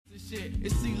Shit,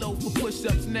 it's CeeLo for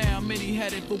push-ups now. Many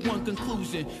headed for one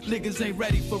conclusion. Niggas ain't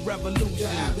ready for revolution.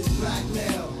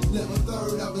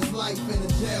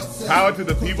 Power to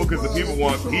the people, because the people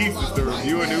want peace. It's the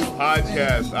Review a New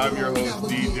podcast. I'm your host,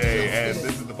 DJ, and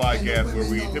this is the podcast where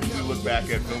we typically look back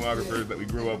at filmographers that we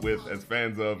grew up with as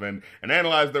fans of and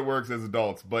analyze their works as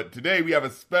adults. But today we have a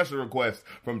special request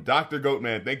from Dr.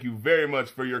 Goatman. Thank you very much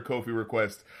for your Ko-fi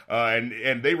request.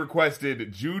 And they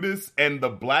requested Judas and the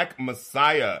Black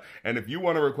Messiah. And if you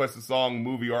want to request a song,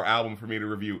 movie, or album for me to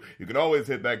review, you can always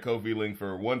hit that Ko-fi link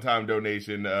for a one-time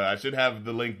donation. I should have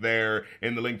the link there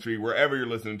in the link tree wherever you're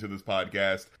listening to this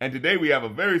podcast. And today we have a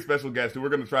very special guest who we're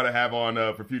going to try to have on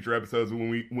for future episodes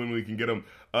when we can get them.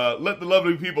 Let the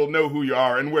lovely people know who you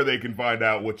are and where they can find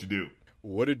out what you do.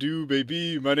 What it do,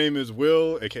 baby? My name is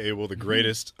Will, aka Will the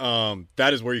Greatest.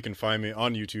 That is where you can find me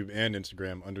on YouTube and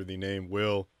Instagram under the name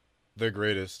Will the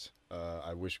Greatest.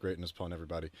 I wish greatness upon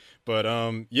everybody. But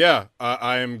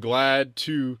I am glad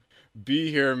to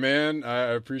be here, man.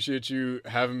 I appreciate you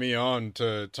having me on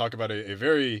to talk about a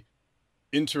very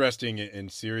interesting and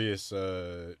serious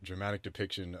dramatic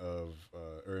depiction of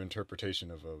or interpretation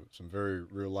of some very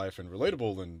real life and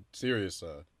relatable and serious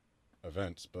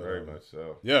events. But very much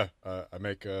so. Yeah, I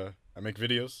make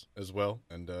videos as well,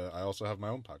 and I also have my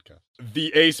own podcast,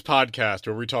 the Ace Podcast,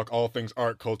 where we talk all things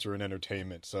art, culture, and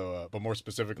entertainment. So, but more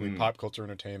specifically, pop culture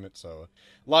entertainment. So,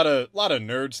 a lot of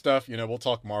nerd stuff. You know, we'll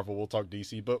talk Marvel, we'll talk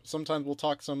DC, but sometimes we'll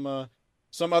talk some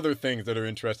other things that are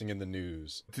interesting in the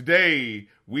news. Today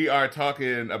we are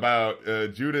talking about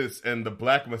Judas and the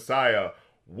Black Messiah.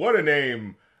 What a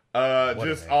name!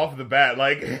 Off the bat,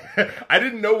 like, I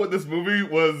didn't know what this movie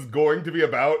was going to be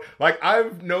about. Like,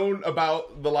 I've known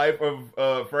about the life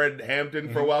of Fred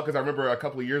Hampton for a while, because I remember a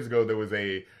couple of years ago there was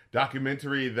a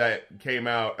documentary that came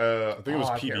out. I think it was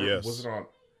PBS. Was it on?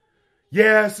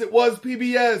 Yes, it was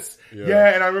PBS.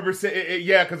 Yeah, and I remember saying,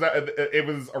 because it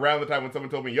was around the time when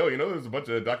someone told me, yo, there's a bunch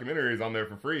of documentaries on there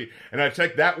for free. And I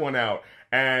checked that one out.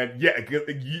 And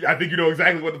I think you know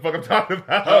exactly what the fuck I'm talking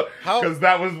about. Because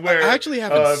that was where I actually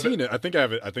haven't seen it. I think I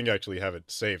actually have it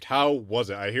saved. How was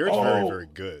it? I hear it's very, very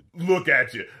good. Look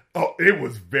at you. Oh, it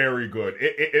was very good.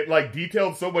 It like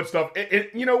detailed so much stuff.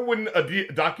 When a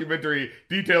documentary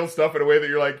details stuff in a way that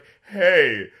you're like,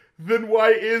 hey, then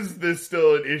why is this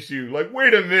still an issue? Like,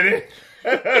 wait a minute.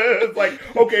 It's like,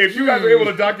 okay, if you guys are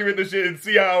able to document this shit and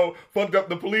see how fucked up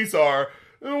the police are,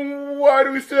 why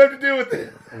do we still have to deal with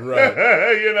this? Right.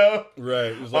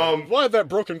 Right. It's like, why is that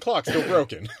broken clock still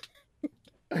broken?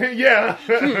 Yeah.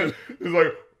 It's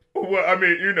like, well, I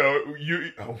mean, I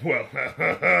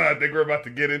think we're about to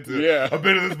get into a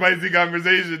bit of the spicy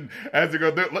conversation as we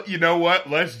go through. You know what?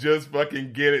 Let's just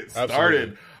fucking get it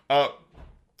started.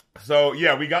 So,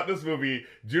 we got this movie,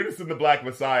 Judas and the Black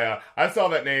Messiah. I saw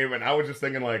that name, and I was just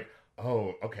thinking, like,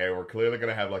 oh, okay, we're clearly going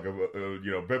to have, like,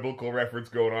 a biblical reference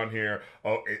going on here.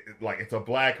 Oh, it's a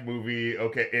black movie,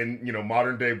 okay, in,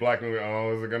 modern-day black movie.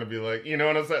 Oh, is it going to be, like, you know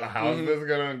what I'm saying? How's this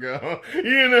going to go?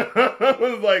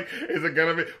 It's like, is it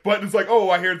going to be? But it's like,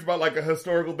 oh, I hear it's about, like, a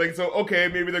historical thing, so, okay,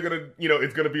 maybe they're going to,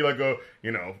 it's going to be, like, a,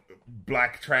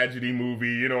 black tragedy movie,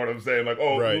 you know what I'm saying? Like,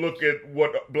 oh, right. Look at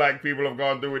what black people have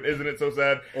gone through, and isn't it so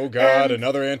sad? Oh, God,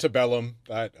 another antebellum.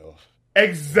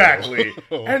 Exactly.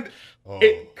 And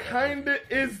it kind of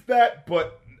is that,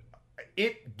 but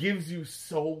it gives you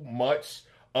so much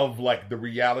of, like, the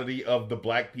reality of the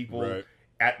black people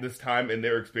at this time and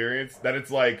their experience that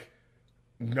it's like,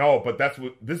 no, but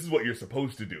this is what you're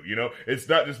supposed to do, It's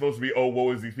not just supposed to be, oh,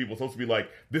 woe is these people. It's supposed to be like,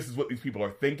 this is what these people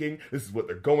are thinking. This is what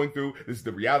they're going through. This is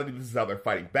the reality. This is how they're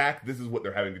fighting back. This is what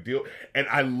they're having to deal. And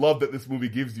I love that this movie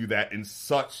gives you that in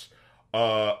such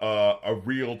a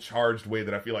real charged way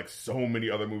that I feel like so many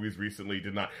other movies recently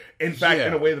did not. In fact,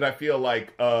 in a way that I feel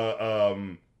like,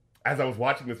 as I was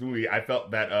watching this movie, I felt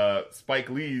that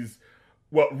Spike Lee's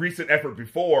recent effort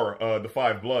before The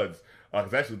Five Bloods.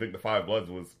 Because I actually think The Five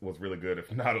Bloods was really good,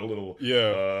 if not a little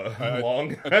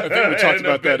long. I think we talked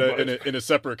about that in a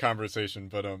separate conversation.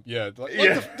 But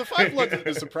The Five Bloods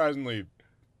is surprisingly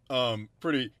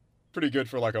pretty good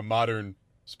for like a modern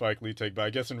Spike Lee take. But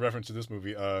I guess in reference to this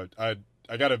movie, I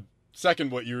got to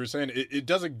second what you were saying. It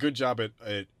does a good job at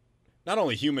not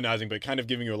only humanizing, but kind of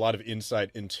giving you a lot of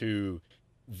insight into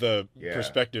the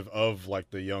perspective of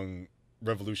like the young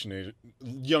revolutionaries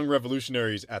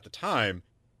at the time.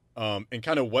 And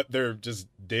kind of what their just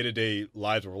day-to-day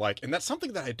lives were like. And that's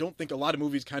something that I don't think a lot of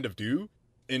movies kind of do.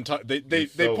 They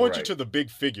point you to the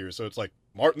big figures. So it's like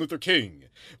Martin Luther King,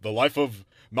 the life of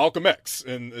Malcolm X.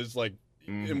 And it's like,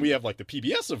 and we have like the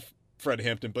PBS of Fred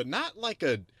Hampton, but not like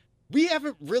we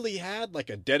haven't really had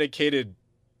like a dedicated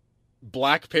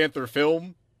Black Panther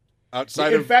film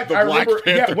outside In of fact, the I Black remember,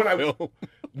 Panther yeah,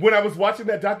 when I was watching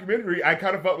that documentary, I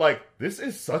kind of felt like, this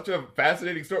is such a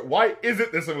fascinating story. Why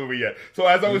isn't this a movie yet? So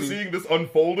as I was seeing this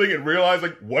unfolding and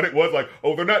realizing what it was, like,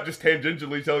 oh, they're not just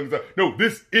tangentially telling us, no,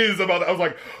 this is about that. I was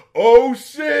like, oh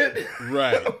shit.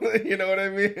 Right. You know what I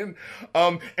mean?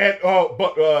 Going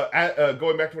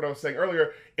back to what I was saying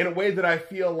earlier, in a way that I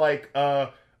feel like,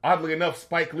 oddly enough,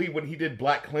 Spike Lee, when he did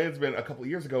Black Klansman a couple of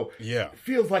years ago,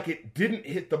 feels like it didn't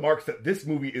hit the marks that this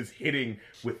movie is hitting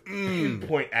with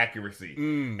pinpoint accuracy.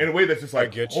 In a way that's just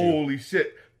like, holy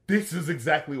shit, this is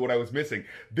exactly what I was missing.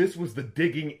 This was the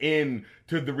digging in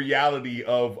to the reality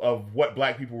of what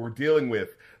black people were dealing with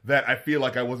that I feel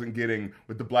like I wasn't getting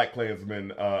with the Black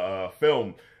Klansman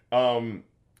film.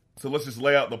 So let's just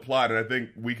lay out the plot, and I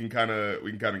think we can kind of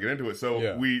get into it.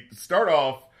 So we start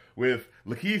off with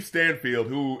Lakeith Stanfield,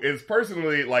 who is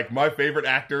personally like my favorite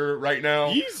actor right now.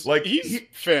 He's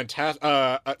fantastic.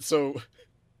 So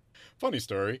funny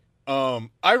story.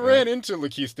 I ran into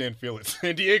Lakeith Stanfield at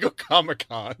San Diego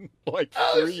Comic-Con like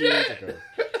 3 years ago.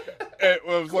 And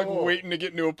I was like waiting to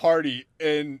get into a party,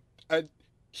 and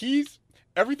he's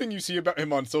everything you see about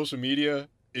him on social media,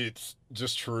 it's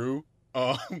just true.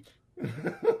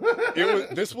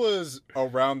 This was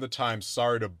around the time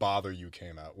Sorry to Bother You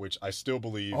came out, which I still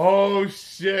believe. Oh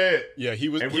shit! Yeah, he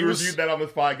was. And we reviewed that on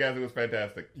this podcast. It was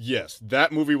fantastic. Yes,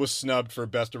 that movie was snubbed for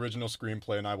Best Original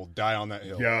Screenplay, and I will die on that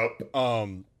hill.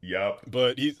 Yep.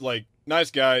 But he's like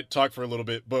nice guy. Talked for a little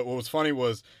bit, but what was funny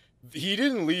was he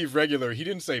didn't leave regular. He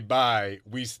didn't say bye.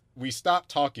 We stopped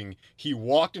talking. He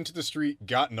walked into the street,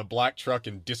 got in a black truck,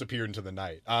 and disappeared into the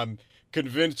night. I'm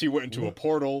convinced he went into a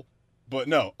portal. But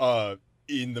no,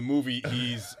 in the movie,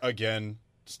 he's, again,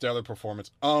 stellar performance.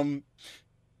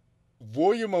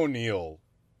 William O'Neill,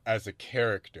 as a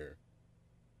character,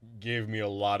 gave me a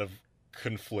lot of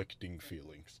conflicting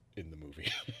feelings in the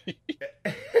movie.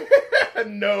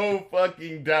 No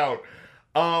fucking doubt.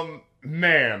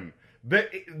 Man,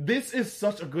 this is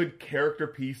such a good character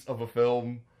piece of a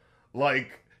film.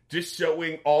 Like, just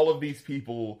showing all of these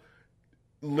people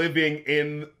living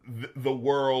in the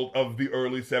world of the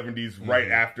early 70s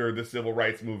right after the civil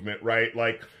rights movement, right?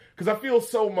 Like, because I feel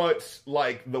so much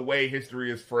like the way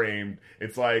history is framed,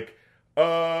 it's like,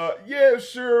 yeah,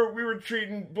 sure, we were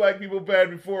treating black people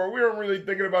bad before, we weren't really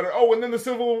thinking about it, oh, and then the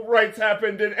civil rights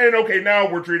happened, and okay, now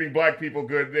we're treating black people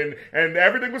good, and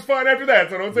everything was fine after that,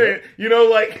 so don't say it, you know,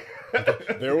 like...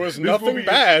 There was nothing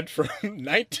bad from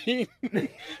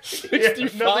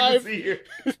 1965 to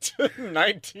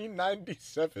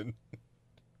 1997.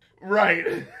 Right.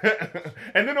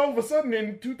 And then all of a sudden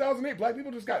in 2008, black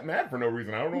people just got mad for no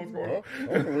reason. I don't know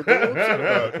what's going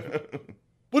on.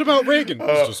 What about Reagan?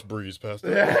 Let's just breeze past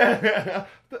that.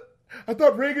 I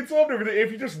thought Reagan solved everything.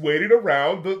 If you just waited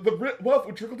around, the wealth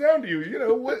would trickle down to you. You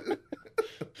know what?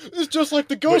 It's just like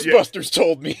the Ghostbusters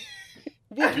told me.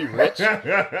 We'll be rich.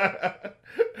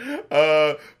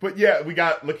 But yeah, we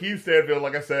got Lakeith Stanfield,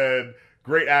 like I said,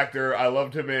 great actor. I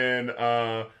loved him in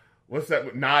what's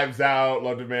that? Knives Out.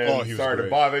 Loved him in Sorry to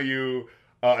Bother You.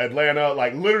 Atlanta.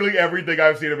 Like literally everything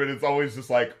I've seen him in, it's always just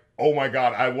like, oh my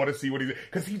god, I want to see what he's,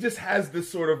 because he just has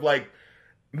this sort of like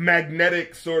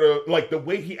magnetic sort of, like the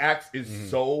way he acts is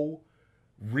so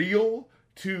real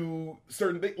to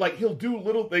certain things. Like he'll do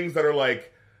little things that are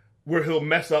like where he'll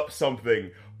mess up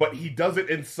something, but he does it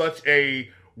in such a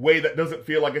way that doesn't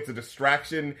feel like it's a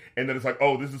distraction, and then it's like,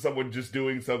 oh, this is someone just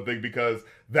doing something because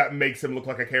that makes him look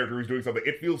like a character who's doing something.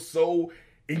 It feels so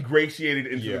ingratiated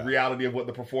into the reality of what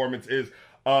the performance is.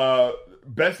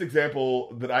 Best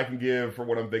example that I can give for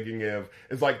what I'm thinking of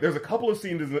is like there's a couple of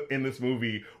scenes in this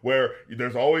movie where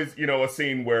there's always, you know, a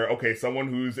scene where, okay, someone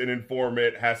who's an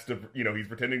informant has to, you know, he's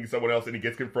pretending to be someone else and he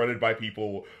gets confronted by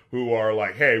people who are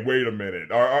like, hey, wait a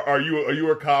minute, are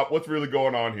you a cop? What's really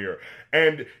going on here?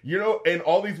 And, you know, in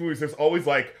all these movies, there's always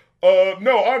like,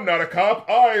 no, I'm not a cop.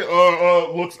 I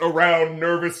looks around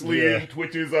nervously and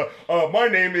twitches. My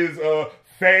name is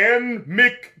Fan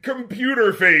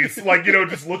Computer Face, like, you know,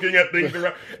 just looking at things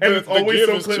around, and it's always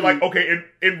so clear, like, okay,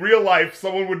 in real life,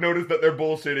 someone would notice that they're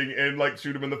bullshitting and, like,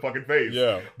 shoot him in the fucking face.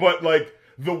 Yeah. But, like,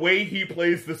 the way he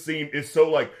plays the scene is so,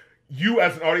 like, you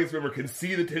as an audience member can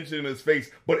see the tension in his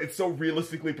face, but it's so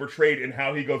realistically portrayed in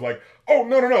how he goes, like, oh,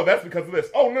 no, that's because of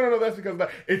this. Oh, no, that's because of that.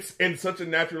 It's in such a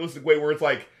naturalistic way where it's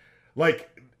like,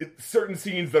 certain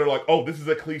scenes that are like, oh, this is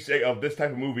a cliche of this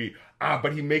type of movie,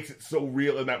 but he makes it so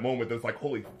real in that moment that it's like,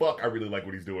 holy fuck, I really like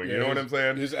what he's doing. You know what I'm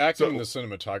saying? His acting and the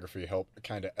cinematography help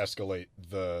kind of escalate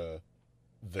the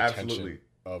tension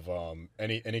of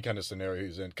any kind of scenario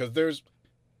he's in. Because there's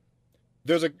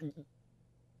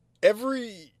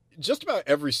just about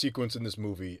every sequence in this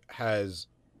movie has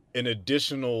an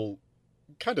additional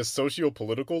kind of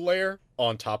socio-political layer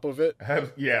on top of it.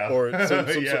 Yeah. Or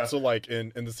Yeah. so like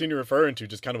in the scene you're referring to,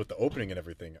 just kind of with the opening and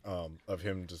everything, of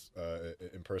him just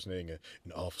impersonating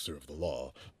an officer of the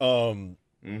law.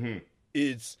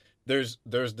 It's there's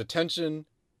the tension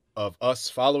of us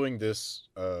following this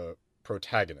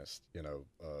protagonist,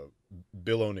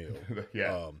 Bill O'Neill.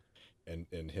 Yeah.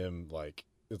 And him, like,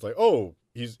 it's like, oh,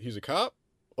 he's a cop.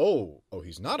 Oh,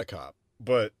 he's not a cop.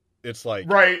 But it's like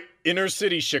right. inner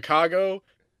city Chicago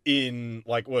in,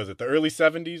 like, what is it, the early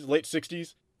 70s, late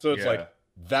 60s? So it's like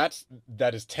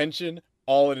that is tension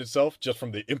all in itself just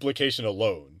from the implication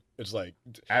alone. It's like,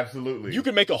 absolutely, you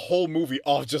can make a whole movie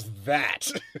off just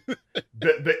that.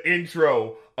 the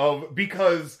intro of,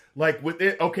 because like with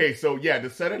it, okay, so yeah, to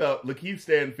set it up, Lakeith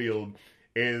Stanfield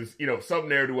is, some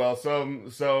ne'er-do-well, some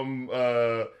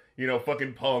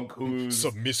fucking punk who's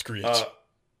some miscreant.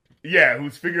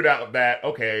 Who's figured out that,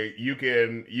 okay, you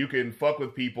can fuck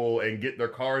with people and get their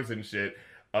cars and shit.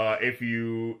 If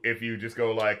you just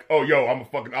go like, oh, yo, I'm a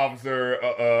fucking officer,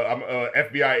 I'm a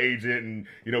FBI agent, and,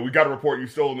 we got to report you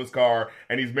stolen this car.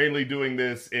 And he's mainly doing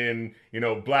this in,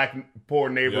 black, poor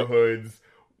neighborhoods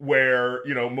where,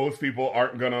 most people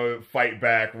aren't going to fight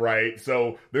back, right?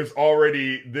 So there's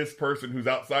already this person who's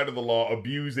outside of the law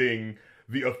abusing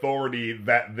the authority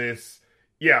that this,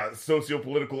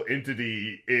 socio-political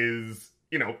entity is,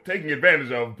 taking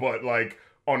advantage of, but, like,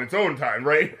 on its own time,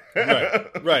 right?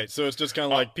 right. So it's just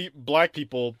kind of like black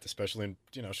people, especially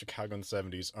in Chicago in the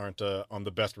 70s, aren't on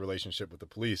the best relationship with the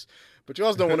police. But you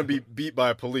also don't want to be beat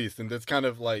by police, and it's kind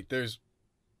of like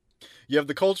you have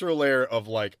the cultural layer of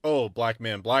like, oh, black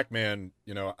man,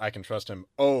 I can trust him.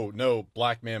 Oh no,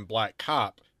 black man, black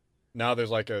cop. Now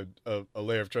there's like a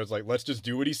layer of trust, like, let's just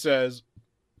do what he says.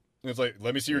 And it's like,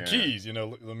 let me see your keys. Let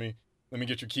me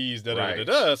get your keys.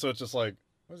 So it's just like,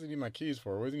 what does he need my keys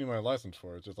for? What does he need my license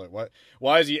for? It's just like,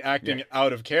 why is he acting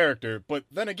out of character? But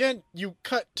then again, you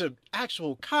cut to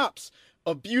actual cops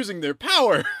abusing their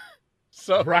power.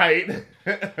 So right.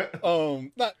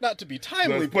 not to be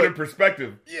timely, but put in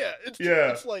perspective. Yeah,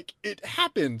 it's like it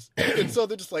happens. And so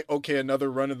they're just like, okay, another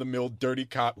run-of-the-mill dirty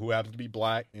cop who happens to be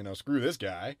black, screw this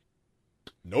guy.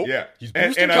 Nope. Yeah. He's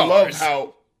boosting and cars.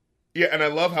 I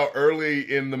love how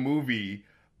early in the movie,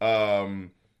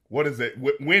 what is it?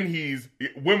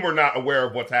 When we're not aware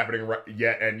of what's happening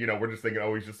yet, and we're just thinking,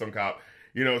 oh, he's just some cop.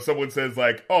 Someone says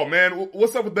like, "Oh man,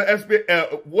 what's up with the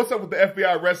FBI? What's up with the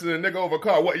FBI arresting a nigga over a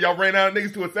car? What, y'all ran out of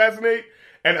niggas to assassinate?"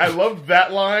 And I loved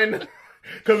that line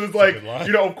because it's like,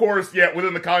 of course,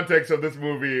 within the context of this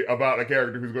movie about a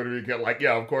character who's going to be like,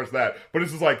 of course that. But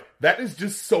it's just like, that is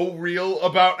just so real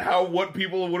about what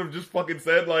people would have just fucking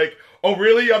said, like, oh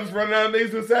really? Y'all just running out of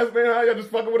niggas to assassinate? Huh? Y'all just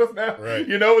fucking with us now? Right.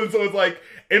 And so it's like,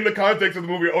 in the context of the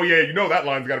movie, oh yeah, that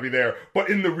line's got to be there. But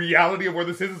in the reality of where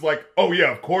this is like, oh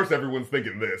yeah, of course everyone's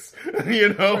thinking this.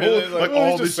 Like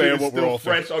all this shit is still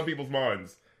fresh on people's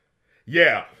minds.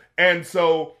 Yeah, and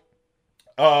so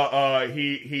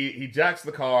he jacks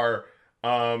the car,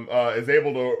 is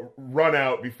able to run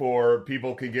out before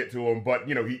people can get to him. But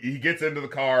he gets into the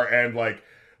car and like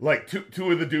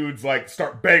two of the dudes like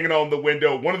start banging on the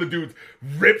window. One of the dudes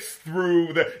rips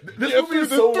through this movie is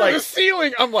so through like the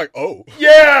ceiling. I'm like, oh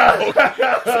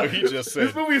yeah. So he just said,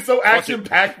 this movie is so action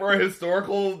packed for a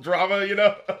historical drama,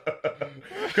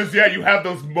 because you have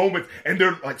those moments and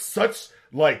they're like such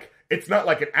like. It's not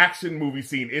like an action movie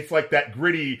scene. It's like that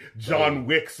gritty John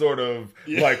Wick sort of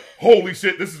like, holy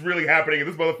shit, this is really happening, and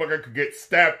this motherfucker could get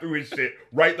stabbed through his shit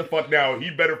right the fuck now.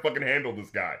 He better fucking handle this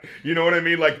guy. You know what I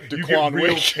mean? Like, you get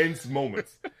real tense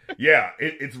moments. Yeah,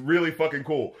 it's really fucking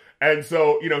cool. And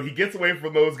so, he gets away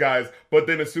from those guys, but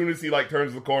then as soon as he like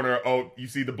turns the corner, oh, you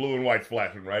see the blue and whites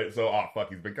flashing, right? So, oh fuck,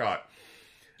 he's been caught.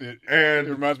 It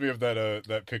reminds me of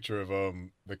that picture of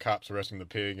the cops arresting the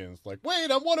pig, and it's like,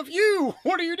 wait, I'm one of you.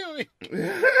 What are you doing?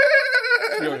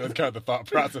 That's kind of the thought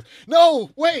process. No,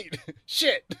 wait,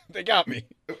 shit, they got me.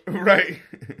 Right.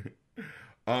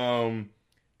 And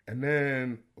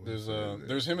then there's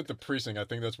him at the precinct. I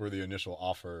think that's where the initial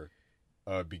offer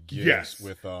begins. Yes.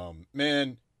 With so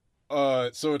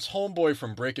it's homeboy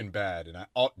from Breaking Bad, and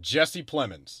Jesse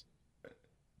Plemons.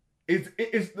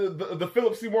 Is the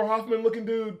Philip Seymour Hoffman looking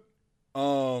dude?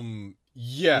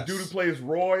 Yes. The dude who plays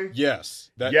Roy?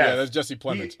 Yes. Yeah, that's Jesse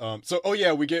Plemons.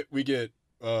 We get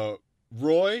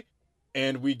Roy,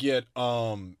 and we get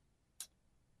Martin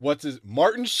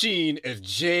Sheen as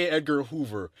J. Edgar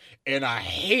Hoover, and I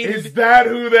hated. Is that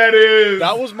who that is?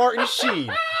 That was Martin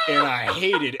Sheen, and I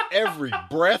hated every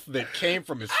breath that came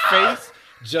from his face,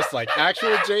 just like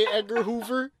actual J. Edgar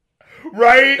Hoover.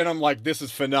 Right? And I'm like, this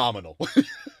is phenomenal.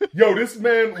 Yo, this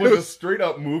man was a straight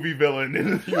up movie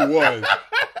villain. He was.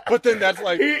 But then that's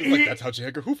like, that's how J.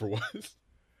 Edgar Hoover was.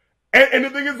 And the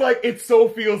thing is, like, it so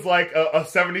feels like a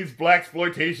 70s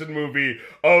blaxploitation movie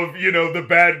of, you know, the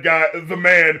bad guy, the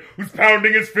man who's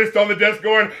pounding his fist on the desk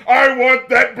going, I want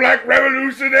that black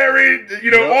revolutionary, you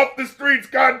know, off the streets,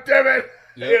 god damn it.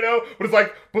 Yep. You know? But it's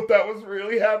like, but that was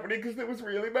really happening because it was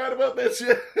really mad about this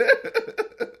shit.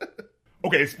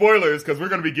 Okay, spoilers, because we're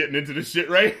going to be getting into this shit,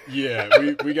 right?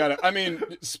 Yeah, we got to, I mean,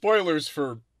 spoilers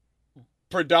for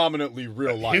predominantly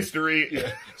real life. History.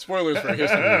 Yeah. Spoilers for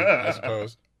history, I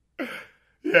suppose.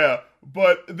 Yeah,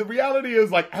 but the reality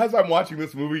is, like, as I'm watching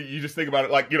this movie, you just think about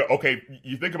it like, you know, okay,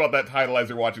 you think about that title as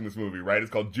you're watching this movie, right?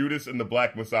 It's called Judas and the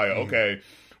Black Messiah. Mm-hmm. Okay,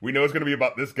 we know it's going to be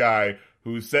about this guy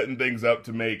who's setting things up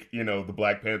to make, you know, the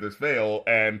Black Panthers fail,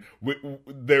 and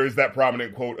there's that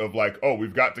prominent quote of, like, oh,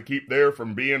 we've got to keep there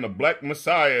from being a Black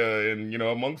Messiah and, you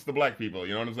know, amongst the black people,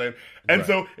 you know what I'm saying? And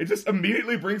so it just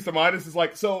immediately brings to mind, it's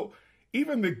like, so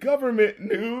even the government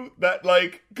knew that,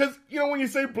 like, because, you know, when you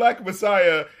say Black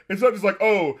Messiah, it's not just like,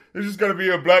 oh, there's just going to be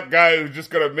a black guy who's just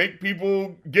going to make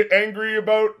people get angry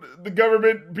about the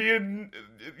government being,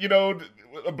 you know,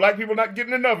 black people not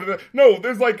getting enough. No,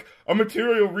 there's, like, a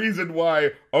material reason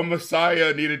why a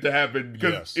Messiah needed to happen.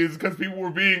 Because people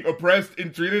were being oppressed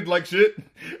and treated like shit.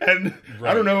 And,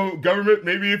 I don't know, government,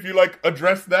 maybe if you, like,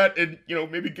 addressed that and, you know,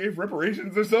 maybe gave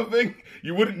reparations or something,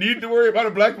 you wouldn't need to worry about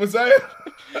a Black Messiah.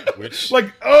 Which,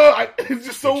 like, it's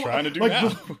just so, trying to do like,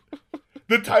 now.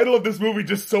 The title of this movie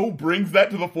just so brings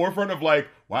that to the forefront of, like,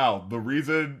 wow, the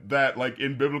reason that, like,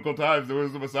 in biblical times there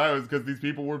was a Messiah was because these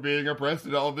people were being oppressed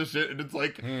and all of this shit, and it's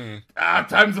like,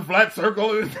 time's a flat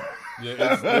circle.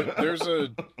 Yeah,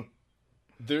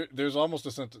 there's almost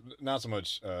a sense, not so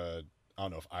much, I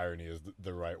don't know if irony is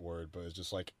the right word, but it's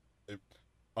just like,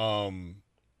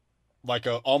 like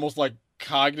a almost like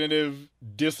cognitive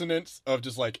dissonance of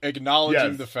just like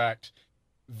acknowledging the fact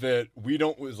that we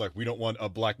don't want a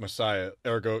Black Messiah,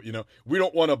 ergo, you know, we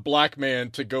don't want a black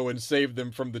man to go and save them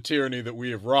from the tyranny that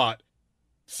we have wrought.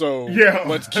 So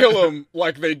let's kill him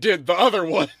like they did the other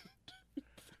one.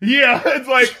 Yeah, it's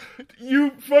like,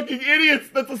 you fucking idiots,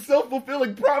 that's a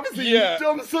self-fulfilling prophecy, you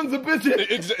dumb sons of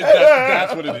bitches.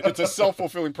 That's what it is. It's a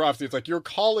self-fulfilling prophecy. It's like, you're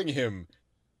calling him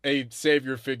a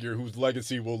savior figure whose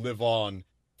legacy will live on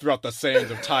throughout the sands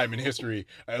of time and history.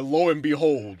 Lo and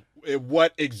behold,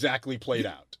 what exactly played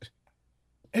out.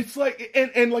 It's like,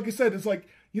 and like I said, it's like,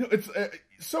 you know, it's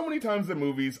so many times in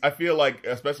movies, I feel like,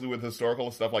 especially with historical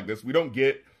stuff like this, we don't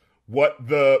get what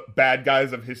the bad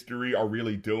guys of history are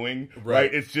really doing,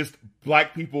 right? It's just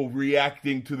black people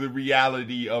reacting to the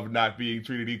reality of not being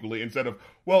treated equally instead of,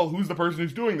 well, who's the person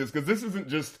who's doing this? Because this isn't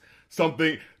just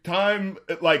something, time,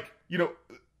 like, you know,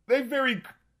 they very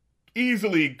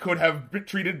easily could have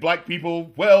treated black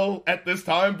people well at this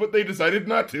time, but they decided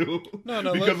not to.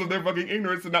 Because of their fucking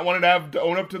ignorance and not wanting to have to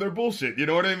own up to their bullshit. You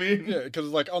know what I mean? Yeah, because,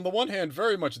 like, on the one hand,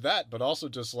 very much that, but also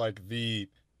just, like, the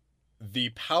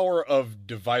power of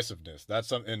divisiveness. That's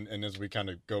something, and as we kind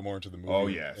of go more into the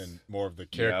movie and more of the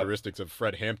characteristics of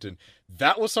Fred Hampton,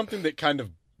 that was something that kind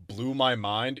of blew my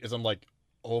mind, is I'm like,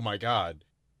 oh my God,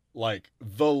 like,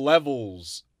 the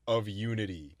levels of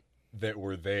unity that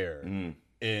were there.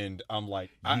 And I'm like,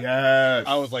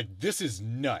 I was like, this is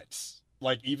nuts.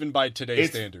 Like, even by today's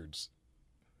standards.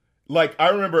 Like, I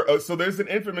remember, so there's an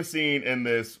infamous scene in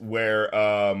this where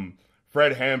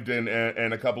Fred Hampton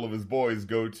and a couple of his boys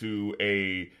go to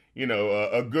a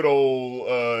good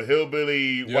old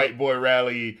hillbilly white boy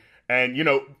rally. And, you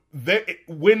know,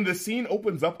 when the scene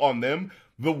opens up on them,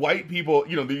 the white people,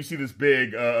 you know, you see this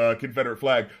big Confederate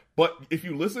flag. But if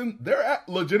you listen, they're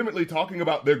legitimately talking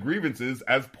about their grievances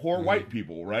as poor white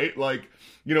people, right? Like,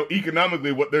 you know,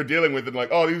 economically what they're dealing with, and like,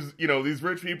 oh, these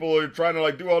rich people are trying to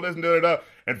like do all this and da-da-da.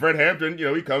 And Fred Hampton, you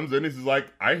know, he comes in, he's just like,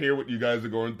 I hear what you guys are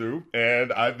going through,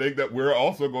 and I think that we're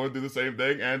also going through the same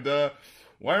thing, and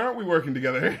why aren't we working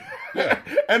together?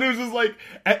 And it was just like,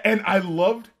 and I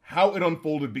loved how it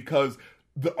unfolded, because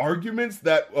the arguments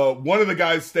that one of the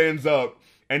guys stands up,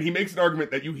 and he makes an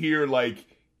argument that you hear, like,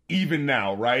 even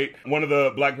now, right? One of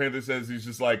the Black Panthers says, he's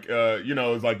just like,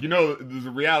 it's like,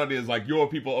 the reality is like, your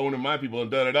people owning my people and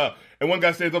da-da-da. And one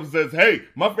guy stands up and says, hey,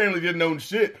 my family didn't own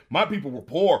shit. My people were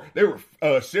poor. They were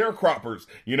sharecroppers,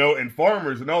 you know, and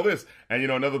farmers and all this. And, you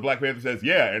know, another Black Panther says,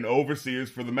 yeah, and overseers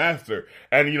for the master.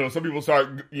 And, you know, some people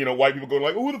start, you know, white people going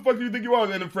like, who the fuck do you think you are?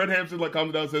 And then Fred Hampton like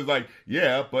comes down and says like,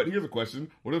 yeah, but here's a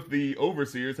question. What if the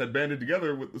overseers had banded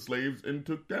together with the slaves and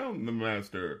took down the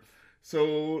master?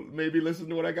 So maybe listen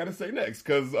to what I got to say next,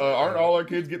 because aren't all our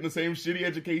kids getting the same shitty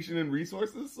education and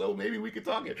resources? So maybe we could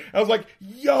talk it. I was like,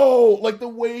 yo, like the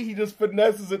way he just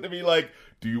finesses it to be like,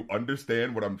 do you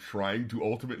understand what I'm trying to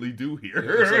ultimately do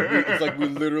here? It's like we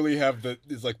literally have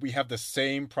we have the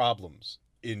same problems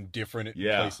in different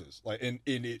places. Like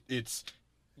it's.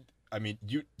 I mean,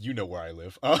 you know where I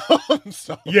live.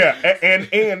 So. Yeah, and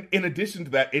in addition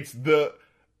to that, it's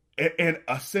and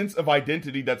a sense of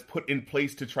identity that's put in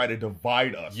place to try to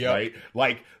divide us, right?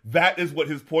 Like, that is what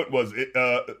his point was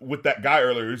with that guy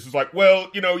earlier. It's just like, well,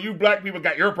 you know, you black people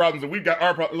got your problems and we've got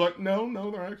our problems. Like,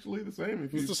 no, they're actually the same.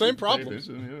 It's the same problems.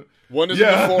 One is in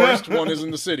the forest, one is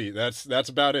in the city. That's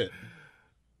about it.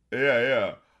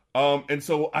 Yeah. And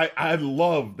so I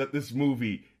love that this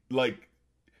movie, like,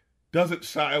 doesn't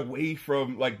shy away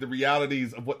from like the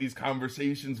realities of what these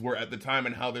conversations were at the time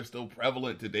and how they're still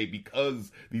prevalent today,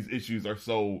 because these issues are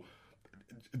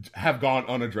have gone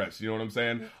unaddressed. You know what I'm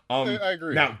saying? I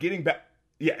agree. Now getting back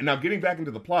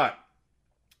into the plot.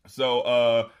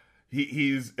 So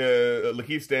he's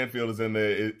Lakeith Stanfield is in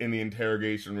the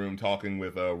interrogation room talking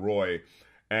with Roy,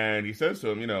 and he says to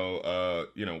him,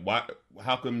 why?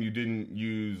 How come you didn't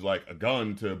use like a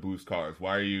gun to boost cars?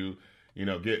 Why are you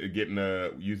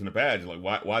using a badge?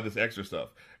 Like, why this extra stuff?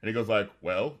 And he goes like,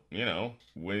 well,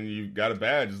 when you got a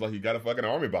badge, it's like you got a fucking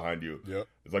army behind you. Yep.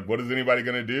 It's like, what is anybody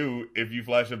gonna do if you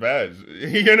flash a badge?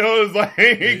 It's like,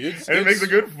 and it makes a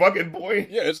good fucking point.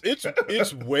 Yeah,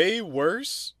 it's way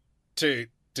worse to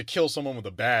kill someone with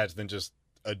a badge than just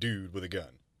a dude with a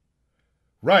gun.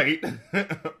 Right.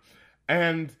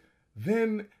 And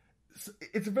then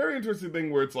it's a very interesting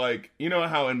thing where it's like, you know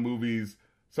how in movies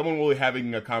someone will be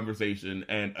having a conversation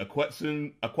and a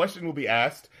question will be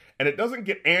asked and it doesn't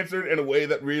get answered in a way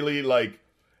that really like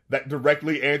that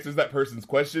directly answers that person's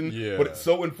question, but it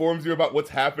so informs you about what's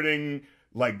happening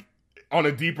like on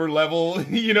a deeper level, that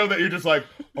you're just like,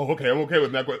 oh, okay, I'm okay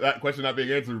with that question not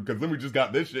being answered because then we just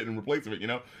got this shit in replace of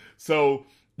it, So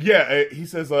yeah, he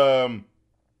says, were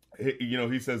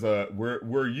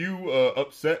you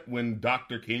upset when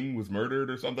Dr. King was murdered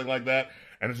or something like that?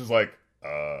 And it's just like,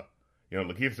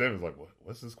 Lakeith Stanfield was like,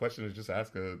 what's this question? Is just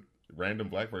ask a random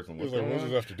black person. What does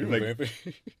this have to do with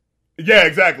anything? Yeah,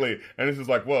 exactly. And it's just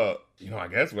like, well, I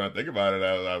guess when I think about it,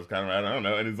 I was kind of, I don't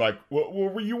know. And it's like, well,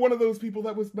 were you one of those people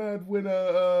that was mad when,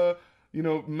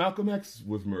 Malcolm X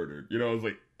was murdered? I was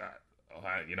like,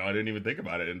 I didn't even think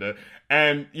about it.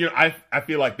 And I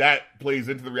feel like that plays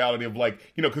into the reality of like,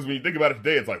 because when you think about it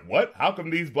today, it's like, what? How come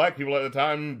these black people at the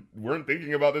time weren't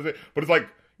thinking about this? But it's like,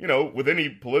 with any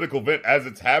political event as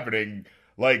it's happening,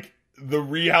 like, the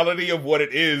reality of what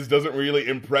it is doesn't really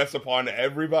impress upon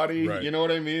everybody. Right. You know what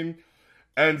I mean?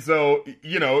 And so,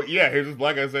 here's this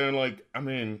black guy saying, like, I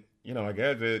mean, I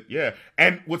get it. Yeah.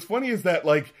 And what's funny is that,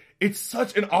 like, it's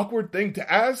such an awkward thing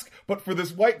to ask, but for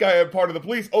this white guy, a part of the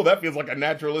police, that feels like a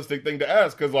naturalistic thing to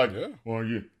ask. Because, like, well,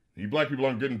 you black people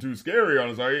aren't getting too scary on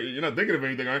us, are you? You're not thinking of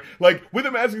anything, are you? Like, with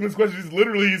him asking this question,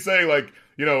 he's saying, like,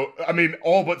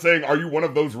 all but saying, are you one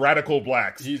of those radical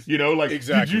blacks? Exactly.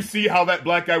 Did you see how that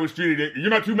black guy was treated?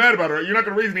 You're not too mad about it, right? You're not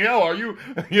going to raise any hell, are you?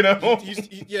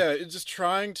 It's just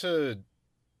trying to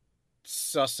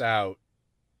suss out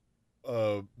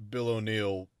Bill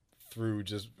O'Neill through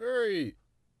just very,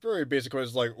 very basic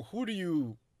questions, like, who do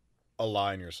you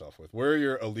align yourself with? Where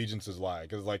your allegiances lie?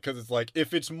 Because it's like,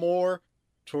 if it's more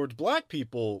towards black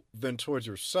people than towards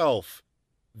yourself,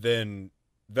 then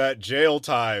that jail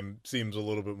time seems a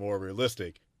little bit more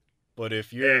realistic. But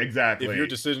if your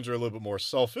decisions are a little bit more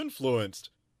self-influenced,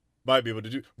 might be able to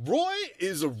do. Roy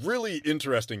is a really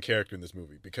interesting character in this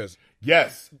movie because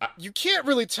you can't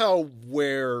really tell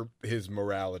where his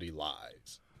morality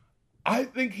lies. I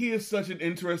think he is such an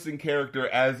interesting character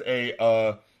as a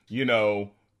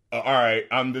all right,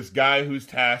 I'm this guy who's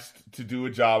tasked to do a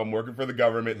job. I'm working for the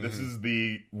government. Mm-hmm. This is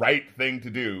the right thing to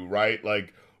do, right?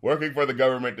 Like, working for the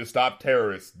government to stop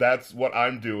terrorists. That's what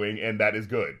I'm doing, and that is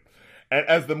good. And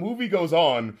as the movie goes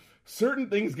on, certain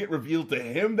things get revealed to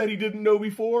him that he didn't know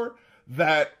before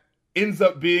that ends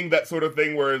up being that sort of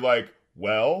thing where, like,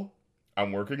 well,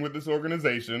 I'm working with this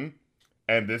organization,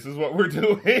 and this is what we're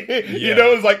doing.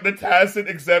 It's like the tacit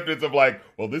acceptance of like,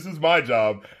 well, this is my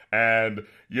job, and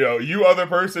you other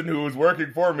person who is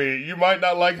working for me, you might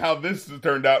not like how this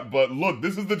turned out, but look,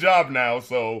 this is the job now.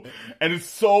 So, and it's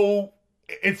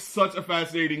such a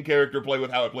fascinating character play with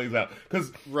how it plays out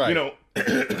because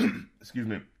excuse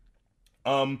me,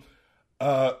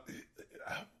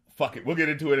 fuck it, we'll get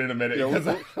into it in a minute.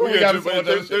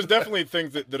 There's definitely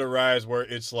things that arise where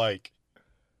it's like,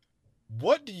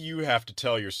 what do you have to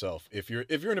tell yourself if you're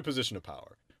in a position of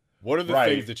power? What are the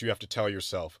things that you have to tell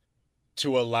yourself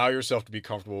to allow yourself to be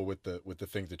comfortable with the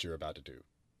things that you're about to do.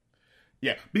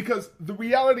 Yeah, because the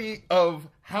reality of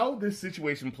how this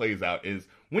situation plays out is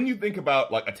when you think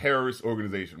about like a terrorist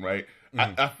organization, right?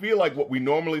 I feel like what we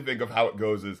normally think of how it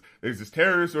goes is there's this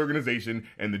terrorist organization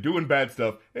and they're doing bad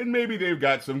stuff and maybe they've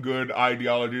got some good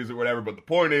ideologies or whatever, but the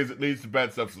point is it leads to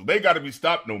bad stuff. So they got to be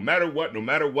stopped no matter what, no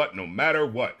matter what, no matter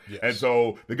what. Yes. And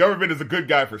so the government is a good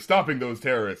guy for stopping those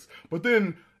terrorists. But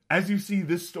then as you see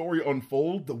this story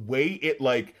unfold, the way it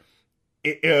like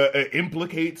it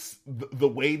implicates the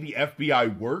way the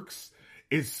FBI works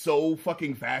is so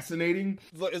fucking fascinating.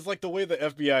 It's like the way the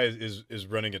FBI is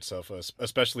running itself,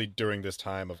 especially during this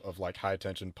time of like high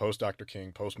tension, post Dr.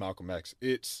 King, post Malcolm X.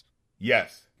 It's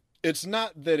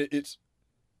not that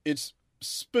it's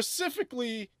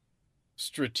specifically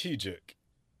strategic,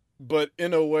 but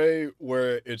in a way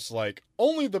where it's like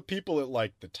only the people at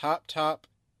like the top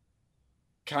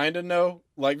kind of know.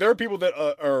 Like there are people that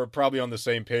are probably on the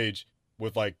same page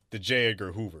with like the J.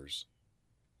 Edgar Hoovers,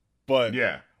 but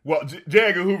yeah. Well, J.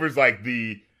 Edgar Hoover's like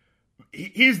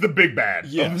he's the big bad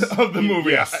of the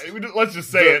movie. Yes. Let's just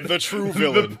say the true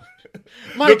villain.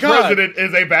 The president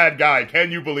is a bad guy. Can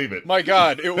you believe it? My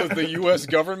God, it was the U.S.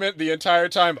 government the entire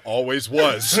time. Always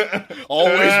was.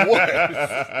 Always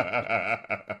was.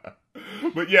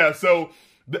 But yeah, so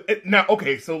now,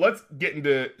 okay, so let's get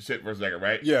into shit for a second,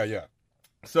 right? Yeah.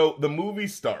 So the movie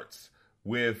starts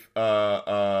with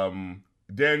Daniel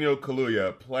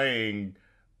Kaluuya playing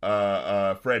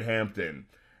Fred Hampton,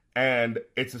 and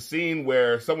it's a scene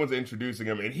where someone's introducing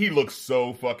him and he looks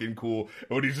so fucking cool,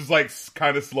 and he's just like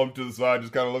kind of slumped to the side,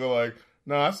 just kind of looking like,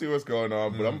 no, I see what's going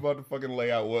on, but I'm about to fucking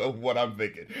lay out what I'm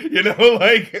thinking, you know,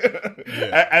 like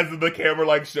as the camera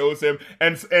like shows him,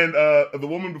 and the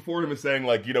woman before him is saying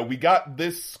like, you know, we got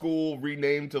this school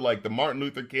renamed to like the Martin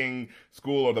Luther King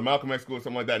School or the Malcolm X School or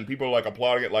something like that, and people are like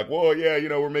applauding it like, whoa, yeah, you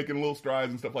know, we're making little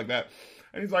strides and stuff like that.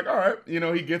 And he's like, all right, you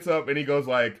know, he gets up and he goes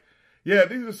like, yeah,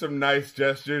 these are some nice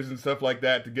gestures and stuff like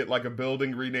that to get like a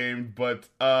building renamed, but,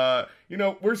 you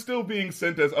know, we're still being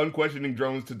sent as unquestioning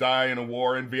drones to die in a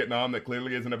war in Vietnam that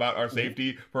clearly isn't about our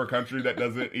safety for a country that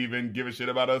doesn't even give a shit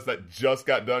about us, that just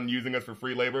got done using us for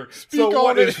free labor. So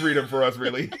what is freedom for us,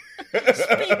 really?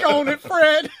 Speak on it,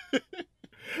 Fred!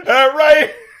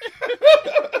 Right?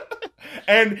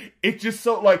 And it just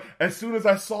so, like, as soon as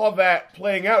I saw that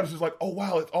playing out, it's just like, oh,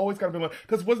 wow, it's always kind of been like,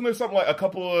 because wasn't there something like a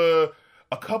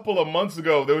couple of months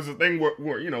ago, there was a thing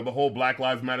where you know, the whole Black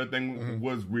Lives Matter thing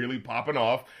was really popping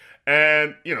off,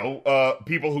 and, you know,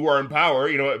 people who are in power,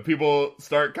 you know, people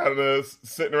start kind of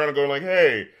sitting around and going like,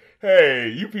 hey,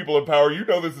 you people in power, you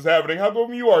know this is happening. How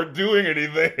come you aren't doing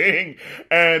anything?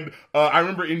 And I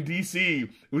remember in D.C.,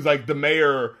 it was like the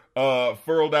mayor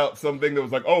furled out something that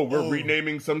was like, oh, we're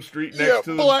renaming some street next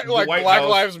to the White House. Black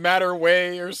Lives Matter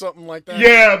Way or something like that.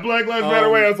 Yeah, Black Lives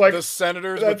Matter Way. I was like, the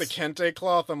senators with the kente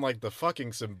cloth. I'm like, the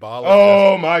fucking symbolic.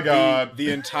 Oh my God.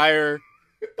 The entire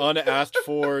unasked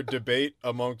for debate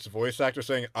amongst voice actors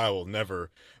saying, I will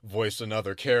never voice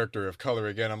another character of color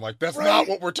again. I'm like, that's not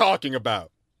what we're talking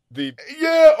about.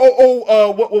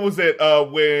 What was it?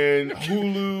 When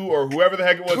Hulu or whoever the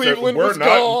heck it was Cleveland said, we're was not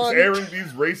gone. airing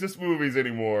these racist movies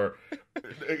anymore.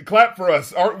 Clap for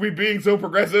us. Aren't we being so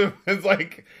progressive? It's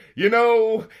like, you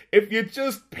know, if you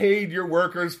just paid your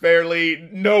workers fairly,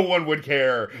 no one would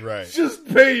care. Right. Just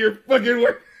pay your fucking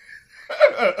work.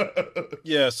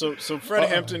 Yeah, so Fred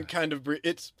Hampton kind of,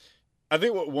 I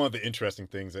think one of the interesting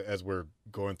things as we're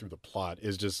going through the plot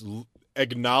is just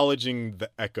acknowledging the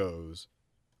echoes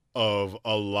of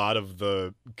a lot of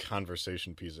the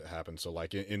conversation pieces that happen. So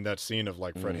like in that scene of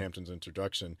like Fred Hampton's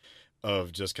introduction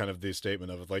of just kind of the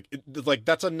statement of like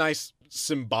that's a nice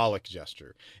symbolic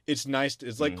gesture. It's nice.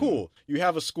 It's like, cool. You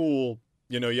have a school,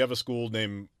 you know, you have a school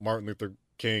named Martin Luther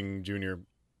King Jr.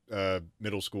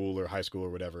 Middle school or high school or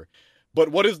whatever. But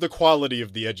what is the quality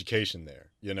of the education there?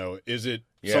 You know, is it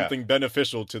something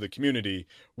beneficial to the community?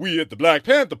 We at the Black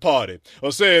Panther Party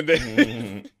are saying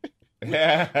that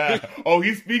Oh,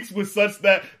 he speaks with such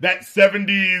that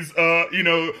 70s,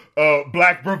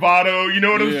 black bravado. You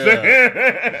know what I'm saying?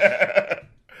 Yeah.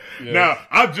 Now,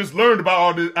 I've just learned about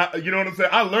all this. You know what I'm saying?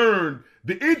 I learned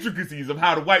the intricacies of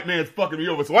how the white man's fucking me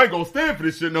over, so I ain't gonna stand for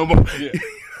this shit no more. Yeah.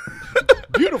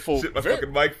 Beautiful. Shit, my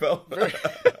fucking mic fell.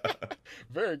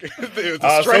 Very good.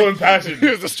 So impassioned.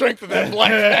 It was the strength of that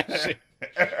black passion.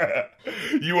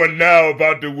 You are now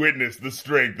about to witness the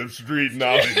strength of street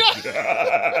knowledge.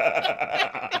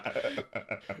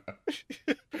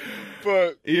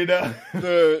 But you know,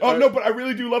 but I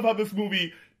really do love how this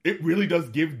movie, it really does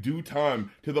give due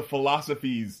time to the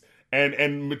philosophies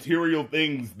and material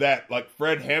things that like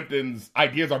Fred Hampton's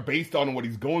ideas are based on and what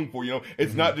he's going for. You know,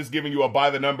 it's not just giving you a by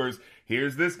the numbers.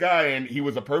 here's this guy and he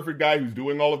was a perfect guy who's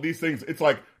doing all of these things. It's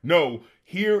like, no,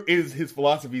 here is his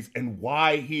philosophies and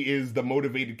why he is the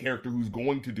motivated character who's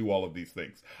going to do all of these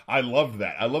things. I loved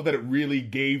that. I love that it really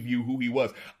gave you who he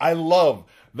was. I love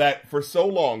that for so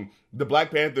long, the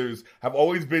Black Panthers have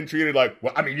always been treated like,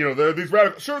 well, I mean, you know, they're these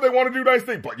radical. Sure, they want to do nice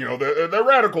things, but, you know, they're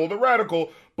radical. They're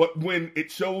radical. But when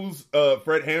it shows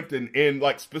Fred Hampton in,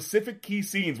 like, specific key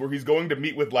scenes where he's going to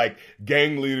meet with, like,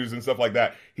 gang leaders and stuff like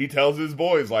that, he tells his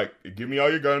boys, like, give me all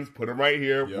your guns, put them right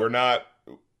here. Yep.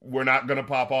 We're not going to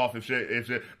pop off if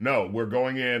shit. No, we're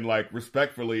going in, like,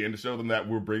 respectfully and to show them that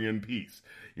we're bringing peace.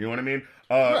 You know what I mean?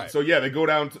 Right. So, yeah, they go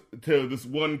down to this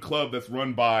one club that's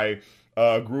run by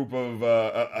a group of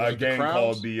a gang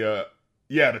called the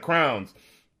Crowns.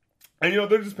 And, you know,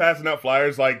 they're just passing out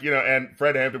flyers, like, you know, and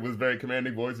Fred Hampton with his very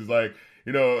commanding voice is like,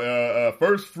 you know,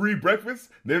 first free breakfast,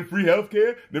 then free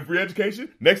healthcare, then free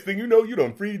education. Next thing you know, you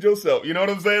done freed yourself. You know what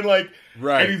I'm saying? Like,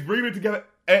 right. And he's bringing it together.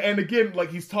 And again, like,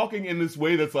 he's talking in this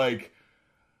way that's like,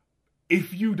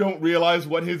 if you don't realize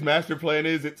what his master plan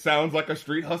is, it sounds like a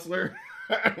street hustler.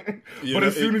 But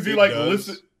as soon as you, like,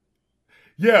 listen...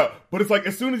 Yeah, but it's like,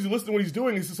 as soon as you listen to what he's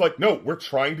doing, he's just like, no, we're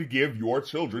trying to give your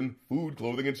children food,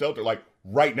 clothing, and shelter, like,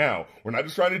 right now. We're not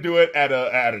just trying to do it at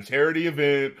a charity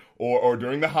event or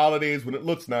during the holidays when it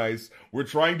looks nice. We're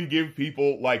trying to give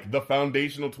people, like, the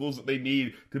foundational tools that they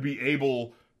need to be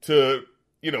able to,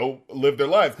 you know, live their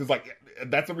lives. Because, like,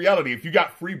 that's a reality. If you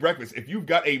got free breakfast, if you've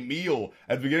got a meal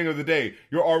at the beginning of the day,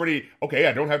 you're already, okay,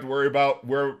 I don't have to worry about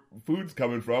where food's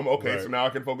coming from. Okay, right. So now I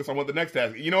can focus on what the next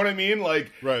task. You know what I mean?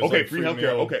 Like, right, okay, like free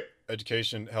healthcare, okay.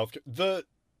 Education, healthcare.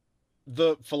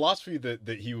 The philosophy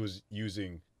that he was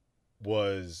using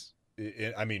was,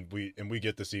 I mean, we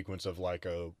get the sequence of, like,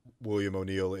 William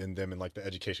O'Neill in them in, like, the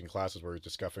education classes where he's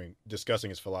discussing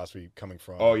his philosophy coming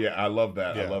from. Oh, yeah, I love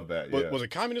that. Yeah. I love that, yeah. Was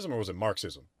it communism or was it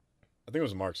Marxism? I think it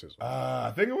was Marxism.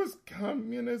 I think it was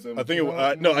communism. I think it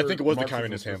was the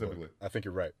Communist Handbook. I think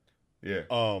you're right. Yeah.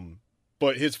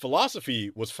 But his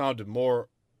philosophy was founded more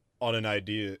on an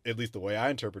idea, at least the way I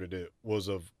interpreted it, was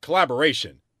of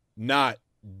collaboration, not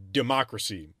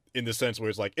democracy, in the sense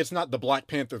where it's like, it's not the Black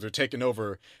Panthers are taking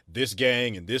over this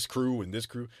gang and this crew and this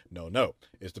crew. No.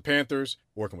 It's the Panthers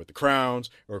working with the Crowns,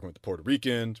 working with the Puerto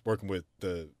Ricans, working with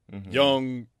the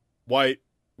young, white,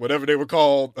 whatever they were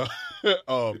called.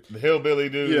 The hillbilly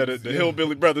dudes. Yeah, the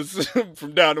hillbilly brothers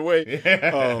from down the way.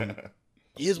 Yeah.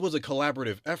 His was a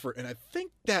collaborative effort, and I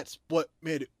think that's what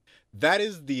made it. That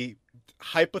is the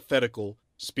hypothetical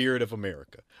spirit of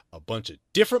America. A bunch of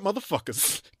different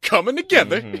motherfuckers coming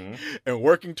together and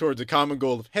working towards a common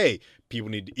goal of, hey, people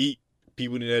need to eat,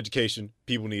 people need education,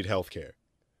 people need healthcare.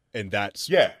 And that's...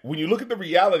 Yeah, when you look at the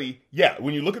reality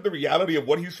of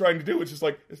what he's trying to do, it's just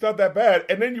like, it's not that bad.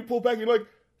 And then you pull back and you're like,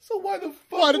 so why the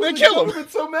fuck why did they kill him?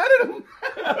 So mad at him?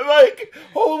 Like,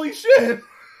 holy shit.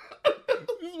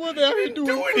 This is what they have to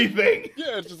do anything.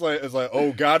 Yeah, it's like,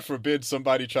 oh, God forbid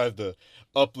somebody tries to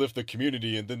uplift the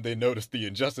community and then they notice the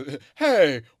injustice.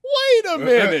 Hey, wait a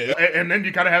minute. And then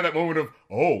you kind of have that moment of,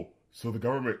 oh, so the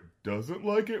government doesn't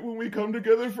like it when we come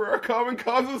together for our common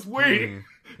causes? Wait,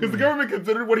 because the government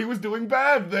considered what he was doing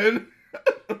bad then.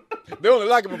 They only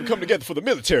like it when we come together for the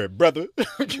military, brother.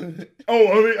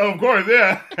 Of course,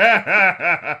 yeah.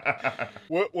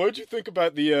 What did you think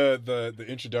about the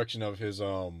introduction of his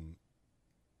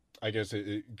I guess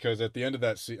because at the end of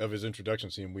of his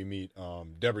introduction scene, we meet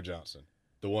Deborah Johnson,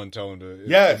 the one telling him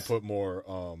to put more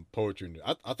poetry in it.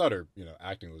 I thought her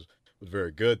acting was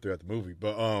very good throughout the movie,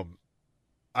 but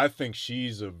I think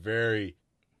she's a very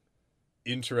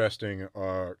interesting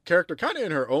character, kind of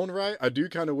in her own right. I do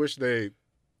kind of wish they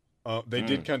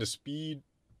did kind of speed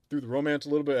through the romance a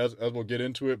little bit as we'll get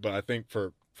into it, but I think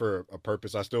for a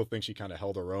purpose, I still think she kind of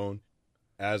held her own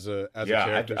as a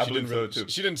character. I believe so too.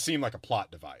 She didn't seem like a plot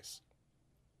device.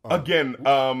 Again,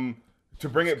 to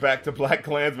bring it back to Black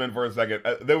Klansman for a second,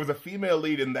 there was a female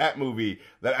lead in that movie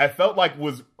that I felt like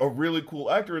was a really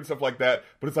cool actor and stuff like that,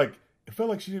 but it's like, it felt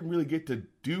like she didn't really get to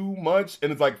do much,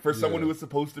 and it's like, for someone who was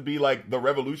supposed to be like the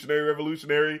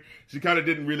revolutionary, she kind of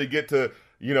didn't really get to,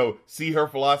 see her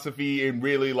philosophy and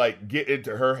really like get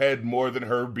into her head more than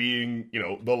her being,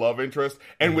 the love interest.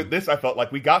 And with this, I felt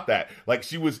like we got that. Like,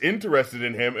 she was interested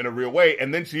in him in a real way,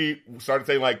 and then she started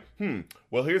saying like,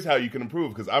 well, here's how you can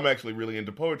improve, because I'm actually really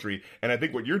into poetry, and I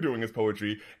think what you're doing is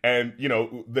poetry, and,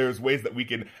 there's ways that we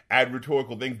can add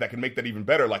rhetorical things that can make that even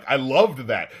better. Like, I loved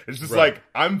that. It's just like,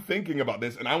 I'm thinking about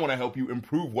this, and I want to help you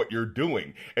improve what you're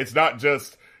doing. It's not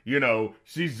just,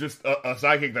 she's just a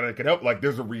psychic that I can help. Like,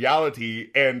 there's a reality,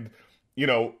 and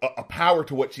a power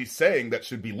to what she's saying that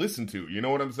should be listened to. You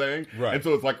know what I'm saying? Right. And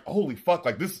so it's like, holy fuck,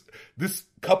 like this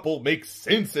couple makes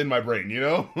sense in my brain, you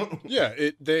know? Yeah,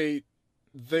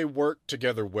 they work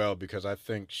together well because I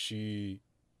think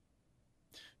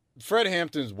Fred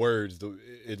Hampton's words,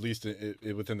 at least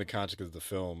within the context of the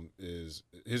film, is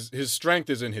his strength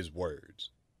is in his words,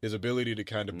 his ability to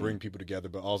kind of bring people together,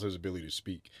 but also his ability to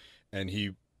speak. And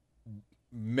he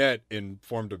met and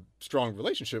formed a strong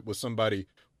relationship with somebody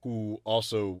who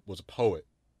also was a poet.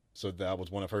 So that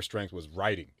was one of her strengths, was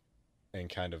writing and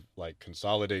kind of like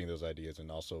consolidating those ideas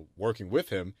and also working with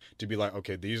him to be like,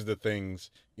 okay, these are the things,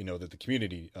 that the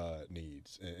community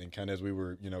needs. And kind of as we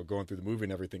were, going through the movie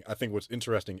and everything, I think what's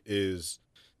interesting is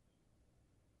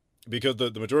because the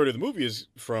majority of the movie is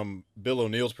from Bill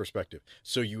O'Neill's perspective.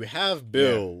 So you have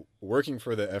Bill working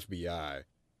for the FBI,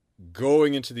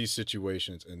 going into these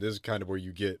situations, and this is kind of where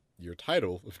you get your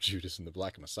title of Judas and the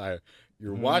Black Messiah.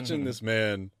 You're watching this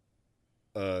man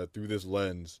through this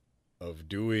lens of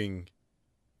doing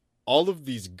all of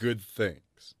these good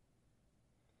things,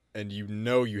 and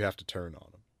you have to turn on him.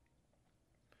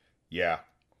 Yeah.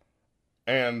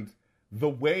 And the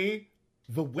way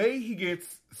he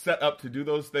gets set up to do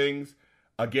those things,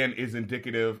 again, is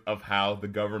indicative of how the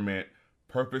government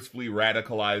purposefully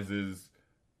radicalizes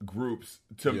groups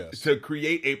to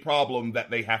create a problem that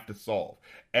they have to solve.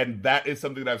 And that is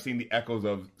something that I've seen the echoes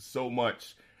of so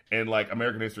much in like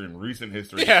American history and recent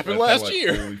history. It happened last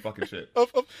year. Holy fucking shit.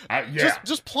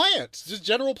 Just plants. Just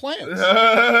general plants.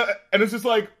 And it's just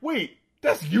like, wait,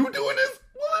 that's you doing this?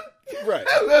 What? Right.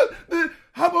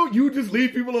 How about you just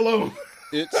leave people alone?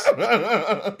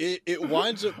 It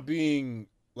winds up being,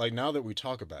 like, now that we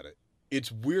talk about it,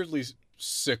 it's weirdly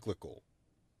cyclical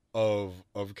of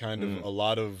kind of a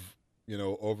lot of,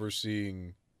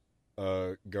 overseeing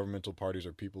governmental parties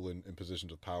or people in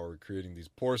positions of power creating these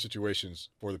poor situations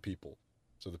for the people.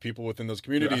 So the people within those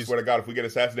communities... I swear to God, if we get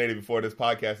assassinated before this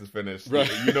podcast is finished, right.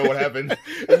 You know what happened.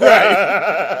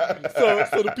 Right.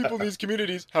 So the people in these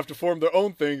communities have to form their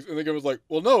own things, and the government's like,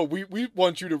 well, no, we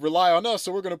want you to rely on us,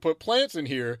 so we're going to put plants in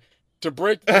here to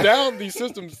break down these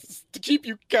systems to keep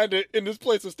you kind of in this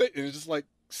place of state. And it's just like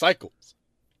cycles.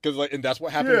 And that's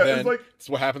what happened then. It's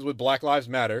what happens with Black Lives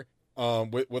Matter.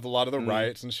 With a lot of the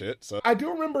riots and shit. So I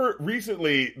do remember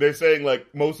recently they're saying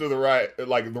like most of the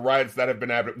riots that have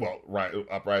been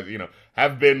uprising,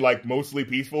 have been like mostly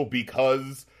peaceful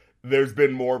because there's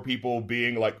been more people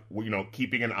being like,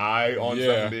 keeping an eye on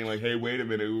stuff and being like, hey, wait a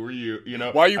minute, who are you?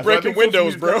 Why are you breaking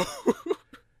windows, bro?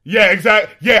 Yeah,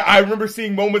 exactly. Yeah, I remember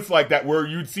seeing moments like that where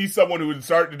you'd see someone who would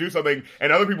start to do something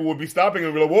and other people would be stopping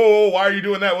and be like, whoa, why are you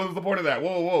doing that? What was the point of that?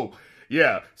 Whoa.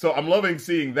 Yeah, so I'm loving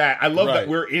seeing that. I love that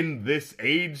we're in this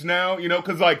age now,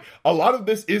 because like a lot of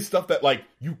this is stuff that like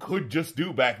you could just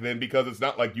do back then because it's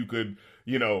not like you could,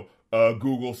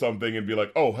 Google something and be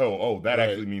like, that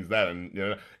actually means that.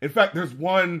 And in fact, there's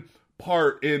one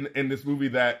part in this movie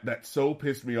that so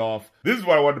pissed me off. This is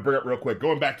what I wanted to bring up real quick.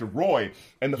 Going back to Roy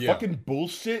and the fucking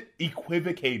bullshit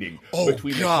equivocating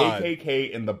between the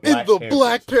KKK and the Black Panthers.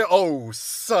 Black Panther. Oh,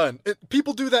 son.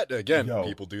 People do that again.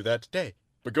 People do that today.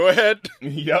 But go ahead.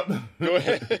 Yep. Go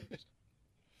ahead.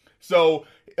 So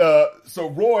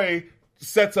Roy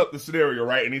sets up the scenario,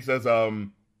 right? And he says,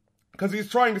 because he's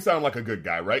trying to sound like a good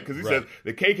guy, right? Because he says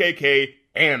the KKK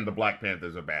and the Black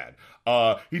Panthers are bad.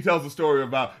 He tells the story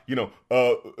about,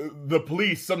 the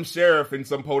police, some sheriff in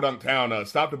some podunk town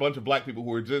stopped a bunch of black people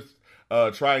who were just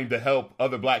trying to help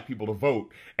other black people to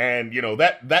vote. And,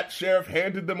 that sheriff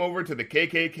handed them over to the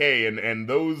KKK and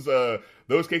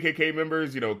those KKK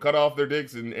members, cut off their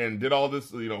dicks and did all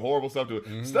this, horrible stuff to it.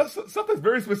 Mm-hmm. Stuff that's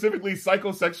very specifically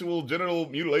psychosexual, genital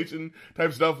mutilation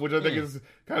type stuff, which I think is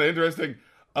kind of interesting.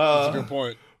 That's a good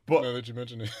point, now that you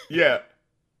mention it. Yeah.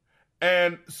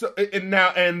 And so,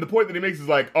 and the point that he makes is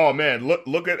like, oh man,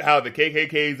 look at how the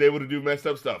KKK is able to do messed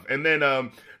up stuff. And then,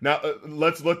 now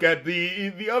let's look at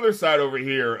the other side over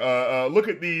here. Look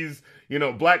at these,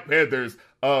 Black Panthers.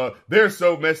 They're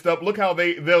so messed up. Look how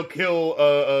they'll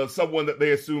kill someone that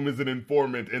they assume is an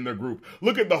informant in their group.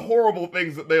 Look at the horrible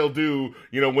things that they'll do,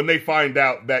 when they find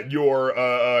out that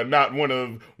you're not one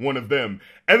of them.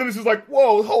 And then it's just like,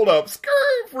 whoa, hold up,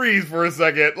 freeze for a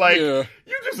second. Like, you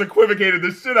just equivocated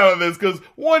the shit out of this, because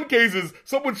one case is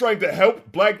someone trying to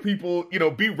help black people,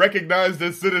 be recognized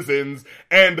as citizens,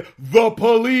 and the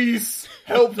police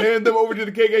helped hand them over to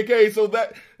the KKK, so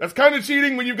that's kind of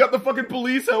cheating when you've got the fucking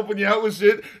police helping you out with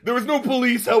shit. There was no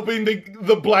police helping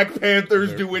the Black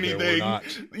Panthers do anything.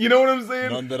 You know what I'm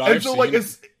saying? None that I've seen.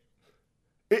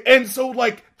 And so,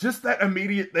 like, just that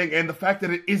immediate thing, and the fact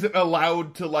that it isn't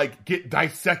allowed to, like, get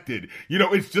dissected. You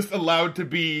know, it's just allowed to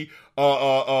be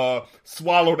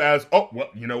swallowed as, oh, well,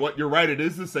 you know what? You're right. It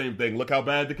is the same thing. Look how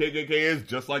bad the KKK is,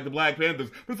 just like the Black Panthers.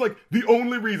 But it's like the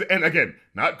only reason. And again,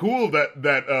 not cool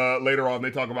that later on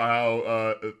they talk about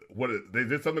how they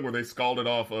did something where they scalded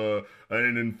off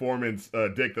an informant's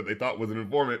dick that they thought was an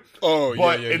informant. Oh,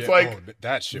 but yeah. It's like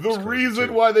that shit. The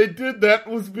reason why they did that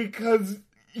was because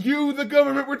you, the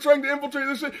government, were trying to infiltrate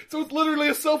this shit. So it's literally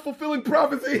a self-fulfilling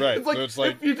prophecy. Right. It's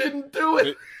like if you didn't do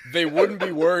it. They wouldn't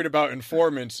be worried about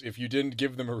informants if you didn't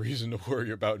give them a reason to worry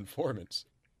about informants.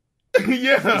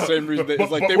 Yeah. It's the same reason.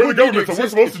 But like, they we're the government, so we're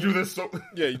supposed to do this. So.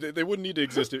 Yeah, they wouldn't need to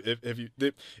exist if you...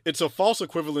 it's a false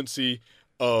equivalency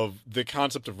of the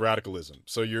concept of radicalism.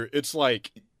 So it's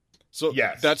like... So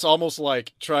yes. That's almost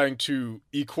like trying to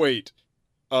equate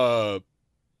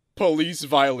police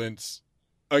violence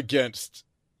against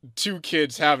two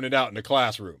kids having it out in a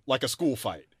classroom, like a school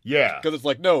fight. Yeah. Because it's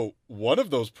like, no, one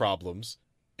of those problems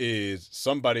is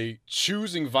somebody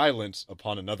choosing violence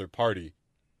upon another party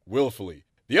willfully.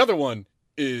 The other one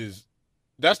is,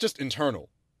 that's just internal.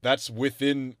 That's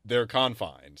within their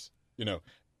confines. You know,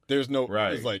 there's no,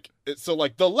 right. It's like, so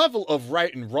like the level of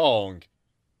right and wrong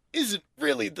isn't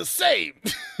really the same.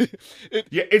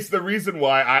 Yeah, it's the reason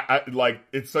why I like,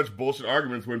 it's such bullshit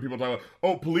arguments when people talk about,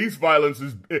 oh, police violence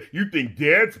is, you think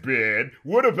that's bad.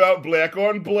 What about black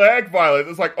on black violence?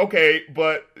 It's like, okay,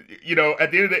 but, you know,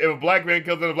 at the end of the day, if a black man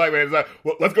kills another black man, it's like,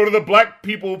 well, let's go to the black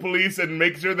people police and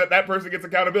make sure that person gets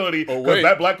accountability because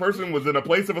that black person was in a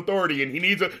place of authority and he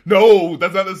needs no,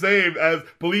 that's not the same as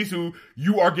police who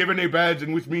you are given a badge,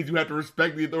 and which means you have to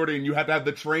respect the authority and you have to have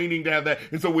the training to have that.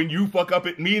 And so when you fuck up,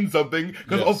 it means something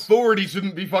because authority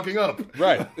shouldn't be fucking up.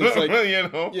 Right. It's like, you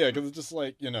know? Yeah, because it's just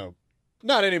like, you know,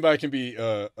 not anybody can be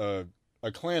a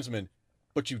Klansman,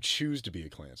 but you choose to be a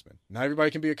Klansman. Not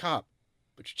everybody can be a cop,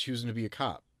 but you're choosing to be a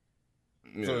cop.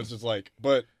 Yeah. So it's just like,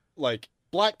 but like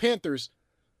Black Panthers,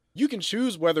 you can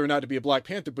choose whether or not to be a Black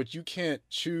Panther, but you can't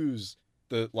choose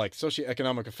the like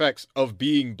socioeconomic effects of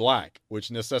being black, which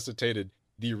necessitated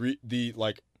the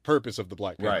like purpose of the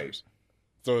Black Panthers. Right.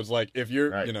 So it's like, if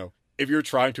you're, you know, if you're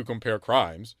trying to compare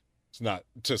crimes, it's not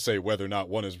to say whether or not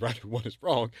one is right or one is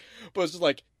wrong, but it's just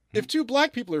like, if two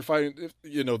black people are fighting, if,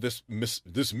 you know, this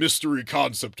mystery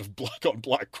concept of black on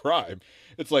black crime,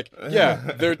 it's like,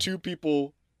 yeah, there are two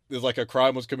people, there's like a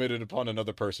crime was committed upon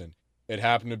another person. It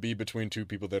happened to be between two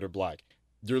people that are black.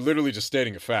 You're literally just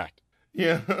stating a fact.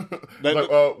 Yeah.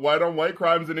 White on white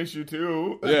crime's an issue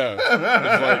too. Yeah.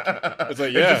 It's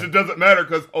like yeah. It doesn't matter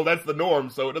because, that's the norm,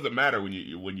 so it doesn't matter when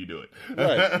you do it.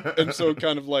 Right. And so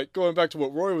kind of like going back to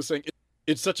what Roy was saying,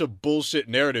 it's such a bullshit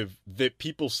narrative that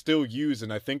people still use,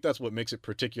 and I think that's what makes it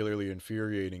particularly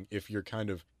infuriating if you're kind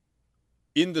of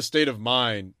in the state of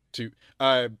mind to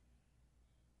I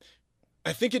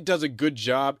think it does a good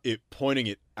job at pointing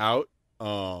it out.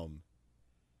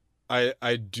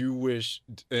 I do wish,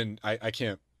 and I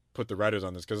can't put the writers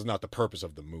on this because it's not the purpose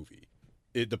of the movie.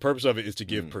 The purpose of it is to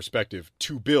give perspective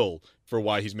to Bill for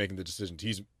why he's making the decisions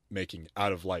he's making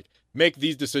out of like, make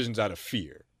these decisions out of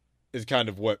fear is kind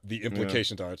of what the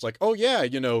implications are. It's like, oh yeah,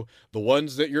 you know, the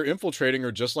ones that you're infiltrating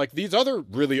are just like these other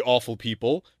really awful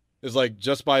people. Is like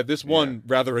just by this one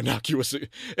rather innocuous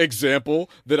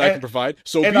example that I can provide.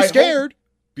 So be scared.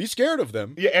 Be scared of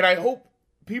them. Yeah, and I hope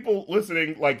people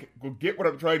listening like will get what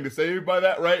I'm trying to say by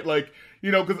that, right? Like,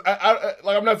 you know, because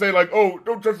I'm not saying like, oh,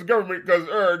 don't trust the government because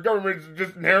government is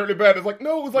just inherently bad. It's like,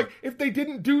 no, it's like if they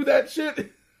didn't do that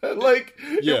shit, like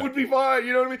it would be fine.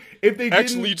 You know what I mean? If they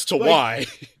X leads to Y.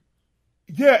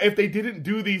 Yeah, if they didn't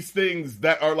do these things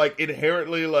that are like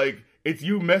inherently like, it's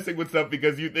you messing with stuff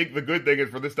because you think the good thing is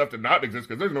for this stuff to not exist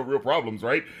because there's no real problems,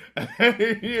 right?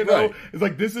 You know, It's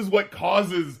like this is what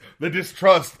causes the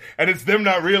distrust, and it's them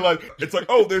not realizing. It's like,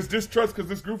 oh, there's distrust because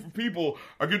this group of people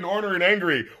are getting ornery and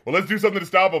angry. Well, let's do something to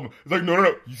stop them. It's like,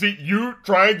 no. You see, you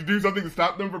trying to do something to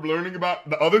stop them from learning about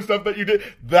the other stuff that you did.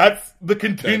 That's the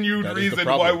continued reason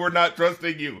why we're not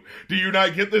trusting you. Do you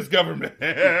not get this, government?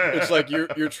 It's like you're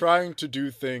trying to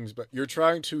do things, but you're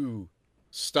trying to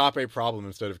stop a problem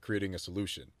instead of creating a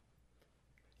solution.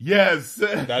 Yes.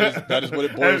 That is what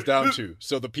it boils down to.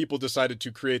 So the people decided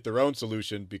to create their own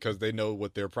solution because they know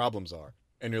what their problems are.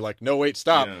 And you're like, no, wait,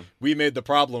 stop. Yeah. We made the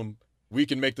problem. We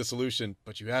can make the solution,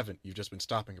 but you haven't. You've just been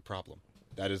stopping a problem.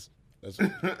 That is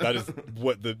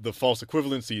what the false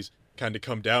equivalencies kind of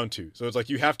come down to. So it's like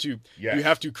you have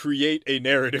to create a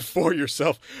narrative for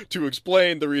yourself to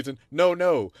explain the reason.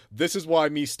 No, this is why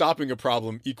me stopping a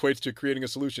problem equates to creating a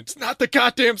solution. It's not the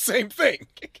goddamn same thing.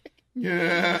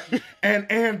 Yeah,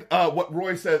 and what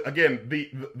Roy says again,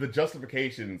 the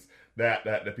justifications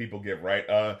that people give,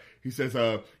 right? He says,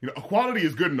 equality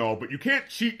is good and all, but you can't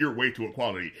cheat your way to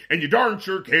equality, and you darn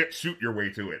sure can't shoot your way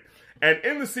to it. And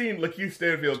in the scene, Lakeith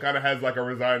Stanfield kind of has like a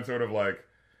resigned sort of like,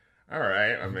 all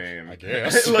right, I mean, I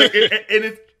guess, like,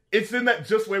 and it's in that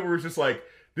just way where it's just like,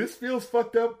 this feels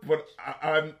fucked up, but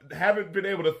I haven't been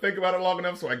able to think about it long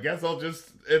enough, so I guess I'll just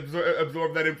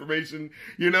absorb that information,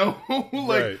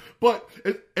 like, right. But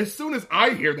as soon as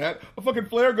I hear that, a fucking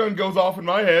flare gun goes off in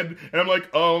my head, and I'm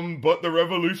like, but the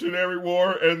Revolutionary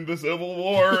War and the Civil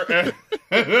War, and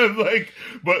it's like,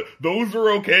 but those are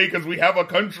okay, because we have a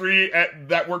country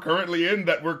that we're currently in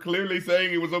that we're clearly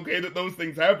saying it was okay that those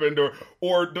things happened,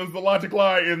 or does the logic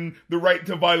lie in the right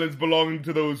to violence belonging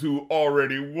to those who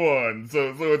already won?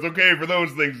 So it's okay for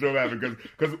those things to happen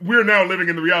because we're now living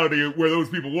in the reality where those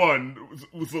people won,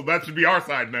 so that should be our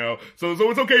side now. So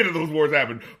it's okay that those wars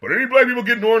happen. But any black people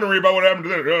getting ornery about what happened to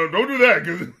them, don't do that,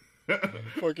 because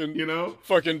fucking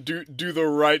fucking do the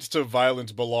rights to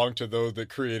violence belong to those that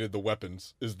created the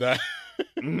weapons? Is that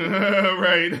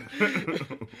right?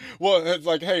 Well, it's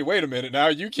like, hey, wait a minute, now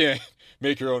you can't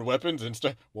make your own weapons and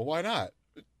stuff. Well, why not?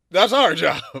 That's our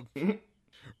job.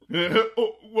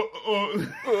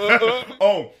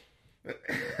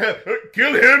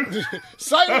 Kill him!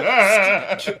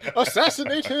 Silence!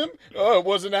 Assassinate him? Oh, it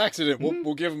was an accident.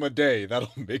 We'll give him a day. That'll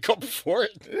make up for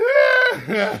it.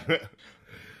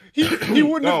 He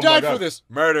wouldn't have died for this.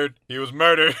 Murdered. He was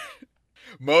murdered.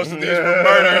 Most of these were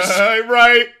murders.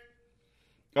 Right.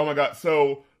 Oh my god.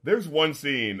 So there's one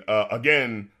scene,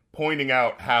 again, pointing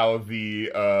out how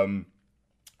the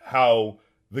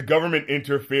government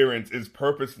interference is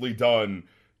purposely done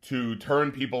to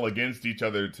turn people against each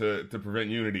other to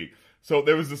prevent unity. So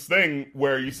there was this thing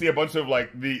where you see a bunch of like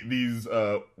these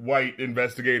white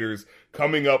investigators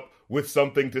coming up with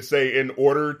something to say in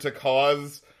order to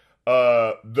cause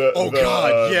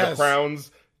the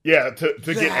Crowns, to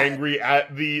get angry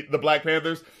at the Black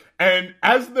Panthers. And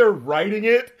as they're writing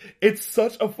it, it's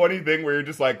such a funny thing where you're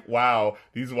just like, wow,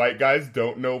 these white guys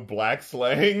don't know black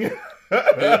slang.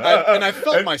 and I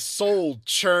felt my soul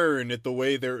churn at the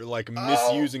way they're like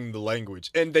misusing the language,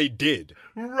 and they did.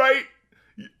 Right?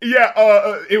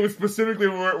 Yeah. It was specifically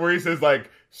where he says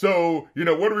like, so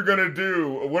what are we gonna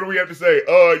do? What do we have to say?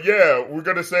 We're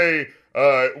gonna say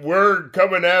we're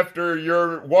coming after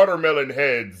your watermelon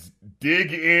heads.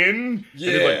 Dig in.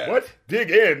 Yeah. And he's like, what?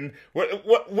 Dig in?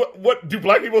 What? Do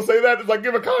black people say that? It's like,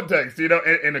 give a context,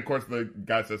 And of course the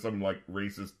guy says something like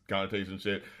racist connotation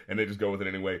shit, and they just go with it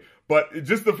anyway. But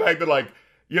just the fact that like,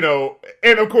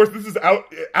 and of course this is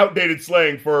outdated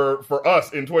slang for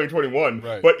us in 2021.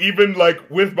 Right. But even like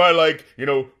with my like,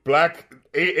 black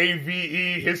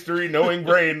AAVE history knowing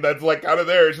brain that's like kind of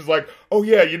there, it's just like, oh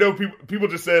yeah, people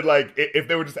just said like, if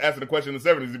they were just asking a question in the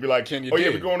 70s, it'd be like, can you dig? Yeah,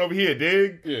 we're going over here,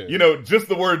 dig? Yeah. Just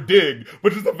the word dig.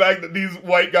 But just the fact that these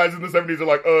white guys in the 70s are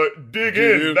like, dig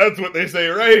in. That's what they say,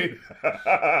 right?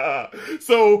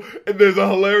 So there's a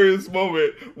hilarious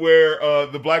moment where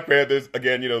the Black Panthers,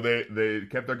 again, they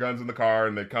kept their guns in the car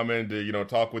and they come in to,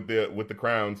 talk with the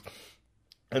Crowns.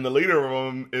 And the leader of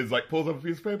them is like, pulls up a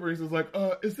piece of paper. He says like,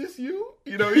 is this you?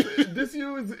 Is this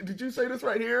you? Did you say this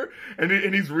right here? And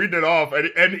he's reading it off.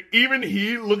 And even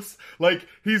he looks like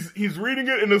he's reading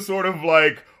it in a sort of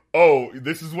like, oh,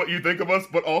 this is what you think of us,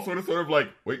 but also in a sort of like,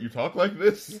 wait, you talk like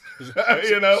this?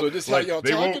 So this is like, how y'all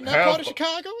talk in that part of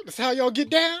Chicago? This is how y'all get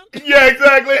down? Yeah,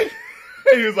 exactly.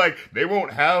 He was like, they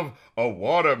won't have a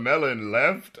watermelon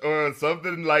left or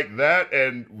something like that,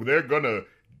 and they're gonna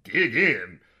dig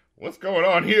in. What's going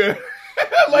on here?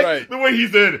 Like, the way he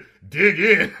said, dig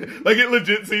in. Like, it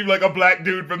legit seemed like a black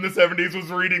dude from the 70s was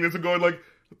reading this and going like,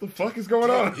 what the fuck is going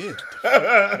on?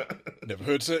 Never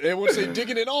heard anyone say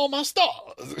digging in all my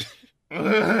stars.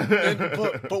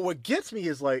 But what gets me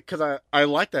is like, because I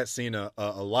like that scene a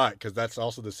lot, because that's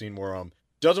also the scene where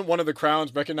doesn't one of the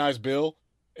Crowns recognize Bill?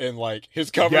 And like his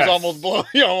cover's almost blown,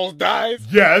 he almost dies.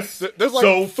 Yes. There's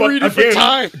like three different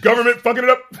times. Government fucking it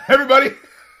up, everybody.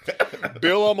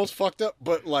 Bill almost fucked up,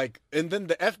 but like, and then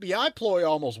the FBI ploy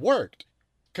almost worked,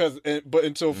 but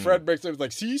until Fred breaks it, it was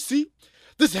like, see,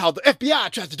 this is how the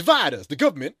FBI tries to divide us, the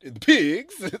government and the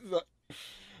pigs.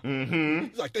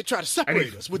 It's like they try to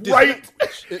separate us with this, right?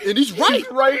 And he's right, he's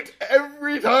right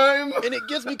every time. And it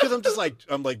gets me because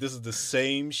I'm like, this is the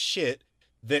same shit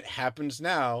that happens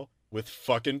now with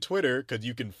fucking Twitter, because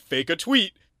you can fake a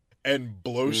tweet and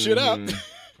blow shit up.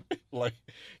 Like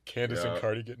Candace and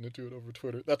Cardi getting into it over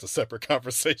Twitter. That's a separate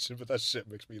conversation, but that shit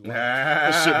makes me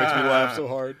laugh. That shit makes me laugh so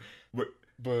hard.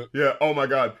 But yeah, oh my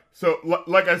god. So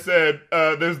like I said,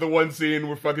 there's the one scene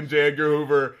where fucking J. Edgar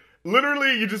Hoover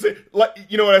literally, you just say, like,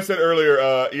 you know what I said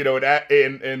earlier, you know,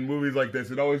 in movies like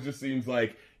this, it always just seems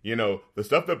like, you know, the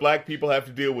stuff that black people have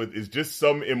to deal with is just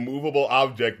some immovable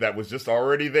object that was just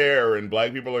already there, and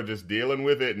black people are just dealing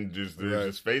with it, and just there's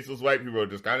just faceless white people are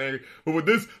just kind of angry. But with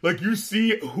this, like, you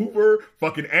see Hoover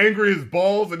fucking angry as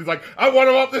balls, and he's like, I want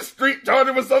him off the street, charge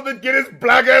him with something, get his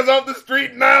black ass off the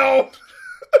street now!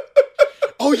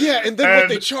 Oh yeah, and then what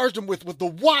they charged him with was the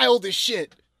wildest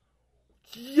shit.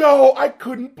 Yo, I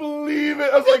couldn't believe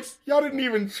it. I was like, y'all didn't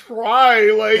even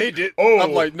try. Like, they did. Oh,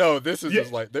 I'm like, no, this is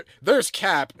just like there's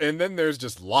cap, and then there's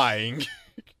just lying.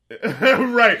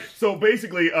 Right. So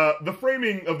basically, the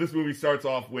framing of this movie starts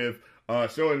off with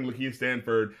showing Lakeith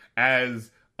Stanfield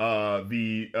as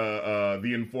the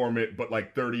informant, but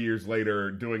like 30 years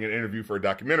later, doing an interview for a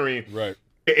documentary. Right.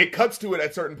 It cuts to it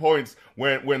at certain points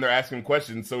when they're asking him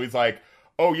questions. So he's like,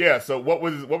 oh yeah, so what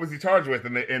was he charged with?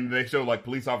 And they show like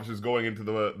police officers going into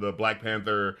the Black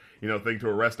Panther, you know, thing to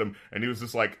arrest him, and he was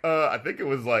just like, I think it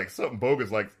was like something bogus,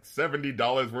 like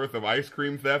 $70 worth of ice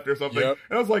cream theft or something. Yep.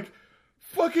 And I was like,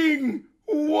 fucking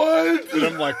what? And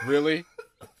I'm like, really?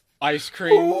 Ice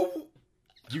cream?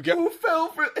 Who fell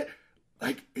for it?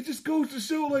 Like, it just goes to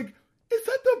show, like, is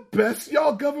that the best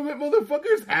y'all government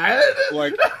motherfuckers had?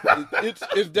 Like,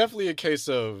 it's definitely a case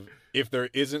of, if there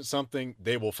isn't something,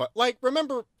 they will fight. Like,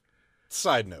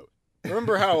 side note,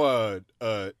 remember how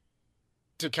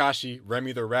Tekashi,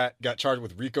 Remy the Rat, got charged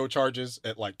with RICO charges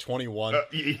at like 21?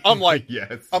 I'm like,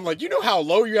 yes. I'm like, you know how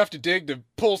low you have to dig to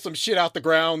pull some shit out the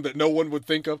ground that no one would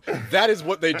think of? That is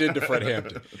what they did to Fred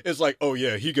Hampton. It's like, oh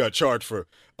yeah, he got charged for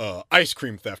ice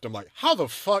cream theft. I'm like, how the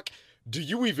fuck do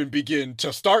you even begin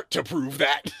to start to prove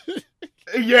that?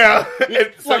 Yeah.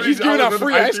 Like, he's giving out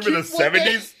free ice cream in the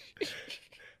 70s?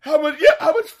 How much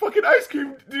fucking ice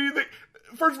cream do you think?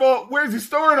 First of all, where's he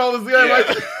storing all this? Yeah,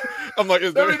 like, I'm like,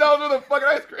 is there $70 worth of fucking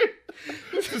ice cream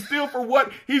to steal for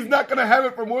what? He's not gonna have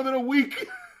it for more than a week.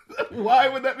 Why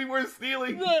would that be worth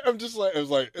stealing? Right, I was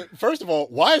like, first of all,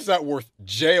 why is that worth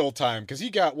jail time? Because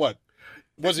he got what?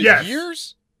 Was it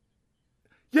years?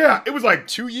 Yeah, it was like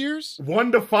 2 years,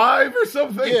 1 to 5 or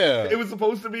something. Yeah, it was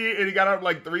supposed to be, and he got out in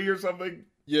like 3 or something.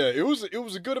 Yeah, it was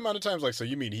a good amount of times. Like, so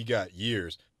you mean he got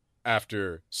years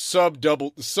after sub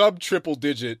triple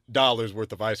digit dollars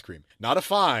worth of ice cream? Not a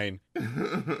fine,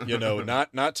 you know,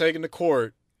 not taken to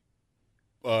court.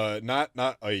 Not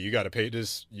oh, you got to pay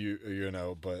this, you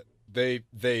know. But they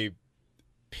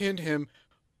pinned him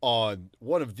on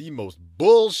one of the most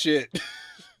bullshit.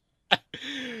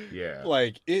 Yeah,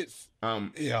 like it's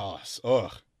yes,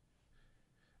 ugh.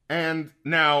 And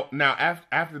now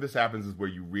after this happens is where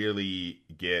you really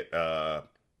get the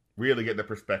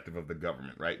perspective of the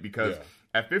government, right? Because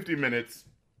at 50 minutes,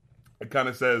 it kind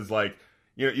of says, like,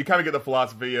 you know, you kind of get the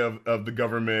philosophy of the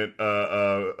government,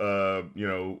 you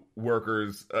know,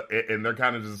 workers, and they're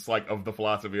kind of just like of the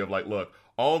philosophy of like, look,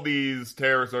 all these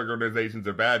terrorist organizations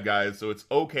are bad guys, so it's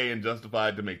okay and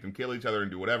justified to make them kill each other and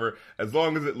do whatever, as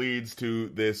long as it leads to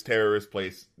this terrorist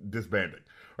place disbanding,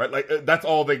 right? Like, that's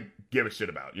all they give a shit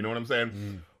about. You know what I'm saying?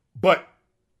 Mm. But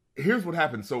here's what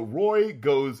happens. So Roy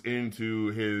goes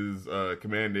into his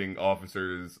commanding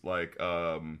officer's, like,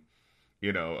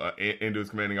 you know, into his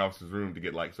commanding officer's room to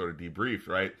get, like, sort of debriefed,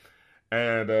 right?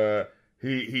 And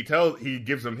he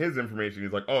gives him his information.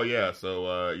 He's like, oh yeah,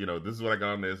 so you know, this is what I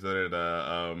got on this,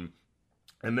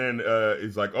 and then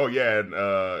he's like, oh yeah, and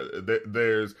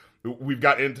we've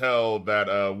got intel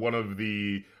that one of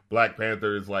the Black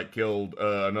Panthers like killed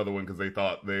another one because they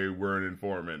thought they were an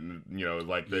informant, and you know,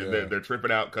 like they're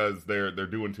tripping out because they're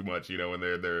doing too much, you know, and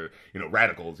they're you know,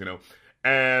 radicals, you know.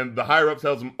 And the higher up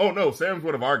tells him, oh no, Sam's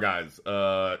one of our guys.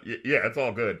 Yeah, it's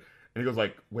all good. And he goes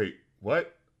like, wait,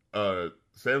 what?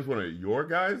 Sam's one of your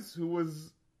guys who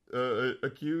was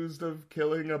accused of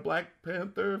killing a Black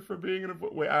Panther for being in a...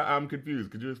 Wait, I'm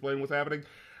confused. Could you explain what's happening?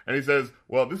 And he says,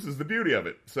 well, this is the beauty of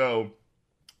it. So,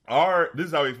 this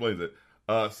is how he explains it.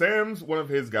 Sam's one of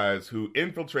his guys who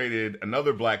infiltrated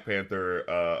another Black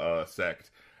Panther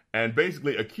sect and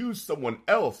basically accused someone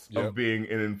else of being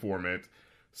an informant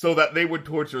so that they would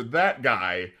torture that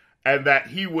guy and that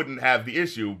he wouldn't have the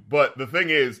issue. But the thing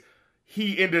is,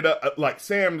 he ended up... like,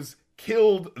 Sam's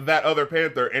killed that other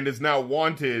Panther and is now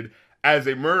wanted as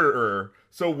a murderer.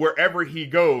 So wherever he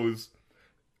goes,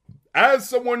 as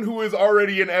someone who is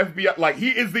already an FBI, like, he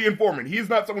is the informant. He is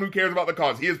not someone who cares about the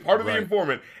cause. He is part of the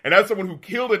informant. And as someone who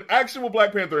killed an actual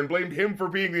Black Panther and blamed him for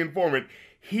being the informant,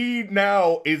 he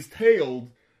now is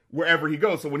tailed wherever he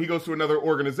goes. So when he goes to another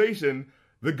organization,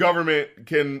 the government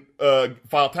can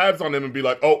file tabs on him and be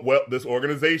like, oh, well, this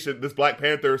organization, this Black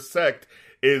Panther sect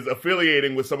is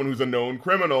affiliating with someone who's a known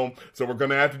criminal, so we're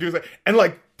gonna have to do that. And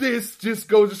like, this just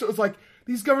goes to show, it's like,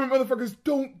 these government motherfuckers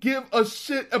don't give a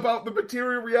shit about the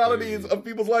material realities of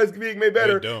people's lives being made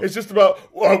better. It's just about,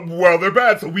 well, they're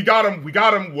bad, so we got them.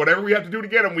 Whatever we have to do to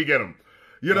get them, we get them.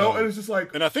 You know, and it's just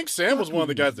like... And I think Sam was one of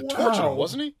the guys that tortured him,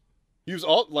 wasn't he? He was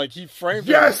he framed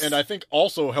him, and I think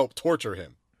also helped torture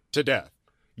him to death.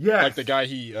 Yes. Like the guy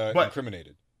he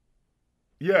incriminated.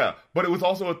 Yeah, but it was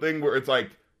also a thing where it's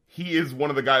like, he is one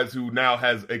of the guys who now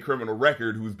has a criminal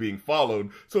record who's being followed.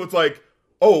 So it's like,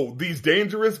 oh, these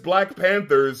dangerous Black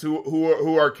Panthers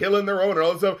who are killing their own and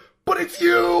all this stuff. But it's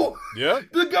you! Yeah.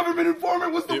 The government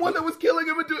informant was the one that was killing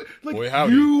him.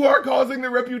 You are causing the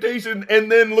reputation,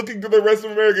 and then looking to the rest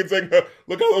of America and saying,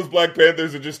 look how those Black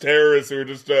Panthers are just terrorists who are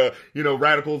just,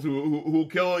 radicals who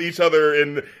kill each other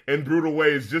in brutal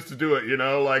ways just to do it, you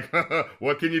know? Like,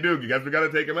 what can you do? You guys, we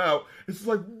gotta take him out. It's just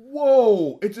like,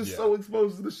 whoa! It's just so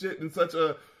exposed to the shit in such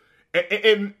a...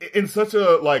 In such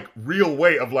a, like, real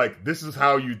way of, like, this is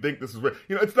how you think this is...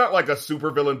 You know, it's not like a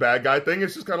supervillain bad guy thing.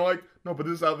 It's just kind of like, no, but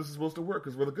this is how this is supposed to work,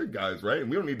 because we're the good guys, right? And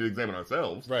we don't need to examine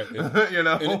ourselves. Right. You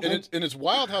know? And it's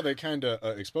wild how they kind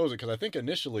of expose it, because I think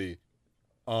initially,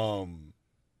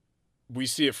 we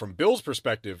see it from Bill's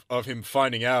perspective of him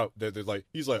finding out that they're like,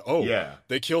 he's like, oh,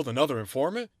 they killed another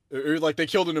informant? Or, like, they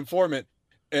killed an informant,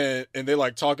 and they,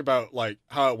 like, talk about, like,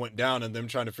 how it went down and them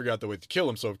trying to figure out the way to kill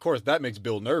him. So, of course, that makes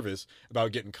Bill nervous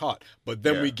about getting caught. But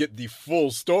then we get the full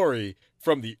story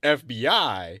from the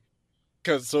FBI.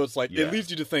 So it's like, it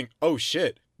leads you to think, oh,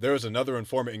 shit, there was another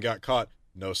informant and got caught.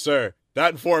 No, sir.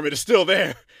 That informant is still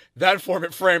there. That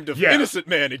informant framed an innocent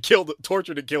man and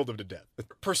tortured and killed him to death.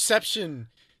 Perception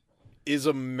is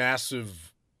a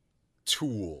massive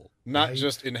tool. Not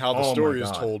just in how the story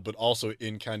is told, but also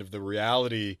in kind of the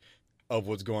reality of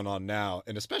what's going on now.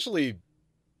 And especially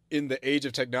in the age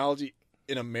of technology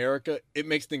in America, it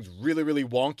makes things really, really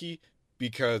wonky,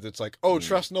 because it's like, oh,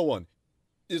 trust no one.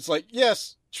 It's like,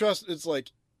 yes, trust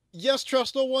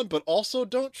no one, but also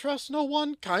don't trust no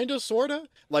one, kind of, sort of.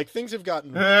 Like, things have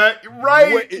gotten...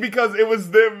 because it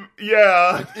was them,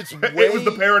 it was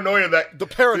the paranoia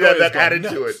that added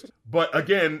to it. But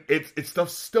again, it's stuff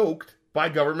stoked by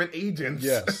government agents.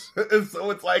 Yes.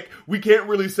 So it's like, we can't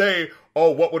really say,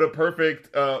 oh, what would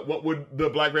the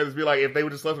Black Panthers be like if they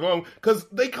would just let them alone? Because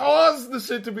they caused the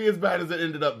shit to be as bad as it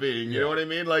ended up being. You know what I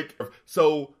mean? Like,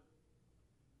 so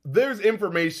there's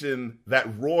information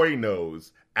that Roy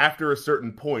knows after a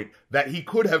certain point that he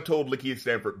could have told Lakeith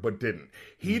Stanfield, but didn't.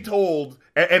 He told,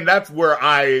 and that's where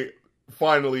I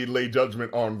finally lay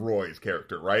judgment on Roy's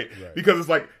character, right? Because it's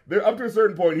like, up to a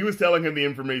certain point, he was telling him the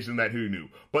information that he knew.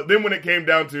 But then when it came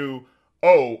down to,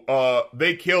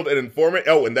 they killed an informant,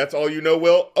 and that's all you know,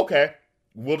 Will? Okay,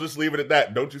 we'll just leave it at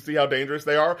that. Don't you see how dangerous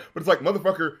they are? But it's like,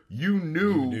 motherfucker, you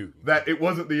knew that it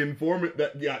wasn't the informant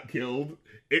that got killed.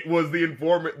 It was the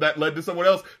informant that led to someone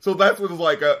else. So that's what it's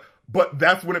like, but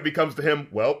that's when it becomes to him,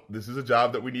 well, this is a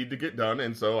job that we need to get done,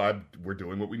 and so we're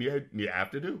doing what we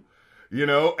have to do. You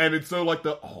know, and it's so like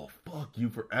fuck you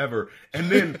forever. And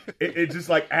then it just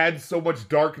like adds so much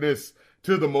darkness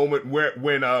to the moment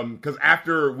because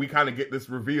after we kind of get this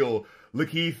reveal,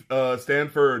 Lakeith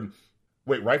Stanfield,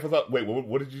 rifles up.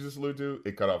 What did you just allude to?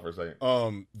 It cut off for a second.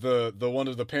 The one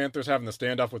of the Panthers having the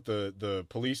standoff with the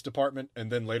police department,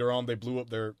 and then later on they blew up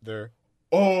their...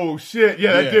 Oh shit!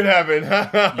 Yeah, that did happen.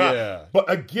 Yeah, but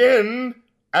again,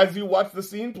 as you watch the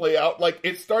scene play out, like,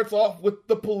 it starts off with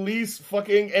the police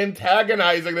fucking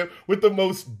antagonizing them with the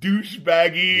most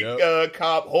douchebaggy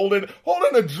cop holding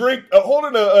a drink,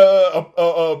 holding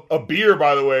a beer.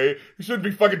 By the way, you shouldn't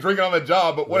be fucking drinking on the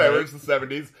job, but whatever. Right. It's the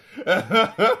 70s.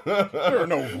 There are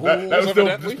no rules. That was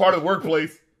still just part of the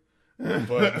workplace.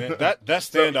 But man, that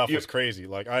standoff was crazy.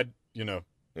 Like, it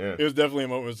was definitely a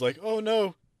moment where it was like, oh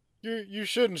no, you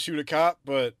shouldn't shoot a cop,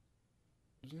 but.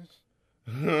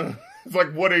 It's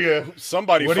like, what are you?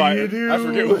 Somebody fired. I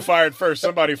forget who fired first.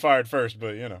 Somebody fired first,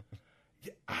 but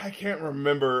I can't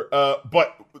remember.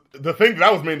 But the thing that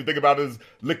I was mainly thinking about is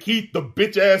Lakeith, the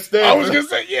bitch ass thing. I was gonna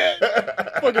say,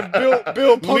 fucking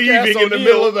Bill punk leaving in the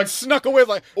middle of snuck away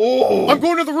like, oh, I'm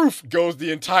going to the roof. Goes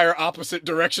the entire opposite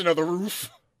direction of the roof.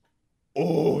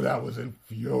 Oh, that was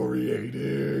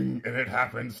infuriating, and it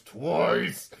happens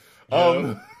twice.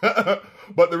 Yeah.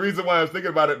 But the reason why I was thinking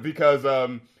about it because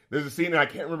there's a scene, and I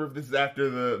can't remember if this is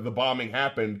after the bombing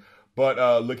happened, but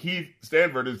Lakeith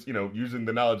Stanfield is, using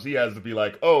the knowledge he has to be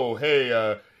like, oh,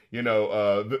 hey,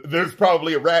 there's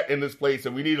probably a rat in this place,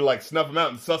 and we need to, like, snuff him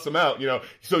out and suss him out,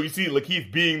 So you see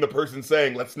Lakeith being the person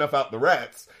saying, let's snuff out the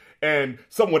rats. And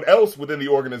someone else within the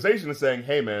organization is saying,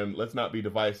 hey man, let's not be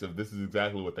divisive. This is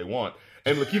exactly what they want.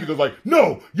 And Lakeith goes like,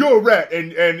 no, you're a rat.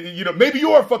 And you know, maybe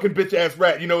you're a fucking bitch ass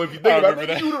rat. You know, if you think about it,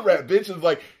 maybe you the rat bitch. It's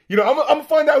like, you know, I'm gonna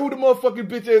find out who the motherfucking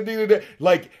bitch is.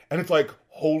 Like, and it's like,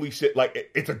 holy shit. Like,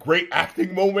 it's a great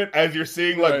acting moment as you're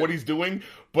seeing like what he's doing.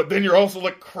 But then you're also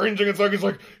like cringing. It's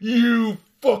like, you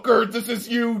fucker, this is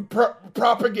you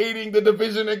propagating the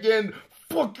division again.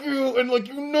 Fuck you, and like,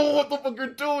 you know what the fuck you're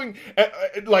doing,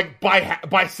 and like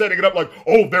by setting it up like,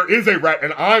 oh, there is a rat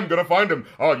and I'm gonna find him.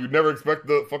 Oh, you'd never expect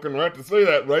the fucking rat to say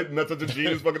that, right? And that's such a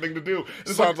genius fucking thing to do.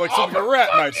 It sounds like something a rat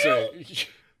might say.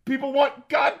 People want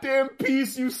goddamn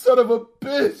peace, you son of a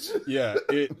bitch. Yeah,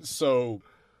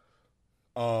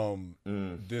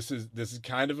 this is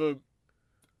kind of a,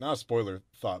 not a spoiler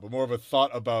thought, but more of a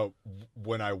thought about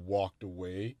when I walked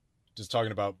away, just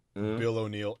talking about Bill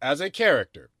O'Neill as a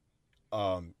character.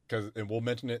 And we'll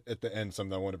mention it at the end,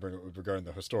 something I want to bring up regarding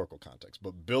the historical context.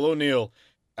 But Bill O'Neill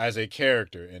as a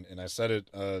character, and I said it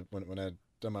when I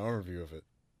done my own review of it,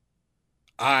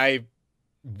 I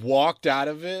walked out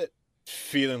of it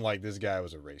feeling like this guy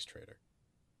was a race traitor.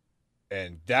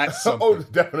 And that's something. Oh,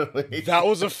 definitely. That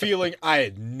was a feeling I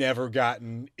had never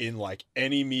gotten in like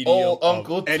any medium. Oh,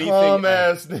 Uncle Tom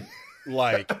ass.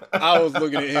 Like, I was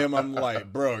looking at him, I'm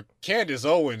like, bro, Candace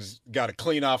Owens got to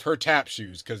clean off her tap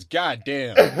shoes, because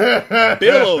goddamn,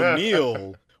 Bill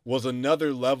O'Neill was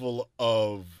another level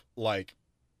of, like,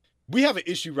 we have an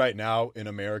issue right now in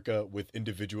America with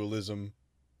individualism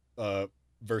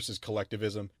versus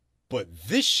collectivism, but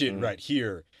this shit right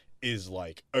here is,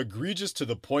 like, egregious to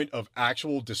the point of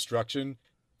actual destruction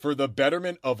for the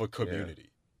betterment of a community.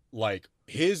 Yeah. Like,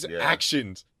 his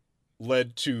actions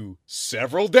led to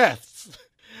several deaths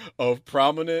of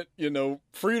prominent,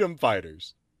 freedom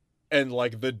fighters, and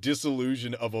like the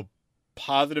disillusion of a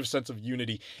positive sense of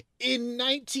unity in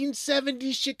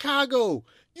 1970s Chicago.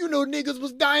 Niggas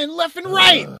was dying left and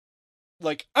right.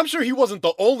 Like, I'm sure he wasn't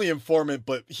the only informant,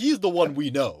 but he's the one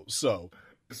we know. So,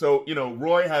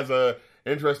 Roy has a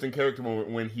interesting character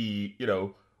moment when he,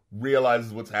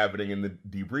 realizes what's happening in the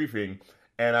debriefing.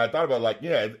 And I thought about, like,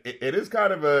 it is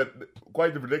kind of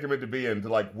quite the predicament to be in, to,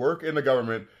 like, work in the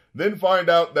government, then find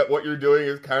out that what you're doing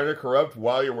is kind of corrupt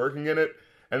while you're working in it.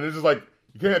 And it's just like,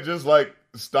 you can't just, like,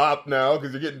 stop now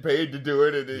because you're getting paid to do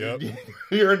it. And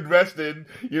you're invested,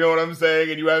 you know what I'm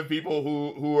saying? And you have people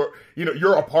who are,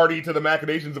 you're a party to the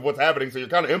machinations of what's happening. So you're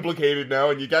kind of implicated now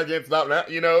and you can't stop now,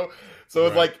 So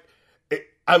it's like,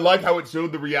 I like how it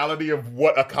showed the reality of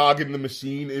what a cog in the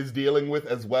machine is dealing with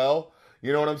as well.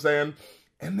 You know what I'm saying?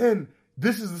 And then,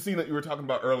 this is the scene that you were talking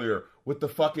about earlier with the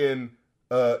fucking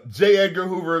J. Edgar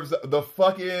Hoover, the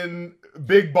fucking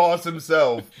big boss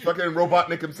himself, fucking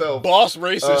Robotnik himself. Boss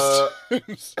racist.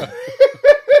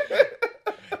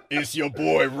 It's your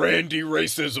boy, Randy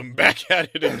Racism, back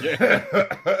at it again.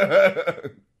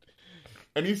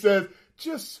 And he says,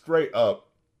 just straight up,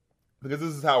 because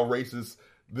this is how racist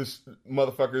this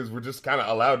motherfuckers were just kind of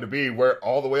allowed to be, where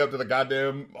all the way up to the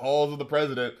goddamn halls of the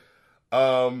president,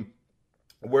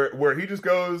 where he just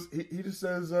goes, he just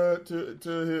says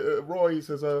to Roy, he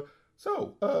says,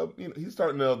 he's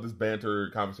starting this banter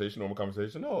conversation, normal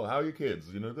conversation. Oh, how are your kids?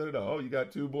 Oh, you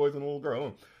got 2 boys and a little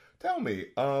girl. Tell me,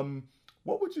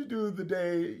 what would you do the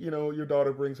day, your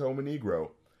daughter brings home a Negro?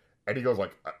 And he goes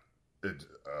like, I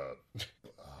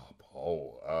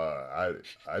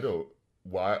don't,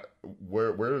 why,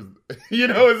 where's, it's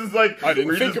just like, I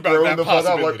didn't think about that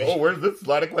possibility. Like, where's this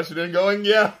line of questioning going?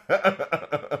 Yeah.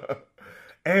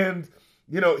 And,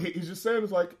 he's just saying,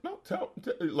 it's like, no,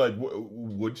 like,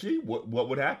 would she? What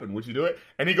would happen? Would she do it?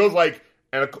 And he goes like,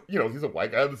 and, he's a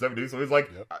white guy in the 70s, so he's like,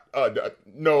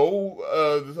 no,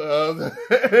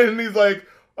 and he's like,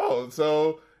 oh,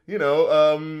 so,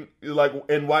 like,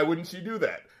 and why wouldn't she do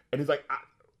that? And he's like,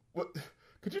 what?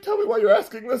 Could you tell me why you're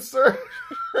asking this, sir?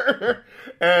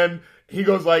 And he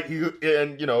goes like,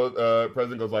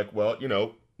 President goes like, well,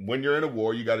 when you're in a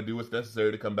war, you got to do what's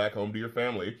necessary to come back home to your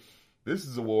family. This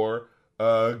is a war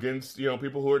against,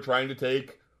 people who are trying to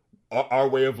take our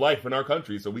way of life in our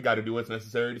country. So we got to do what's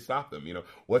necessary to stop them.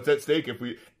 What's at stake if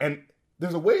we, and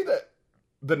there's a way that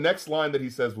the next line that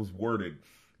he says was worded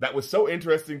that was so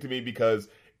interesting to me, because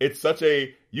it's such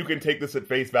a, you can take this at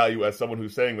face value as someone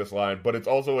who's saying this line, but it's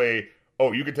also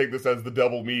you can take this as the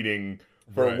double meaning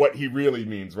for what he really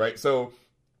means, right? So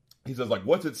he says, like,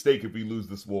 what's at stake if we lose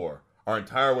this war? Our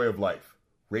entire way of life.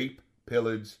 Rape,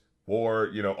 pillage, war,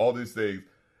 all these things.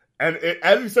 And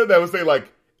as he said that, I was saying,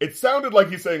 like, it sounded like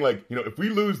he's saying, like, if we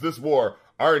lose this war,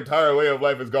 our entire way of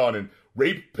life is gone, and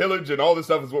rape, pillage, and all this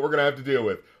stuff is what we're going to have to deal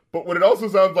with. But what it also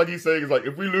sounds like he's saying is like,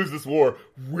 if we lose this war,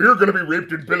 we're gonna be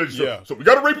raped and pillaged. Yeah. So we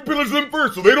gotta rape and pillage them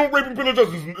first, so they don't rape and pillage us.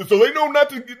 So they know not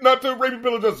to rape and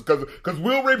pillage us, because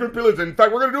we'll rape and pillage. In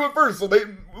fact, we're gonna do it first, so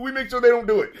we make sure they don't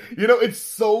do it. You know, it's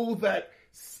so that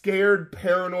scared,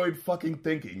 paranoid fucking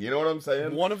thinking. You know what I'm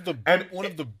saying? One of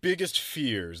the biggest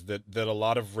fears that a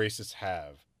lot of racists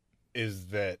have is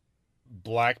that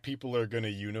black people are going to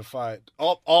unify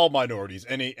all minorities,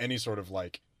 any sort of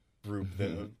like group,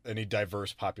 any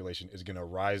diverse population is going to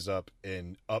rise up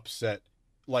and upset,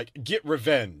 like get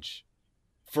revenge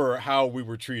for how we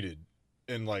were treated.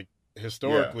 And like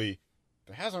historically,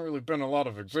 there hasn't really been a lot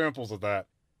of examples of that,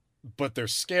 but they're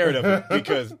scared of it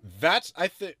because that's, I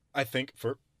think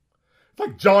for... It's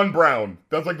like John Brown.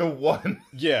 That's like the one.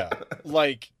 Yeah.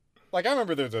 Like I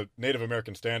remember there's a Native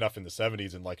American standoff in the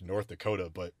 70s in like North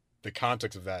Dakota, but the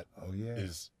context of that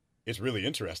is really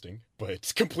interesting, but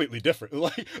it's completely different.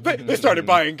 Like they started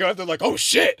buying guns. They're like, oh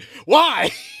shit,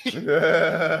 why?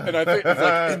 And I think it's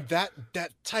like, and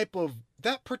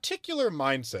that particular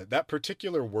mindset, that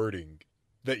particular wording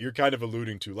that you're kind of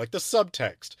alluding to, like the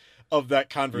subtext of that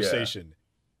conversation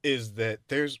is that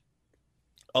there's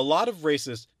a lot of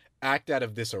racists act out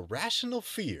of this irrational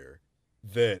fear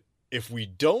that if we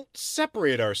don't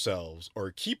separate ourselves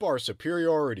or keep our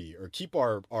superiority or keep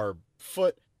our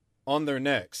foot on their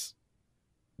necks,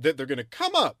 that they're going to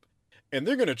come up and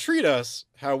they're going to treat us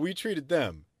how we treated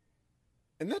them.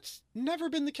 And that's never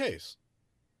been the case.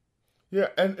 Yeah,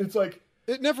 and it's like...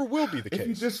 It never will be the case. If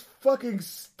you just fucking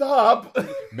stop,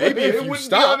 maybe if it you wouldn't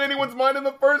stop, be on anyone's mind in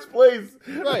the first place.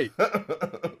 Right.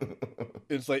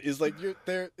 It's like you're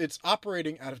there. It's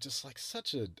operating out of just like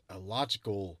such a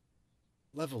logical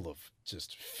level of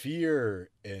just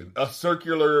fear and a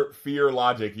circular fear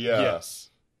logic. Yeah. Yes.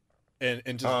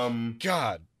 And just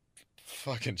God,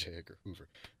 fucking J. Edgar Hoover.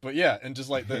 But yeah, and just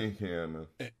like the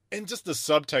and just the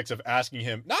subtext of asking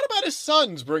him not about his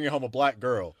sons bringing home a black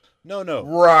girl. No.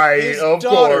 Right. His of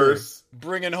daughter course.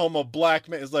 Bringing home a black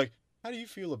man is like, how do you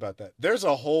feel about that? There's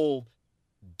a whole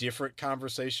different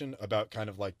conversation about kind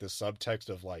of like the subtext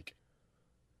of like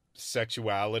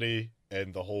sexuality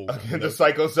and the whole the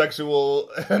psychosexual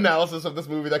analysis of this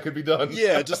movie that could be done.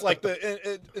 Yeah, just like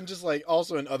and just like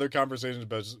also in other conversations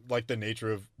about just like the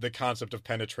nature of the concept of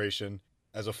penetration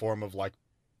as a form of like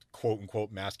quote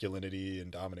unquote masculinity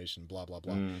and domination, blah blah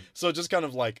blah. So just kind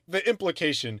of like the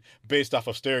implication based off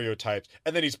of stereotypes,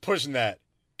 and then he's pushing that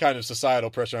kind of societal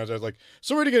pressure on us. Like,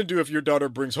 so what are you gonna do if your daughter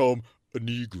brings home a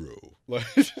Negro?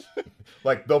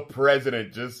 Like the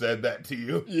president just said that to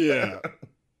you. Yeah.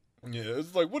 Yeah,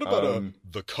 it's like, what about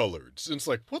the coloreds? And it's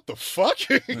like, what the fuck?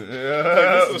 Like,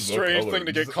 this is a strange thing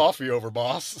to get coffee over,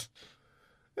 boss.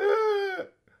 Yeah,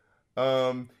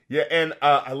 and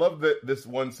I love this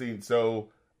one scene. So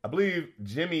I believe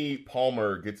Jimmy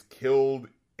Palmer gets killed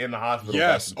in the hospital.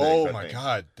 Yes. Oh my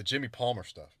God, the Jimmy Palmer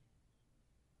stuff.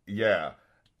 Yeah,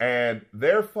 and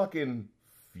they're fucking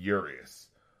furious.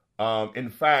 In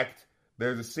fact,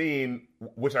 there's a scene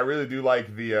which I really do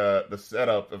like the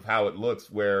setup of how it looks,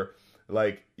 where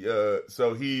like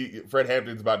so Fred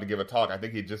Hampton's about to give a talk. I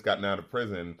think he'd just gotten out of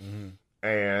prison,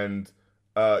 and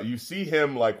you see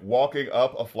him like walking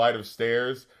up a flight of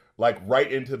stairs, like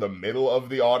right into the middle of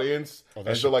the audience,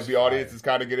 and so like the audience is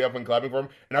kind of getting up and clapping for him.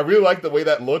 And I really like the way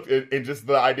that looked, and just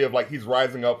the idea of like he's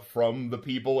rising up from the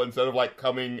people instead of like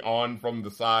coming on from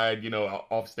the side, you know,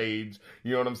 off stage.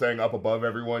 You know what I'm saying? Up above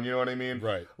everyone. You know what I mean?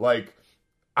 Right. Like.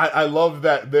 I love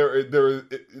that there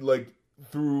like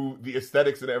through the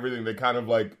aesthetics and everything, they kind of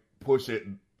like push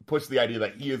the idea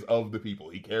that he is of the people.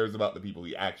 He cares about the people.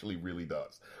 He actually really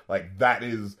does. Like that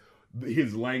is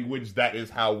his language. That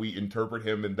is how we interpret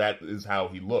him, and that is how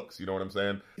he looks. You know what I'm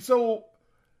saying? So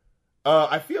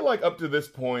I feel like up to this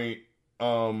point,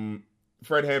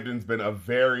 Fred Hampton's been a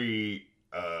very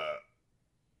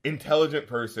intelligent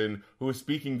person who is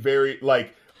speaking very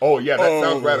like. Oh, yeah, that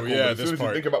sounds radical. Yeah, but as soon as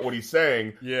you think about what he's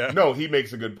saying, yeah. No, he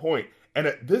makes a good point. And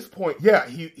at this point, yeah,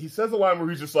 he says a line where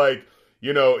he's just like,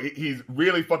 you know, he's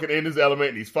really fucking in his element,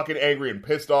 and he's fucking angry and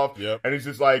pissed off. Yep. And he's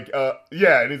just like,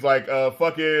 yeah, and he's like,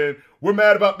 fucking, we're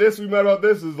mad about this, we're mad about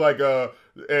this. It's like,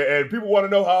 and people want to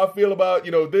know how I feel about,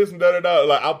 you know, this and da-da-da.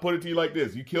 Like, I'll put it to you like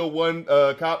this. You kill one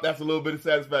cop, that's a little bit of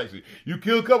satisfaction. You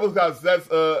kill a couple of cops,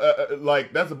 that's,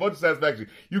 like, that's a bunch of satisfaction.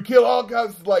 You kill all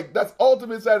cops, like, that's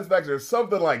ultimate satisfaction or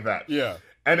something like that. Yeah.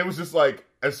 And it was just like,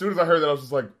 as soon as I heard that, I was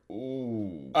just like,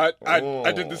 ooh.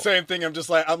 I did the same thing. I'm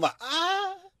like,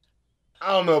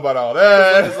 I don't know about all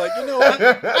that. It's like, you know,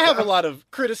 I have a lot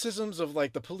of criticisms of,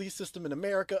 like, the police system in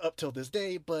America up till this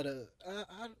day, but,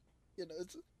 you know,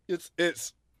 it's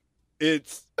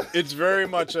very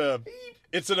much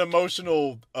it's an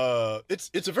emotional.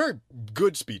 It's a very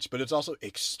good speech, but it's also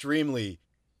extremely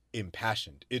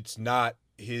impassioned. It's not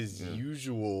his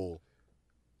usual.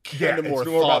 Kind of more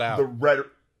thought out.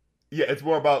 It's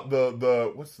more about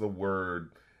the what's the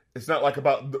word? It's not like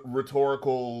about the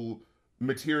rhetorical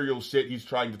material shit he's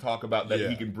trying to talk about that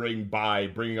he can bring by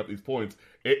bringing up these points.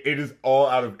 It is all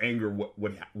out of anger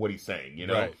what he's saying, you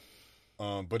know.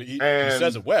 Right. But he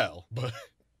says it well. But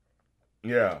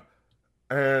yeah,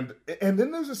 and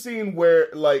then there's a scene where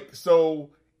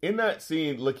in that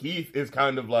scene, Lakeith is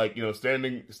kind of like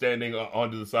standing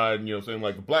onto the side and saying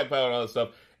like the Black Power and all that stuff,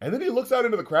 and then he looks out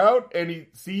into the crowd and he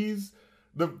sees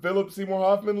the Philip Seymour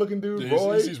Hoffman looking dude,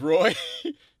 Roy. He sees Roy.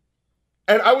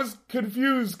 And I was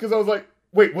confused because I was like,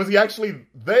 wait, was he actually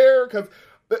there? Because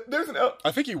there's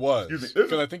I think he was.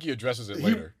 Because I think he addresses it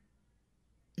later.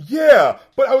 Yeah,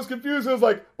 but I was confused. I was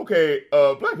like, okay,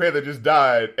 Black Panther just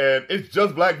died, and it's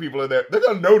just black people in there. They're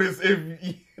going to notice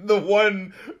if the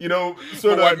one,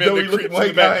 sort of doughy-looking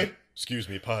white guy... Excuse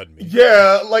me, pardon me.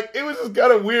 Yeah, it was just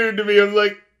kind of weird to me. I was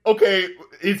like, okay,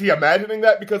 is he imagining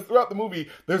that? Because throughout the movie,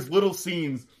 there's little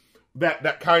scenes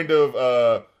that kind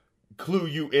of clue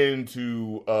you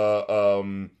into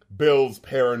Bill's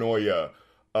paranoia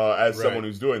as someone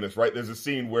who's doing this, right? There's a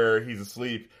scene where he's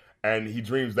asleep and he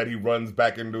dreams that he runs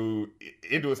back into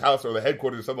his house or the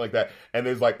headquarters or something like that, and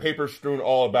there's paper strewn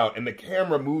all about, and the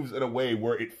camera moves in a way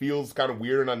where it feels kind of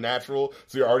weird and unnatural,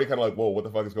 so you're already kind of like, whoa, what the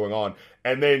fuck is going on?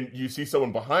 And then you see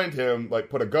someone behind him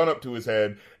put a gun up to his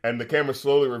head, and the camera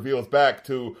slowly reveals back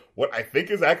to what I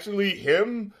think is actually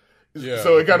him. Yeah,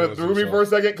 so it kind of threw me for a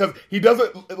second, because he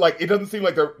doesn't, it doesn't seem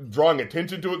like they're drawing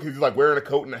attention to it, because he's, wearing a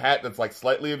coat and a hat that's,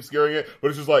 slightly obscuring it, but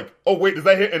it's just oh, wait, does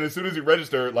that hit? And as soon as he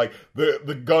registers,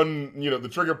 the gun, the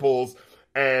trigger pulls,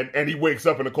 and he wakes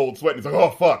up in a cold sweat, and he's like, oh,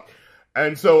 fuck.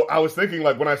 And so I was thinking,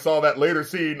 when I saw that later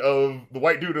scene of the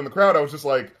white dude in the crowd, I was just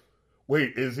like,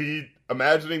 wait, is he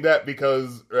imagining that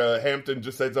because Hampton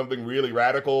just said something really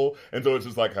radical, and so it's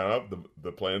just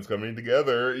the plan's coming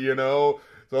together, So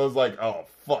I was like, oh,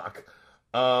 fuck.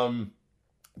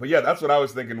 But yeah, that's what I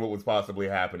was thinking what was possibly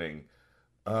happening.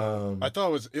 I thought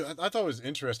it was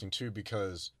interesting, too,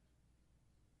 because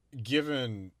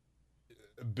given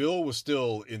Bill was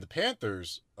still in the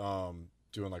Panthers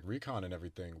doing, recon and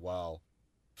everything, while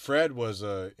Fred was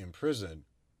in prison,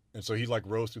 and so he,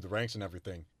 rose through the ranks and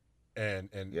everything, and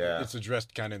it's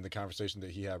addressed kind of in the conversation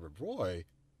that he had with Roy,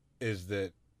 is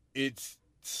that it's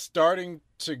starting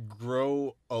to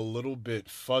grow a little bit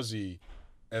fuzzy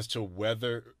as to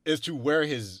where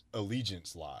his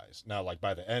allegiance lies. Now,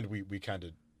 by the end, we kind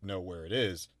of know where it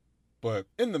is, but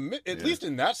at least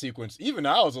in that sequence, even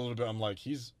I was a little bit, I'm like,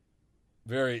 he's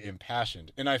very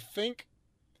impassioned, and I think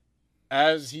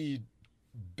as he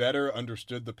better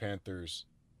understood the Panthers,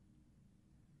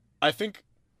 I think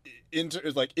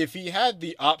if he had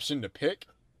the option to pick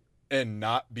and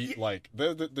not be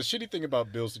the shitty thing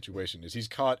about Bill's situation is he's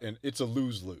caught and it's a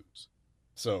lose-lose.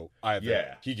 So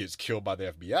either he gets killed by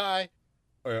the FBI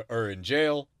or in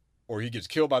jail, or he gets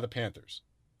killed by the Panthers.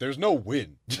 There's no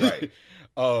win. Right.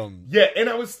 And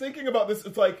I was thinking about this.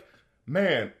 It's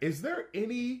man, is there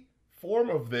any form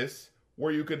of this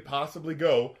where you could possibly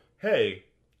go, hey,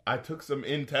 I took some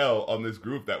intel on this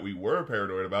group that we were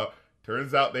paranoid about.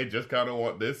 Turns out they just kind of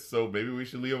want this, so maybe we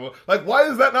should leave them. Why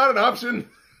is that not an option?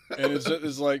 And it's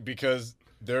because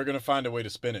they're going to find a way to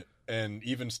spin it. And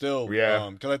even still,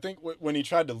 because I think when he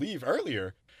tried to leave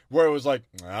earlier, where it was I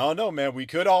don't know, man, we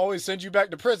could always send you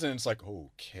back to prison. It's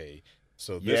okay,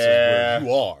 so this is where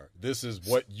you are. This is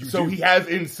what you do. So he has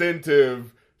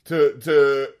incentive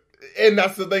to, and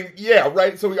that's the thing. Yeah,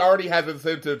 right. So he already has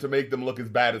incentive to make them look as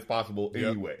bad as possible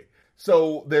anyway. Yep.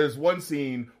 So there's one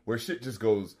scene where shit just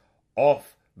goes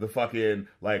off the fucking,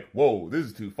 whoa, this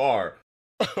is too far.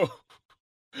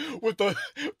 With the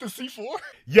C4?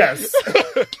 Yes.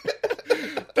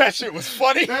 That shit was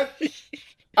funny.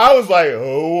 I was like,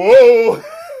 oh,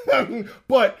 whoa.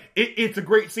 But it's a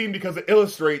great scene because it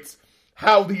illustrates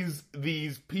how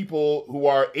these people who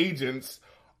are agents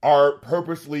are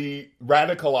purposely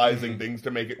radicalizing things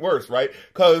to make it worse, right?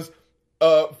 Because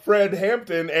Fred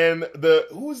Hampton and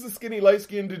who was the skinny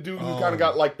light-skinned dude who kind of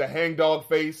got the hangdog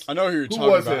face? I know who you're talking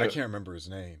about. I can't remember his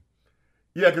name.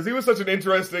 Yeah, because he was such an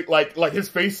interesting, his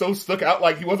face so stuck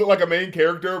out, he wasn't a main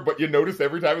character, but you noticed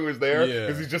every time he was there,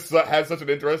 because he just had such an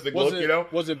interesting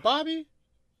look, Was it Bobby?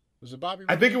 Was it Bobby?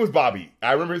 I think it was Bobby.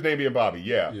 I remember his name being Bobby,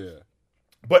 yeah. Yeah.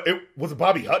 But was it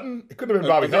Bobby Hutton? It couldn't have been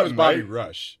Bobby Hutton, it was Bobby right?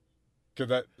 Rush. I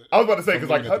was about to say,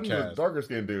 because Hutton's a darker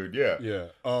skinned dude, yeah. Yeah.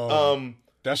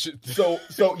 That shit. So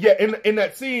yeah, in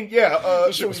that scene,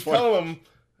 so he's telling him,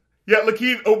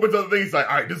 Lakeith opens up the thing. He's like,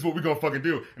 all right, this is what we're gonna fucking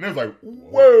do. And it's like,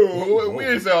 whoa, we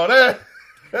didn't say all that.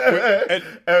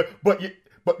 But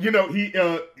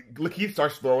Lakeith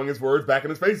starts throwing his words back in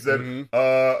his face. He said,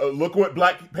 look what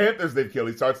Black Panthers they've killed.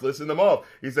 He starts listing them off.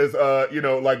 He says,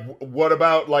 what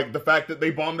about, like, the fact that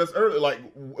they bombed us early? Like,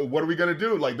 what are we going to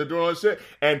do? Like, they're doing all this shit.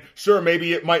 And sure,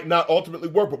 maybe it might not ultimately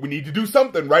work, but we need to do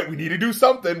something, right? We need to do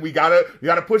something. We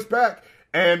gotta push back.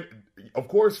 And, of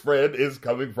course, Fred is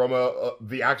coming from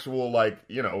the actual, like,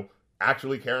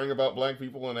 actually caring about black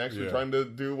people and actually trying to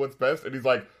do what's best. And he's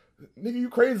like, nigga, you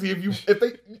crazy.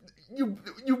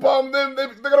 You bomb them, they're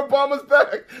gonna bomb us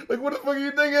back. Like, what the fuck are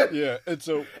you thinking? Yeah, and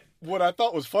so what I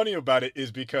thought was funny about it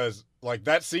is because, like,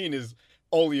 that scene is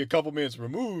only a couple minutes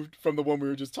removed from the one we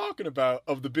were just talking about,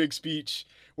 of the big speech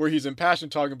where he's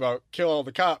impassioned talking about kill all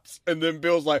the cops, and then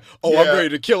Bill's like, I'm ready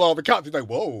to kill all the cops. He's like,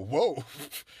 whoa,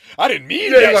 I didn't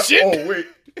mean that like, shit. Oh, wait.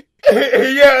 I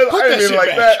didn't mean like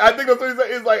back. That. I think that's what he's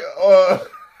saying. It's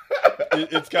like,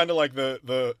 It's kind of like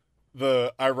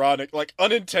the ironic, like,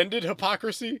 unintended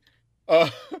hypocrisy.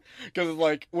 Because it's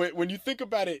like, when you think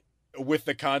about it with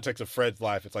the context of Fred's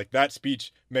life, it's like that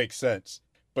speech makes sense,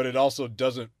 but it also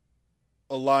doesn't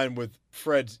align with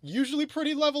Fred's usually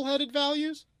pretty level-headed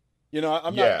values.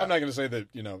 I'm not going to say that,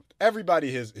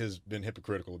 everybody has been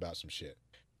hypocritical about some shit.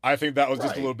 I think that was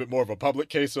just a little bit more of a public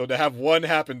case. So to have one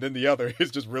happen than the other is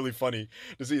just really funny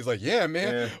to see. It's like, yeah,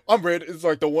 man, I'm ready. It's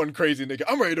like the one crazy nigga.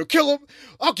 I'm ready to kill him.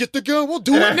 I'll get the gun. We'll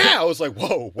do it now. It's like,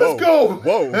 whoa. Let's go.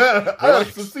 Whoa. I got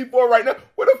some C4 right now.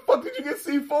 Where the fuck did you get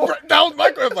C4? Right, that was my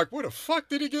question. I was like, where the fuck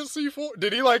did he get C4?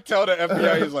 Did he, like, tell the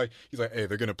FBI? He's like, hey,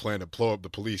 they're going to plan to blow up the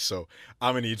police, so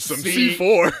I'm going to need some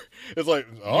C4. It's like,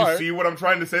 all right. See what I'm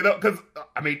trying to say, though? Because,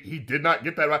 I mean, he did not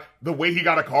get that right. The way he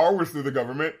got a car was through the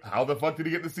government. How the fuck did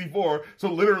he get the C4?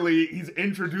 So literally, he's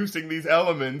introducing these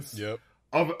elements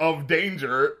of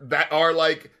danger that are,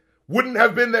 like, wouldn't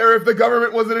have been there if the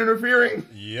government wasn't interfering.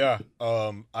 Yeah.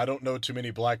 I don't know too many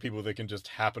black people that can just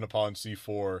happen upon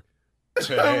C4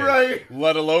 today. Right.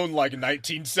 Let alone, like,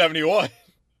 1971.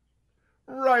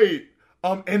 Right.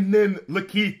 And then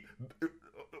Lakeith,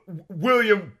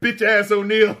 William bitch-ass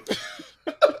O'Neill.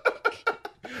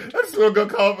 That's what I'm gonna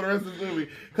call him for the rest of the movie.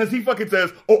 Because he fucking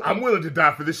says, I'm willing to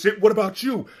die for this shit. What about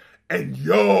you? And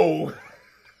yo,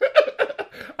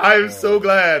 I am so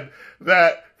glad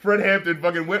that Fred Hampton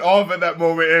fucking went off at that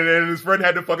moment and his friend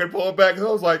had to fucking pull it back. And I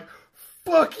was like,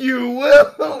 fuck you,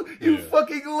 Will. You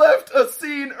fucking left a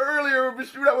scene earlier of a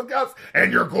shootout with cops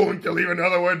and you're going to leave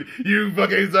another one, you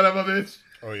fucking son of a bitch.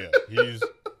 Oh, yeah. He's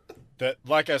that,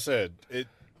 like I said,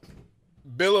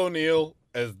 Bill O'Neill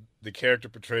as the character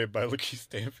portrayed by Lakeith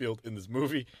Stanfield in this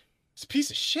movie, it's a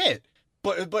piece of shit.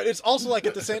 But it's also like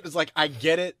at the same, it's like, I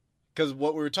get it, because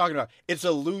what we were talking about, it's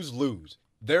a lose-lose.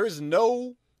 There is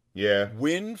no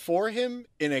win for him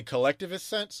in a collectivist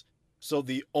sense. So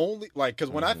the only, like,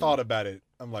 because when I thought about it,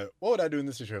 I'm like, what would I do in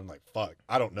this situation? I'm like, fuck,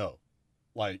 I don't know.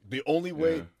 Like, the only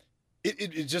way,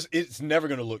 it's never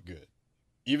going to look good.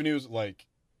 Even if it was, like,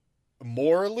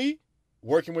 morally,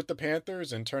 working with the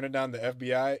Panthers and turning down the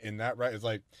FBI in that right, it's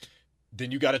like, then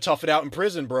you got to tough it out in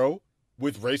prison, bro,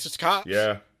 with racist cops.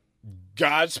 Yeah.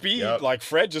 Godspeed. Yep. Like,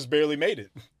 Fred just barely made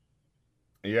it.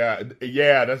 Yeah,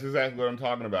 that's exactly what I'm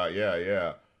talking about.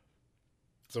 Yeah.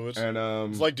 So it's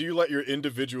like, do you let your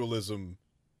individualism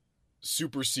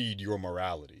supersede your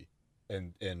morality?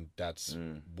 And that's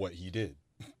what he did.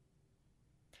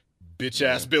 Bitch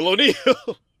ass Bill O'Neill.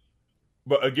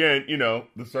 But again,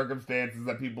 the circumstances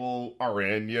that people are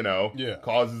in,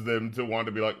 causes them to want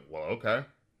to be like, well, okay,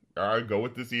 all right, go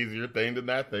with this easier thing than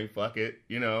that thing. Fuck it,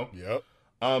 Yep.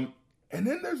 And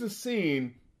then there's a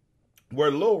scene where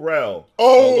Lil Rel,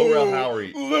 Lil Rel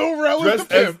Howery, Lil Rel is the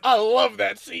pimp. I love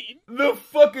that scene. The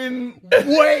fucking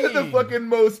the fucking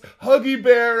most huggy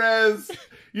bear ass,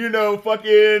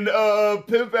 fucking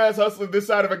pimp ass hustler this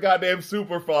side of a goddamn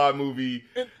Superfly movie.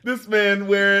 This man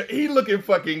where he looking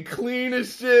fucking clean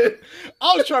as shit.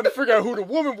 I was trying to figure out who the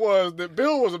woman was that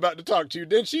Bill was about to talk to.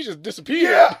 Then she just disappeared.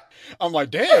 Yeah. I'm like,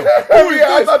 damn.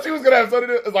 I thought she was gonna have something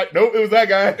to do. It's like, nope, it was that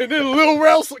guy. And then Lil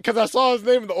Rel, because I saw his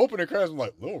name in the opening credits, I'm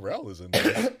like, Lil Rel is in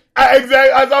there.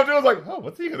 Exactly. I thought it was like,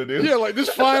 what's he gonna do? Yeah, like this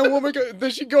fine woman.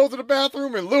 Then she goes to the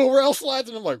bathroom and Lil Rel slides,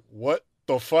 and I'm like, what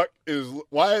the fuck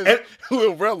why is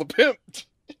Lil Rel a pimp?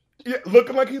 Yeah,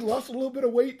 looking like he lost a little bit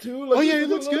of weight too. Like, he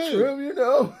looks good. Trim, He's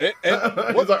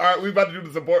like, all right, we about to do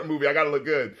the support movie. I gotta look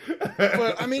good.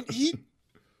 But I mean,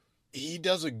 he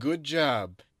does a good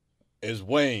job as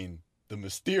Wayne, the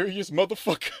mysterious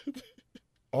motherfucker.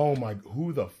 Oh my,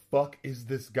 who the fuck is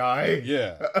this guy?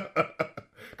 Yeah.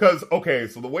 Because, okay,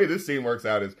 so the way this scene works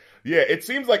out is, it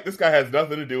seems like this guy has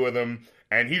nothing to do with him,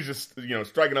 And he's just,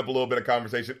 striking up a little bit of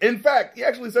conversation. In fact, he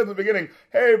actually says in the beginning,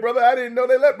 "Hey, brother, I didn't know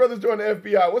they let brothers join the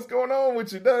FBI. What's going on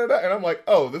with you?" Da, da, da. And I'm like,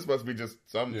 oh, this must be just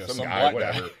some guy,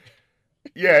 whatever.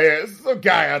 Yeah, some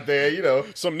guy out there,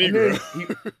 Some Negro.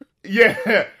 Yeah.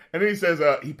 And then he says,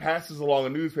 he passes along a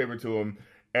newspaper to him,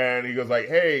 and he goes like,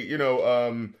 "Hey,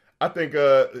 I think,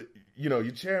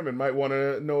 your chairman might want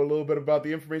to know a little bit about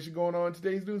the information going on in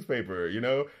today's newspaper,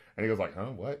 And he goes like, "Huh,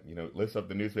 what?" Lifts up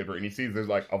the newspaper, and he sees there's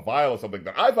like a vial or something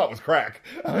that I thought was crack.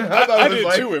 I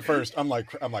did too at first. I'm like,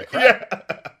 crack. Yeah.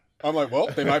 I'm like, well,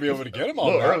 they might be able to get him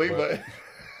on a little that,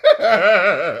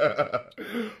 early,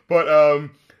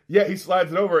 but yeah, he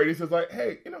slides it over, and he says like,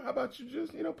 "Hey, how about you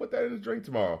just put that in his drink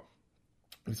tomorrow?"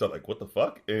 He's like, "What the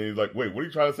fuck?" And he's like, "Wait, what are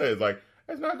you trying to say?" It's like,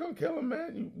 "It's not gonna kill him,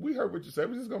 man. We heard what you said.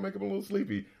 We're just gonna make him a little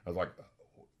sleepy." I was like,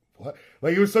 "What?"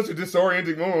 Like, it was such a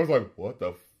disorienting moment. I was like, "What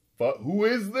the fuck? Who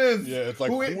is this?" Yeah, it's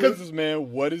like, who is this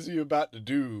man? What is he about to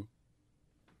do?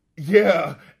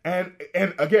 Yeah, and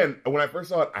again, when I first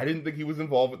saw it, I didn't think he was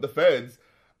involved with the feds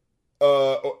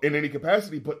in any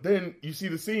capacity. But then you see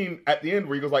the scene at the end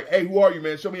where he goes like, "Hey, who are you,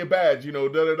 man? Show me a badge, da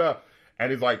da da."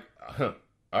 And he's like, "All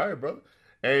right, brother."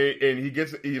 And he's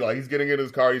getting in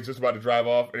his car. He's just about to drive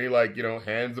off, and he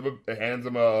hands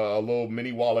him a little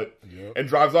mini wallet, and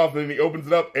drives off. And then he opens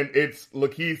it up, and it's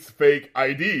Lakeith's fake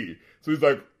ID. So he's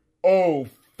like, "Oh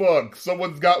fuck,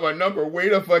 someone's got my number.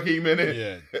 Wait a fucking minute."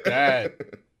 Yeah,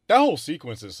 that whole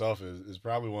sequence itself is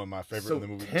probably one of my favorite in the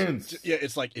movie. Tense. Yeah,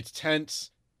 it's tense,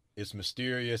 it's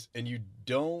mysterious, and you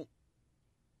don't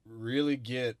really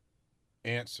get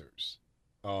answers.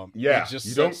 You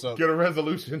don't get a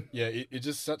resolution. Yeah, it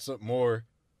just sets up more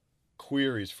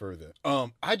queries further.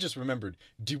 I just remembered,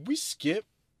 did we skip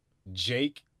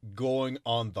Jake going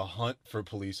on the hunt for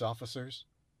police officers?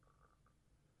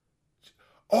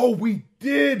 Oh, we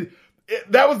did.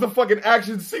 That was the fucking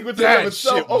action sequence in of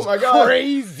itself. Oh my god,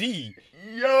 crazy,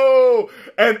 yo!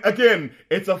 And again,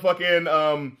 it's a fucking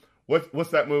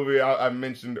what's that movie I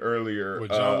mentioned earlier?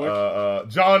 With John Wick?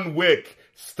 John Wick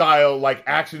style like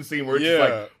action scene where it's just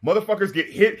like motherfuckers get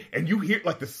hit and you hear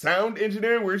like the sound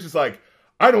engineering where it's just like,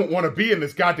 I don't want to be in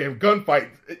this goddamn gunfight.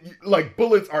 Like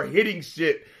bullets are hitting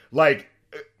shit like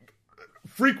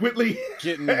frequently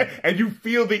and you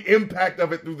feel the impact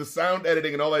of it through the sound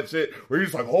editing and all that shit where you're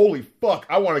just like, holy fuck,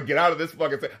 I want to get out of this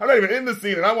fucking thing. I'm not even in the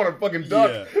scene and I want to fucking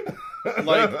duck. Yeah.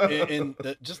 Like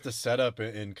just the setup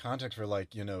in context for like,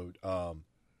 the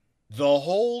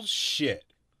whole shit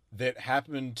that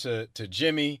happened to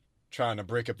Jimmy trying to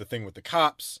break up the thing with the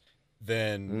cops,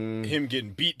 then him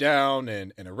getting beat down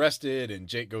and arrested, and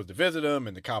Jake goes to visit him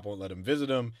and the cop won't let him visit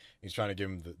him. He's trying to give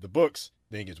him the books.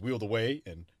 Then he gets wheeled away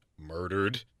and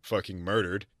fucking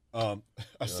murdered,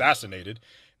 assassinated.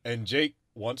 And Jake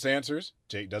wants answers.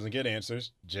 Jake doesn't get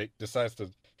answers. Jake decides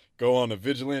to go on a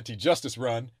vigilante justice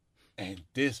run. And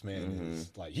this man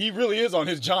is like, he really is on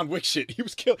his John Wick shit. He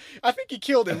was killed. I think he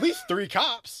killed at least 3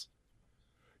 cops.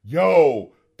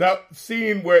 Yo, that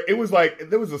scene where it was like,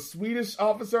 there was a Swedish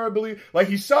officer, I believe. Like,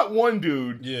 he shot one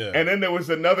dude. Yeah. And then there was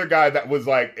another guy that was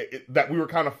like, that we were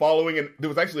kind of following. And there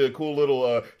was actually a cool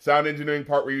little sound engineering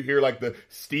part where you hear like the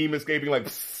steam escaping, like,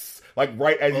 psst, like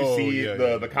right as you see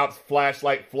the cop's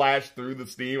flashlight flash through the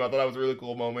steam. I thought that was a really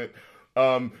cool moment.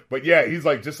 But yeah, he's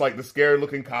like just like the scared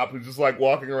looking cop who's just like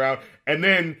walking around, and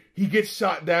then he gets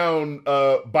shot down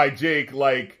by Jake,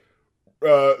 like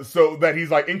so that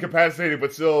he's like incapacitated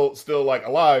but still like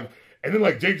alive. And then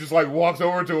like Jake just like walks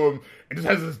over to him and just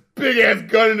has this big ass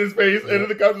gun in his face, and then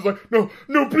the cop's just like, no,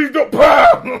 please don't.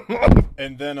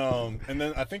 And then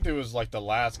I think there was like the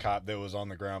last cop that was on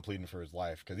the ground pleading for his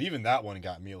life, because even that one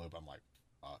got me a little. I'm like,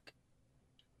 fuck,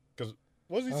 because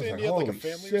wasn't he saying he had like a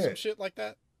family or some shit like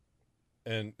that?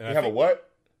 And you have a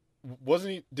what?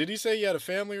 Wasn't he? Did he say he had a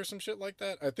family or some shit like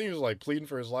that? I think he was like pleading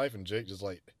for his life, and Jake just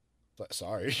like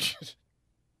sorry.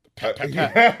 Pat.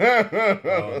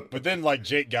 But then like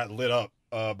Jake got lit up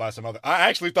by some other. I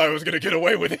actually thought he was gonna get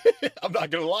away with it. I'm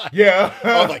not gonna lie. Yeah.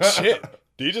 I was like, shit.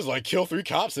 Did he just like kill 3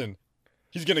 cops and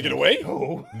he's gonna get away?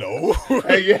 No.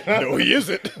 Hey, yeah. No, he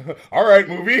isn't. All right,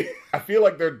 movie. I feel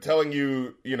like they're telling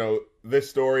you, this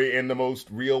story in the most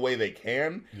real way they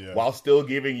can, while still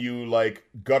giving you like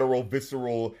guttural,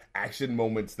 visceral action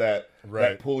moments that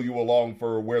pull you along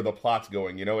for where the plot's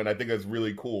going, and I think that's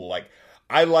really cool. Like,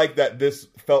 I like that this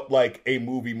felt like a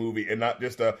movie and not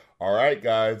just all right,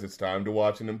 guys, it's time to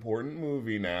watch an important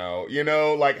movie now.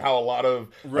 Like how a lot of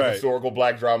historical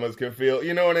black dramas can feel.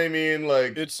 You know what I mean?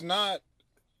 Like, it's not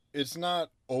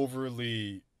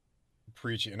overly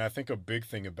preachy, and I think a big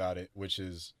thing about it, which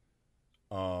is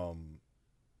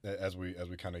as we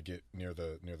kind of get near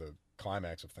the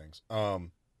climax of things,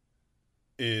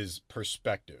 is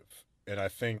perspective. and I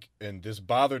think, and this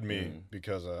bothered me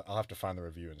because I'll have to find the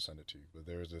review and send it to you. But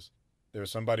there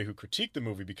was somebody who critiqued the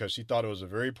movie because she thought it was a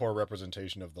very poor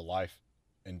representation of the life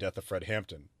and death of Fred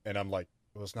Hampton. And I'm like,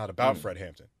 well, it's not about Fred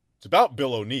Hampton. It's about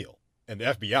Bill O'Neill and the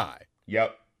FBI.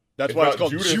 Yep. That's why it's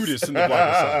called Judas in the Black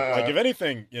Messiah. Like, if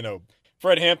anything,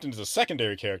 Fred Hampton is a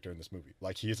secondary character in this movie.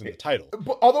 Like, he is in the title.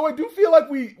 But although I do feel like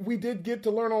we did get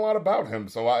to learn a lot about him,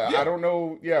 so I don't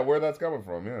know, where that's coming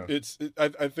from. Yeah,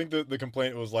 I think the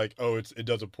complaint was like, it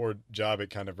does a poor job at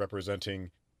kind of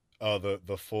representing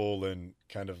the full and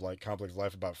kind of like complex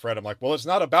life about Fred. I'm like, well, it's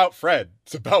not about Fred.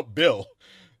 It's about Bill.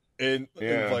 And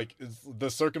like it's the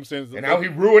circumstances and how he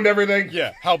ruined everything.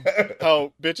 Yeah, how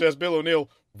bitch ass Bill O'Neill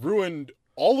ruined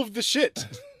all of the shit.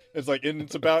 It's like, and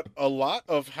it's about a lot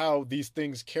of how these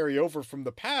things carry over from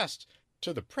the past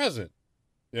to the present.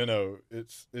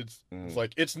 It's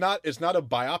like it's not a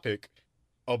biopic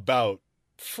about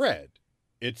Fred.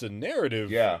 It's a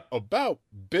narrative about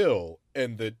Bill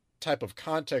and the type of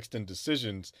context and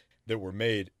decisions that were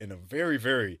made in a very,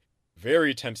 very,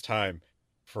 very tense time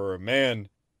for a man.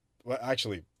 Well,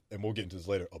 actually, and we'll get into this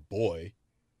later, a boy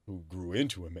who grew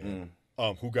into a man,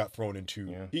 who got thrown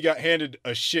into, he got handed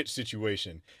a shit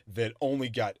situation that only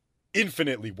got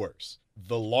infinitely worse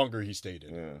the longer he stayed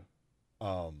in it.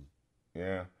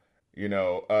 The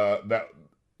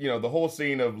whole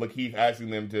scene of Lakeith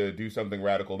asking them to do something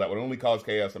radical that would only cause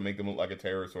chaos and make them look like a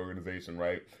terrorist organization,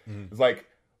 right? It's like,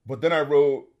 but then I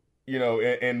wrote,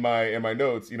 in my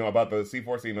notes, about the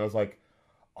C4 scene, I was like,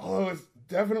 oh, it's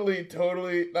definitely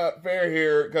totally not fair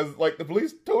here, because like the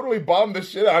police totally bombed the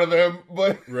shit out of them,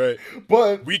 but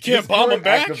we can't bomb them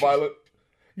back.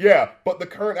 But the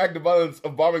current act of violence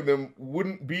of bombing them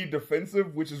wouldn't be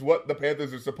defensive, which is what the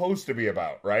Panthers are supposed to be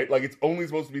about, right? Like, it's only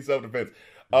supposed to be self-defense.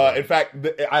 In fact,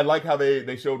 I like how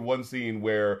they showed one scene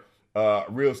where a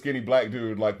real skinny black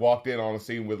dude like walked in on a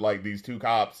scene with like these two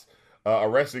cops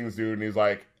arresting this dude, and he's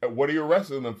like, what are you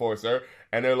arresting them for, sir?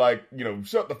 And they're like,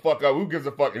 shut the fuck up, who gives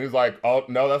a fuck? And he's like, oh,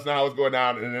 no, that's not how it's going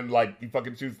down. And then, like, he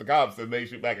fucking shoots the cops, and they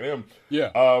shoot back at him.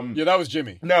 Yeah. That was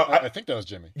Jimmy. No, I think that was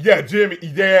Jimmy. Yeah, Jimmy,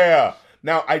 yeah.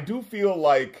 Now, I do feel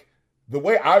like the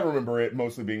way I remember it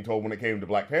mostly being told when it came to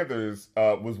Black Panthers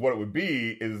was what it would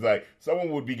be is like someone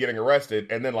would be getting arrested,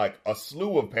 and then, like, a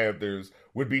slew of Panthers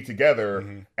would be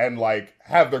together and, like,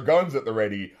 have their guns at the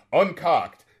ready,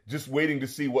 uncocked, just waiting to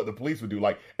see what the police would do.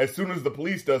 Like, as soon as the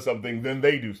police does something, then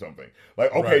they do something.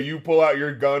 Like, okay, you pull out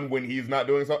your gun when he's not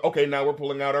doing something. Okay, now we're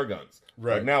pulling out our guns.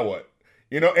 Right. Like, now what?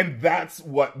 And that's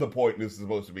what the point is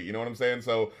supposed to be. You know what I'm saying?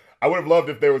 So I would have loved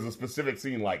if there was a specific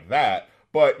scene like that,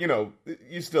 but,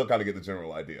 you still kind of get the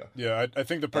general idea. Yeah, I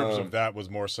think the purpose of that was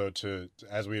more so to,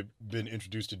 as we have been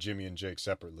introduced to Jimmy and Jake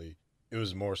separately, it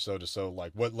was more so to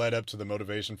like what led up to the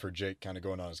motivation for Jake kind of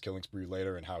going on his killing spree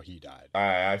later and how he died.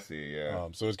 I see, yeah.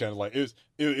 So it's kind of like it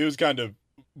was kind of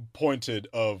pointed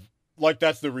of like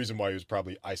that's the reason why he was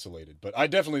probably isolated. But I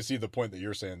definitely see the point that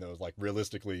you're saying though, is like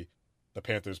realistically, the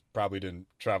Panthers probably didn't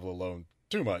travel alone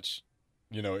too much.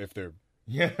 If they're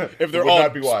all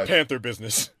Panther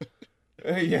business.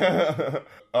 Yeah.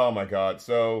 Oh my God.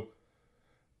 So,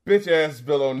 bitch ass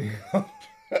Bill O'Neill.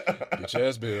 Bitch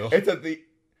ass Bill.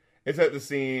 It's at the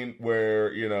scene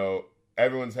where,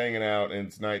 everyone's hanging out and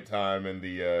it's nighttime in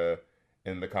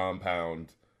the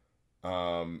compound.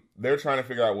 They're trying to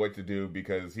figure out what to do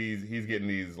because he's getting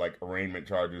these like arraignment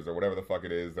charges or whatever the fuck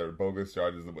it is. They're bogus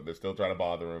charges, but they're still trying to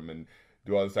bother him and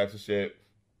do all this types of shit.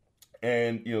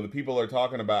 And, the people are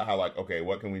talking about how like, okay,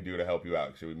 what can we do to help you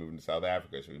out? Should we move into South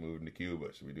Africa? Should we move into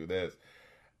Cuba? Should we do this?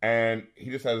 And he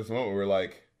just has this moment where we're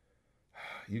like,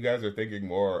 you guys are thinking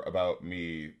more about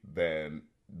me than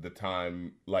the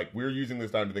time, like we're using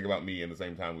this time to think about me in the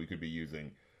same time we could be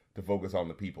using to focus on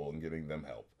the people and giving them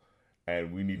help.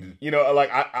 And we need to,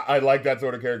 like, I like that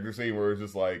sort of character scene where it's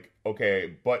just like,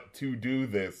 okay, but to do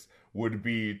this would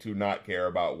be to not care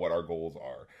about what our goals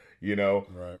are,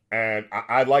 Right. And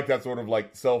I like that sort of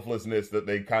like selflessness that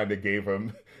they kind of gave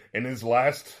him in his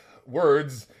last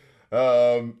words,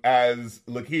 as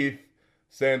Lakeith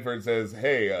Stanfield says,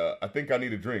 hey, I think I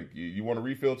need a drink. You want a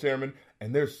refill, Chairman?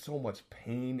 And there's so much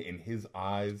pain in his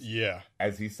eyes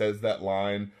as he says that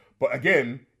line. But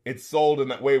again, it's sold in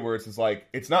that way where it's just like,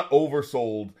 it's not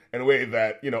oversold in a way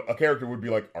that, a character would be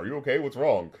like, are you okay? What's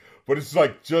wrong? But it's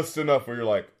like just enough where you're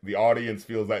like, the audience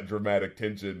feels that dramatic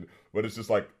tension, but it's just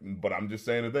like, but I'm just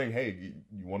saying a thing. Hey,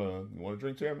 you want to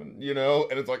drink, Chairman?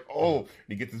 And it's like, oh,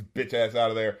 he gets his bitch ass out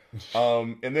of there.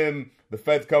 And then the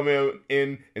feds come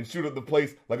in and shoot up the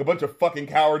place like a bunch of fucking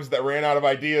cowards that ran out of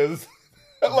ideas.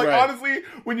 Honestly,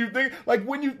 when you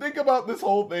think about this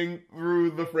whole thing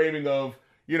through the framing of,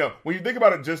 you know, when you think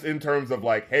about it just in terms of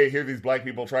like, hey, here are these black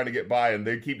people trying to get by and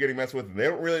they keep getting messed with and they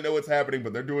don't really know what's happening,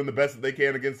 but they're doing the best that they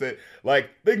can against it. Like,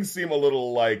 things seem a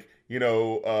little like, you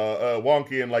know,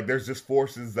 wonky, and like there's just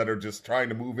forces that are just trying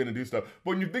to move in and do stuff.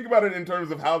 But when you think about it in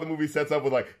terms of how the movie sets up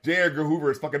with like J. Edgar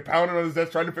Hoover is fucking pounding on his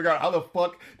desk trying to figure out how the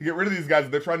fuck to get rid of these guys,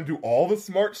 and they're trying to do all the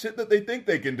smart shit that they think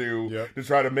they can do to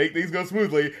try to make things go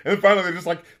smoothly, and then finally they're just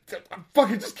like,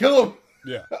 fucking just kill them.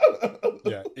 Yeah.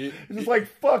 Yeah. It's just like,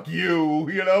 fuck you,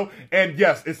 you know? And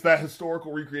yes, it's that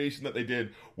historical recreation that they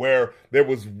did where there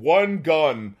was one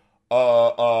gun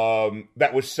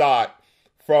that was shot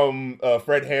from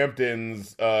Fred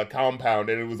Hampton's compound,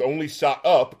 and it was only shot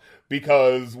up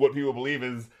because what people believe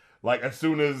is, like, as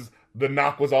soon as the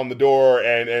knock was on the door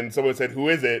and someone said, who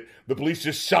is it? The police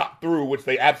just shot through, which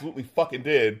they absolutely fucking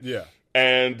did. Yeah.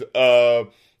 And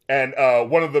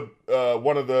one of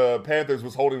the Panthers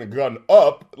was holding the gun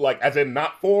up, like as in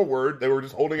not forward. They were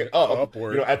just holding it up,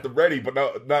 upward, you know, at the ready, but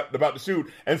not about to shoot.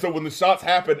 And so when the shots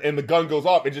happen and the gun goes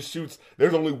off, it just shoots.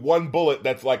 There's only one bullet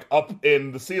that's like up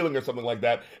in the ceiling or something like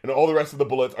that, and all the rest of the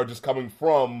bullets are just coming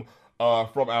from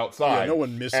outside. Yeah, no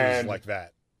one misses like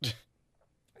that.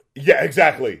 Yeah,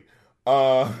 exactly.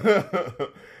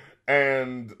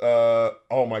 And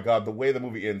oh my god, the way the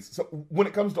movie ends. So when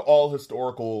it comes to all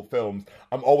historical films,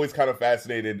 I'm always kind of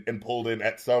fascinated and pulled in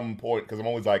at some point, because I'm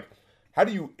always like, how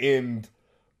do you end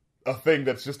a thing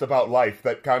that's just about life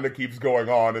that kind of keeps going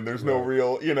on and there's no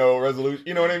real, you know, resolution?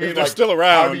 You know what I mean? If they're like, still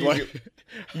around. Like,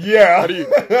 yeah. How do you,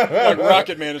 like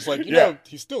Rocket Man is like, you know,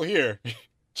 he's still here,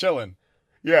 chilling.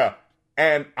 Yeah.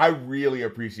 And I really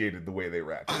appreciated the way they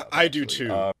wrapped it up. I do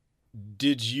too.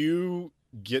 Did you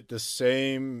get the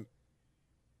same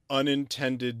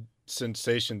unintended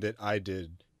sensation that I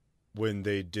did when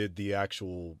they did the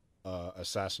actual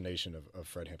assassination of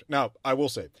Fred Hampton? Now, I will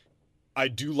say, I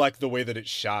do like the way that it's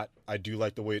shot. I do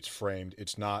like the way it's framed.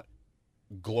 It's not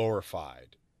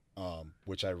glorified,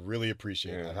 which I really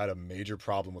appreciate. I've had a major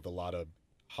problem with a lot of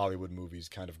Hollywood movies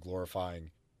kind of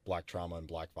glorifying black trauma and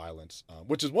black violence,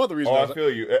 which is one of the reasons I feel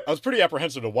you. I was pretty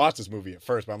apprehensive to watch this movie at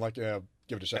first, but I'm like, yeah,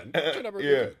 give it a shot.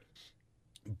 Good.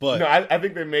 But no, I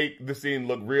think they make the scene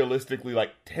look realistically like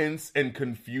tense and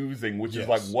confusing, which is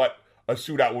like what a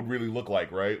shootout would really look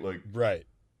like, right? Like, right.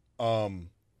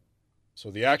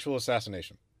 So the actual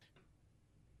assassination,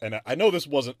 and I know this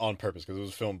wasn't on purpose because it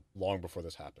was filmed long before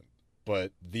this happened,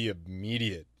 but the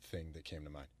immediate thing that came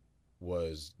to mind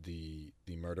was the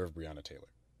murder of Breonna Taylor.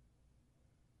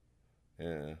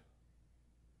 Yeah.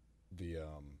 The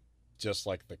just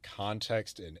like the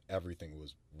context and everything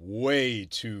was way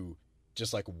too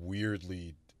just like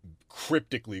weirdly,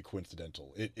 cryptically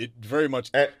coincidental. It very much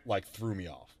like threw me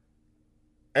off.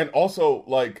 And also,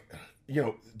 like, you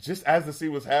know, just as the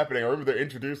scene was happening, I remember they're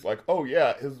introduced like, oh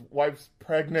yeah, his wife's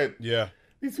pregnant. Yeah.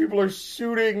 These people are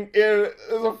shooting in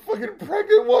as a fucking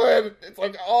pregnant woman. It's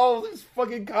like, all these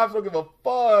fucking cops don't give a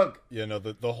fuck. Yeah, no,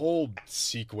 the whole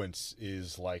sequence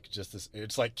is like just this,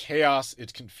 it's like chaos,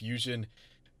 it's confusion,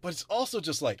 but it's also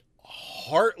just like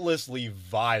heartlessly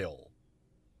vile.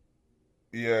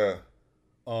 Yeah.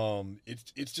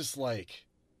 It's just like,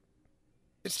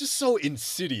 it's just so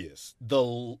insidious.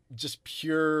 The just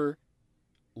pure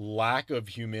lack of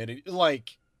humanity.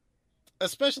 Like,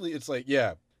 especially it's like,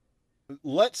 yeah,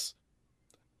 let's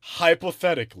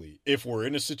hypothetically, if we're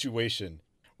in a situation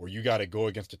where you got to go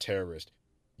against a terrorist,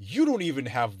 you don't even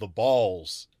have the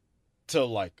balls to,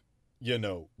 like, you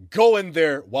know, go in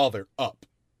there while they're up.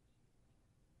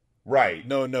 Right.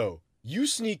 No. You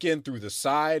sneak in through the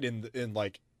side and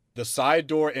like the side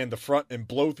door and the front and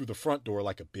blow through the front door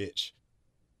like a bitch.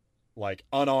 Like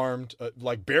unarmed,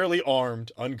 like barely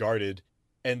armed, unguarded.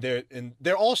 And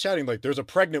they're all shouting like, there's a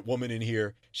pregnant woman in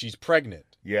here. She's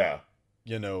pregnant. Yeah.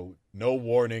 You know, no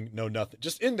warning, no nothing.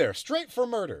 Just in there, straight for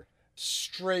murder.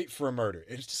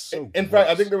 It's just so in fact,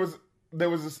 I think there was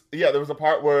a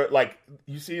part where, like,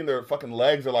 you see in their fucking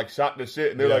legs are like shot to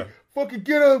shit, and they're like, fucking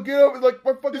get up. It's like,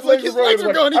 my fucking legs his legs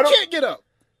are going, he can't get up.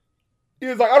 He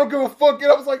was like, I don't give a fuck,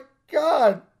 get up. It's like,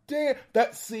 God damn.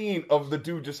 That scene of the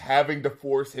dude just having to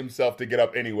force himself to get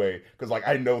up anyway, because, like,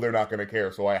 I know they're not going to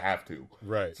care, so I have to.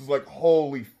 Right. So it's like,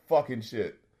 holy fucking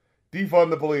shit. Defund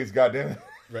the police, goddamn it.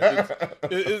 Right.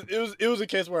 It was a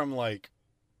case where I'm like,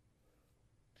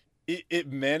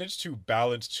 it managed to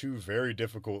balance two very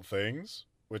difficult things,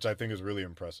 which I think is really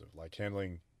impressive. Like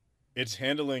handling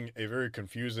a very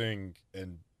confusing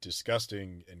and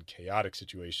disgusting and chaotic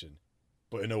situation,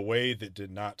 but in a way that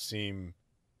did not seem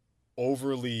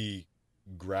overly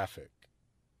graphic.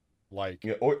 Like,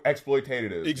 or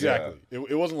exploitative. Exactly. Yeah.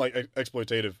 It wasn't like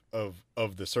exploitative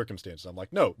of the circumstances. I'm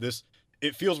like, no,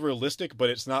 it feels realistic, but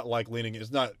it's not like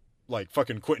like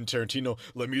fucking Quentin Tarantino.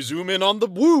 Let me zoom in on the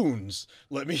wounds.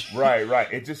 Let me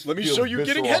right. It just let me show you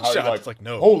getting headshots. Like, it's like,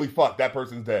 no, holy fuck, that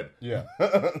person's dead. Yeah,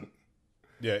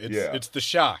 it's the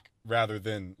shock rather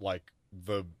than like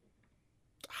the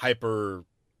hyper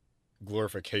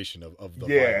glorification of the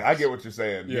violence. I get what you're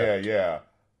saying. Yeah.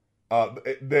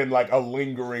 Then like a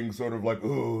lingering sort of like,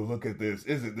 ooh, look at this.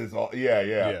 Isn't this all?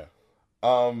 Yeah.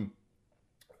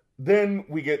 Then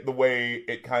we get the way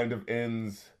it kind of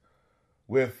ends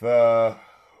with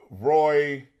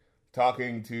Roy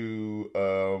talking to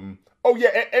and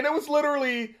it was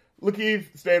literally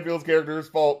Lakeith Stanfield's character's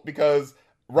fault because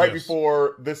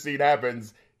before this scene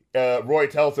happens, Roy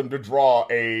tells him to draw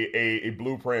a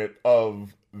blueprint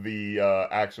of the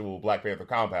actual Black Panther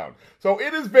compound. So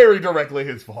it is very directly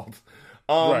his fault.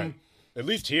 Right. At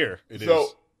least here it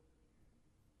is.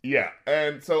 Yeah.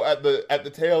 And so at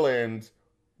the tail end,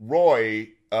 Roy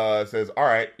says, all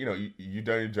right, you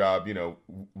done your job,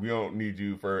 we don't need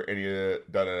you for any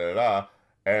da-da-da-da.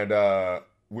 And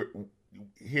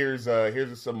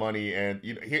here's some money, and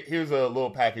here's a little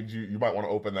package, you might want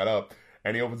to open that up.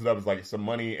 And he opens it up, it's like some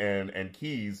money and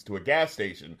keys to a gas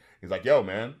station. He's like, yo,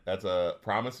 man, that's a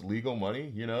promised legal money,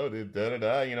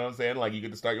 da-da-da, you know what I'm saying? Like, you get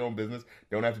to start your own business,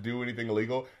 don't have to do anything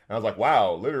illegal. And I was like,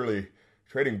 wow, literally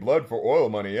trading blood for oil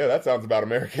money. Yeah, that sounds about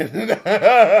American.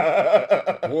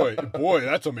 boy,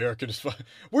 that's American as fuck.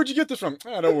 Where'd you get this from?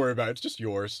 Don't worry about it. It's just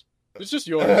yours.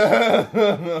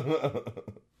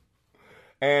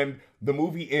 And the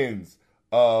movie ends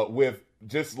with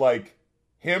just like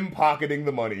him pocketing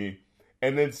the money,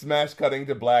 and then smash cutting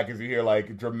to black as you hear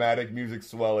like dramatic music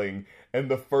swelling, and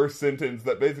the first sentence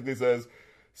that basically says,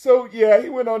 so yeah, he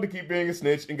went on to keep being a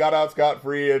snitch and got out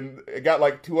scot-free and got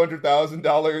like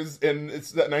 $200,000 in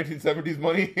that 1970s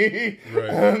money. Right.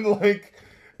 And like,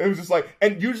 it was just like,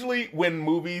 and usually when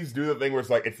movies do the thing where it's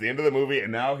like, it's the end of the movie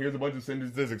and now here's a bunch of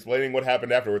sentences explaining what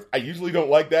happened afterwards. I usually don't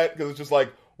like that because it's just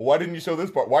like, why didn't you show this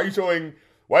part? Why did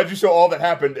you show all that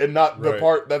happened and not the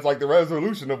part that's like the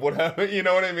resolution of what happened? You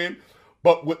know what I mean?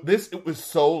 But with this, it was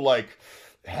so like,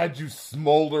 had you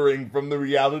smoldering from the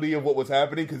reality of what was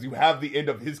happening, because you have the end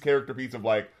of his character piece of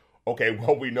like, okay,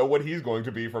 well, we know what he's going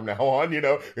to be from now on,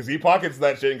 because he pockets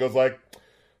that shit and goes like,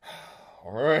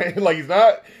 all right, like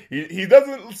he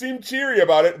doesn't seem cheery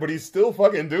about it, but he's still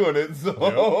fucking doing it.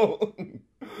 So,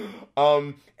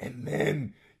 and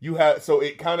then you have, so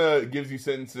it kind of gives you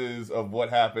sentences of what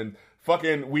happened.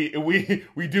 Fucking, we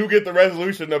do get the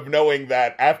resolution of knowing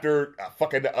that after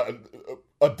fucking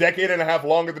a decade and a half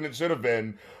longer than it should have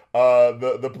been,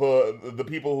 the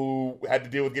people who had to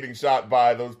deal with getting shot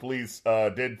by those police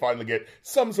did finally get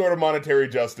some sort of monetary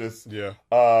justice. Yeah.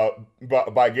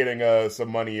 By getting some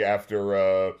money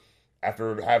after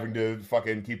having to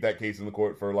fucking keep that case in the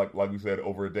court for like we said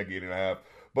over a decade and a half.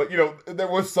 But there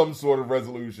was some sort of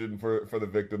resolution for the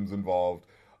victims involved.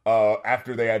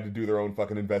 After they had to do their own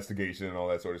fucking investigation and all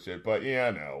that sort of shit. But yeah,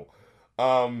 no.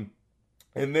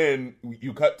 And then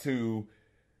you cut to,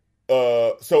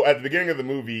 so at the beginning of the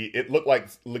movie, it looked like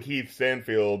Lakeith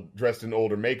Stanfield, dressed in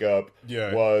older makeup,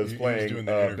 was playing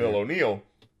Bill O'Neill.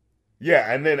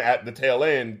 Yeah, and then at the tail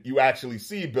end, you actually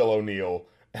see Bill O'Neill,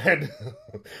 and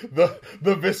the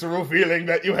visceral feeling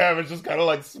that you have is just kind of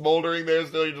like smoldering there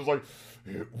still. You're just like,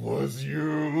 it was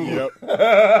you. Yep.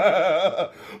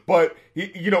 But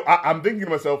I'm thinking to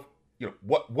myself,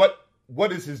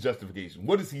 what is his justification?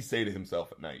 What does he say to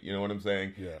himself at night? You know what I'm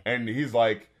saying? Yeah. And he's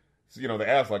like, they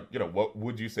ask like, what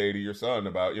would you say to your son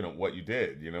about what you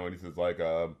did? And he says like,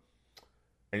 and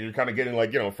you're kind of getting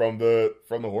like, from the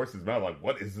horse's mouth, like,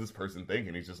 what is this person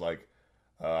thinking? He's just like,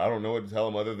 I don't know what to tell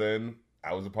him other than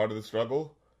I was a part of the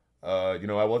struggle. I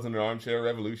wasn't an armchair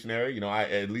revolutionary.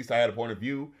 At least I had a point of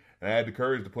view. And I had the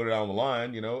courage to put it on the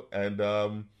line, and I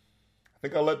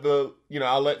think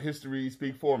I'll let history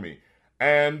speak for me.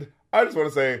 And I just want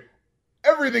to say,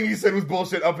 everything he said was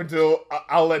bullshit up until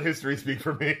I'll let history speak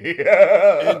for me.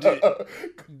 Because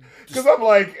I'm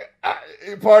like,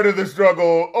 part of the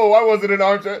struggle, I wasn't an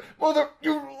armchair. Mother,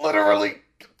 you literally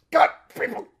got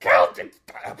people killed.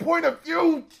 A point of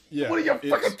view. Yeah, what are you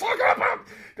fucking talking about?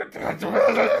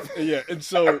 Yeah, and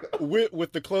so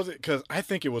with the closing, because I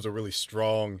think it was a really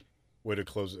strong way to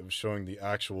close it, of showing the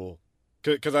actual,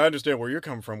 because I understand where you're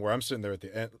coming from, where I'm sitting there at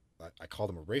the end, I called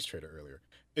him a race trader earlier,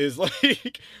 is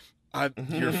like,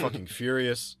 you're fucking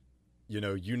furious, you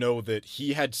know that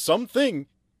he had something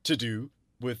to do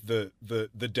with the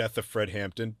death of Fred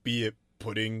Hampton, be it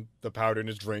putting the powder in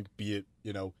his drink, be it,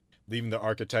 leaving the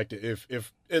architect,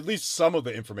 if at least some of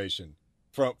the information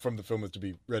from the film is to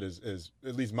be read as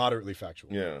at least moderately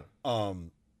factual. Yeah.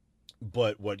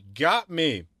 But what got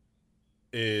me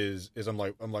is I'm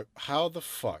like, how the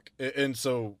fuck? And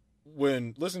so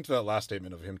when listening to that last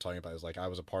statement of him talking about it, is like, I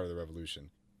was a part of the revolution,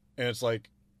 and it's like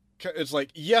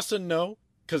yes and no,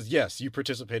 because yes, you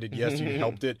participated, yes, you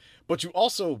helped it, but you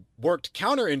also worked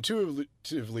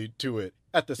counterintuitively to it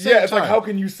at the same time. Yeah, it's like, how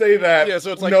can you say that? Yeah,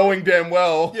 so it's like, knowing damn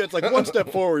well. Yeah, it's like one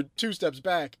step forward, two steps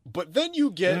back, but then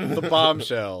you get the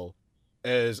bombshell,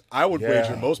 as I would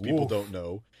wager most people don't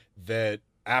know, that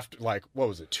after, like, what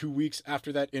was it, 2 weeks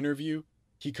after that interview,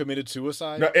 he committed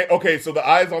suicide? No, okay, so the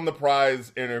Eyes on the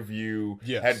Prize interview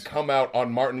had come out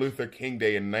on Martin Luther King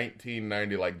Day in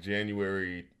 1990, like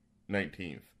January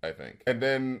 19th, I think. And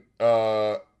then,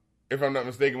 if I'm not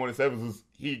mistaken, what it said was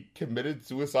he committed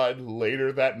suicide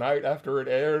later that night after it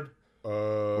aired.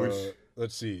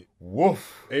 Let's see.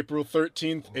 Woof. April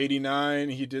 13th, 89,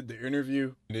 he did the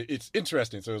interview. It's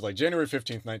interesting. So it was like January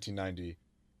 15th, 1990.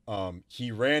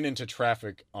 He ran into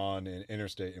traffic on an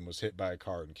interstate and was hit by a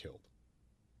car and killed.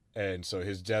 And so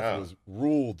his death was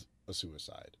ruled a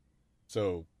suicide.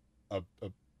 So,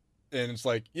 and it's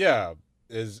like, yeah,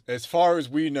 as far as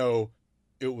we know,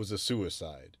 it was a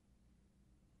suicide.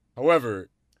 However,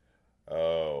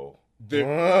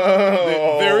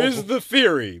 there is the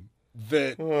theory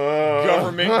that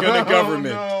government gonna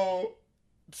government. No.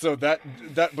 So but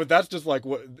that's just like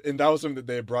what, and that was something that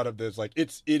they had brought up. That's like,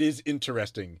 it is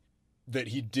interesting that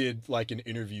he did like an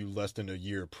interview less than a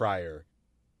year prior,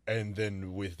 and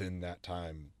then within that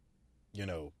time,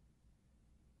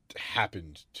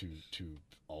 happened to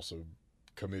also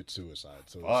commit suicide.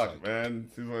 So fuck, like, man,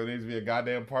 seems like there needs to be a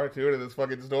goddamn part 2 to this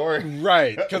fucking story,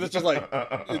 right? Because it's just like,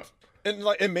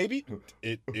 and maybe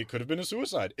it could have been a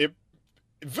suicide. It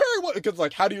very well, because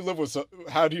like, how do you live with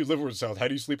yourself? How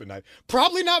do you sleep at night?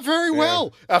 Probably not very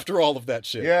well after all of that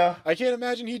shit. Yeah, I can't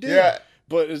imagine he did. Yeah.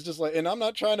 But it's just like, and I'm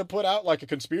not trying to put out like a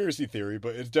conspiracy theory,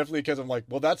 but it's definitely because I'm like,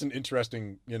 well, that's an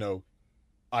interesting,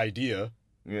 idea.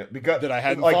 Yeah, because that I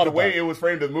hadn't like thought the about. way it was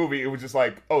framed in the movie, it was just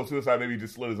like, oh, suicide, maybe he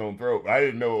just slit his own throat. I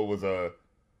didn't know it was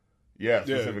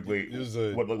specifically it was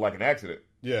what looked like an accident.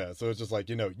 Yeah, so it's just like,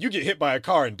 you get hit by a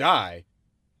car and die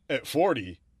at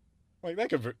 40, like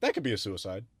that could be a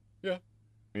suicide. Yeah,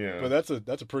 yeah. But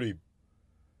that's a pretty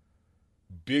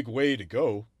big way to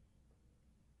go.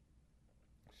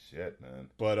 Shit, man.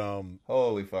 But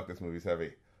holy fuck, this movie's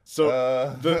heavy.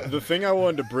 So the thing I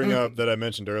wanted to bring up that I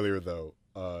mentioned earlier, though,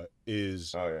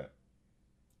 is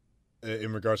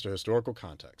in regards to historical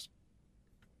context,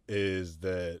 is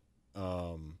that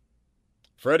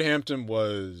Fred Hampton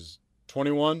was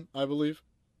 21, I believe,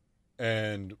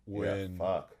 and when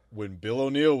Bill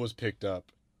O'Neill was picked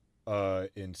up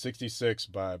in '66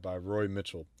 by Roy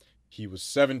Mitchell, he was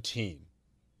 17.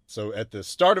 So at the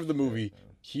start of the movie,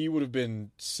 he would have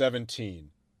been 17.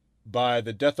 By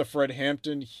the death of Fred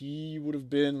Hampton, he would have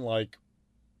been like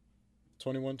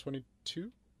 21,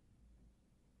 22?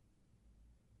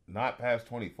 Not past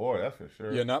 24, that's for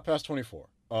sure. Yeah, not past 24.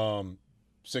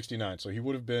 69. So he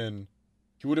would have been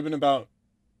about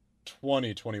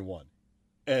 20, 21.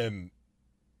 And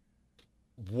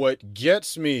what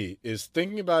gets me is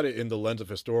thinking about it in the lens of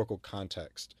historical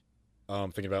context.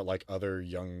 Thinking about like other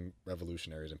young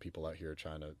revolutionaries and people out here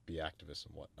trying to be activists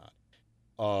and whatnot.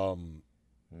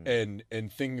 And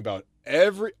thinking about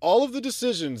all of the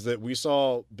decisions that we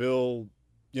saw Bill,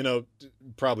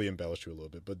 probably embellished to a little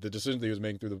bit, but the decisions that he was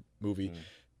making through the movie,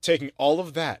 taking all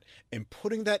of that and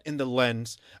putting that in the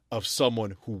lens of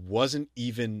someone who wasn't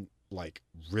even like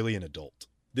really an adult.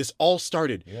 This all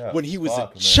started when he was a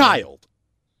child.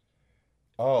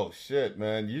 Oh shit,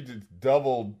 man! You just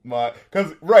doubled my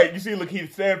you see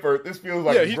Lakeith Stanfield. This feels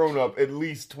like he's grown up at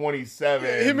least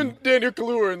 27. Him and Daniel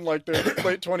Kaluuya are in like their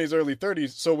late 20s, early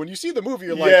 30s. So when you see the movie,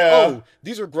 you're like, oh,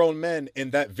 these are grown men,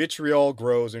 and that vitriol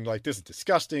grows, and you're like, this is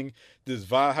disgusting. This is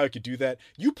vile. How you could do that?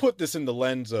 You put this in the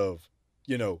lens of,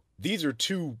 these are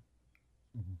two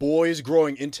boys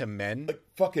growing into men, like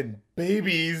fucking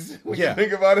babies. When you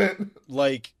think about it,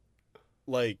 like,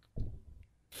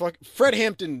 fuck Fred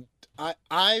Hampton.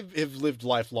 I have lived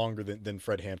life longer than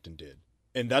Fred Hampton did.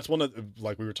 And that's one of,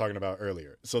 like we were talking about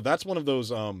earlier. So that's one of those,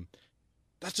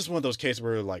 that's just one of those cases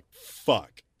where like,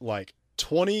 fuck, like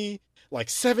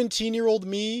 17-year-old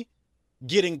me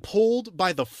getting pulled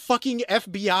by the fucking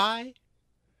FBI.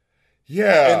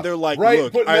 Yeah. And they're like, right,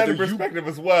 look, putting that in perspective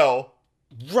as well.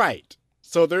 Right.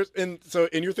 So and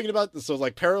you're thinking about this, so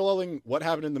like paralleling what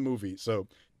happened in the movie. So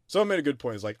someone made a good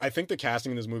point. It's like, I think the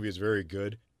casting in this movie is very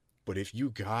good, but if you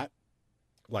got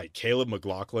like Caleb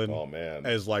McLaughlin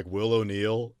as like Will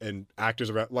O'Neill and actors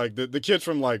around like the kids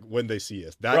from like When They See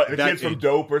Us, the kids from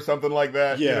Dope or something like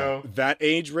that. Yeah, that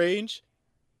age range.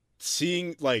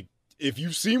 Seeing like, if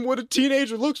you've seen what a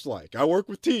teenager looks like, I work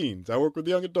with teens, I work with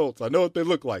young adults, I know what they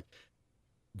look like.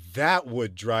 That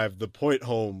would drive the point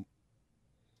home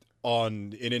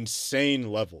on an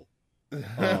insane level.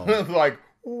 Like,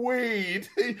 wait,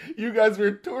 you guys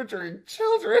were torturing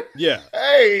children? Yeah.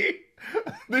 Hey,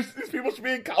 these people should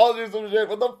be in college or some shit.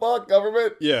 What the fuck,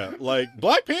 government? Yeah, like,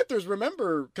 Black Panthers,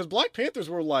 remember, because Black Panthers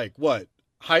were like, what,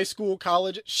 high school,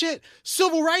 college? Shit,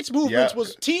 civil rights movements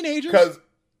was teenagers? Because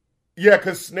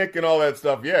SNCC and all that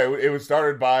stuff, it was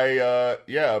started by,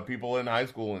 people in high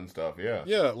school and stuff, yeah.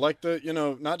 Yeah, like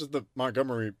not just the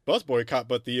Montgomery bus boycott,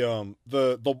 but the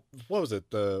what was it,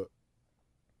 the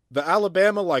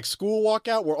Alabama, like, school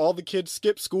walkout where all the kids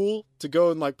skipped school to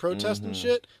go and, like, protest and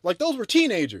shit. Like, those were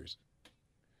teenagers.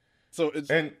 So it's...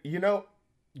 And,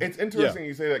 it's interesting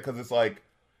you say that because it's like,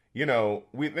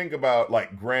 we think about,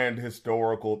 like, grand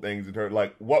historical things in terms,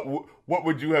 like, what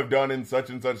would you have done in such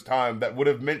and such time that would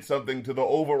have meant something to the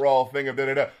overall thing of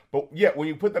da-da-da. But, yeah, when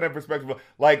you put that in perspective,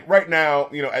 like, right now,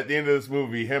 at the end of this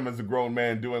movie, him as a grown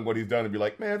man doing what he's done and be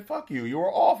like, man, fuck you, you were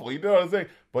awful, you did all this thing.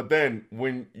 But then,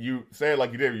 when you say it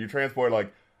like you did, you transport,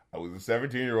 like, I was a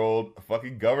 17-year-old, a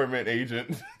fucking government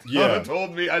agent,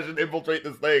 told me I should infiltrate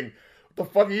this thing. What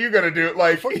the fuck are you gonna do?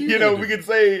 Like, we could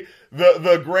say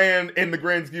the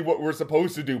grand scheme what we're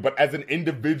supposed to do, but as an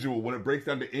individual, when it breaks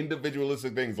down to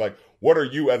individualistic things, like, what are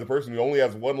you as a person who only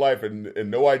has one life and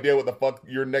no idea what the fuck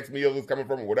your next meal is coming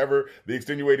from, or whatever the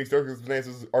extenuating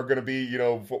circumstances are gonna be,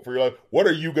 for your life, what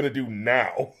are you gonna do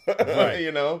now?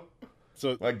 Right.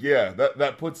 So, like,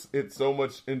 that puts it so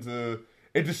much into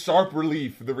sharp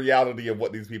relief the reality of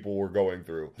what these people were going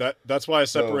through. That's why I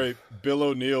separate Bill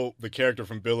O'Neill, the character,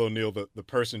 from Bill O'Neill, the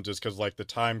person, just because, like, the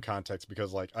time context,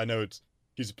 because, like, I know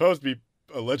he's supposed to be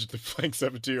allegedly playing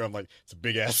 17-year-old. I'm like, it's a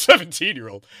big ass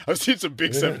 17-year-old. I've seen some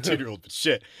big 17-year-old, but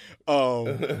shit.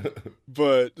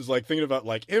 But it's like thinking about,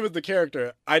 like, him as the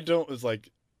character, I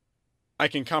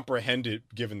can comprehend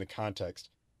it given the context.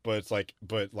 But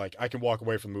I can walk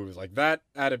away from movies like that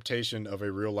adaptation of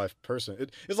a real life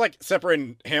person. It's like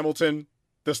separating Hamilton,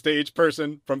 the stage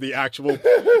person, from the actual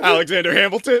Alexander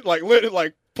Hamilton. Like,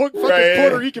 literally, fucking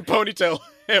Puerto Rican ponytail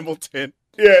Hamilton.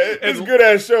 Yeah, it's a good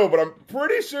ass show, but I'm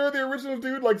pretty sure the original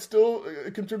dude, like, still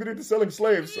contributed to selling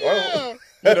slaves. So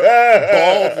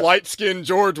bald, light skinned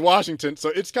George Washington. So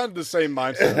it's kind of the same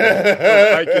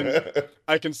mindset.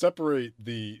 I can separate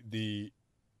the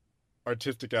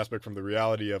artistic aspect from the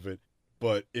reality of it,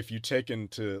 but if you take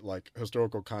into, like,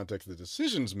 historical context the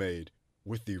decisions made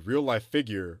with the real life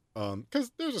figure,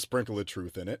 because there's a sprinkle of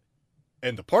truth in it,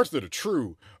 and the parts that are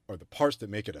true are the parts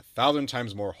that make it 1,000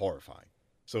 times more horrifying.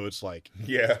 So it's like,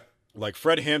 like,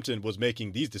 Fred Hampton was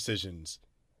making these decisions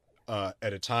at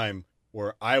a time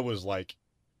where I was, like,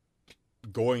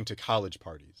 going to college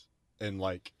parties and,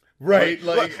 like, we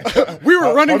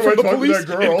were running from the police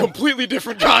in completely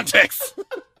different contexts.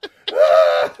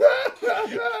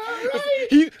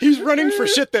 He's running for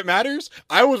shit that matters.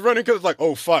 I was running because it's like,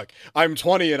 oh fuck, I'm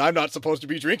 20 and I'm not supposed to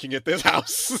be drinking at this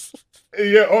house.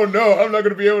 Yeah, oh no, I'm not going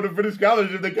to be able to finish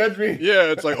college if they catch me.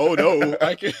 Yeah, it's like, oh no,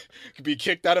 I could be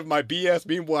kicked out of my BS.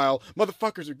 Meanwhile,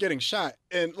 motherfuckers are getting shot.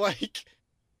 And, like,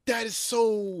 that is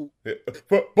so...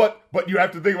 But you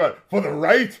have to think about it. For the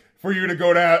right for you to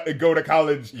go to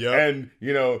college and,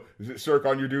 shirk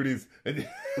on your duties.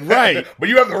 Right. But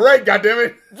you have the right,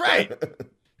 goddammit. Right.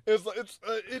 This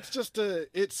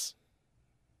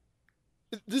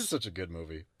is such a good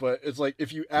movie, but it's like,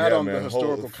 if you add on the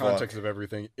historical context of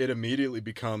everything, it immediately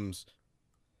becomes,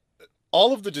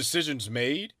 all of the decisions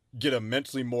made get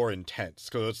immensely more intense.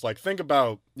 Because it's like, think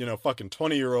about, fucking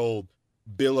 20-year-old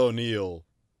Bill O'Neill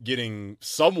getting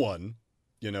someone,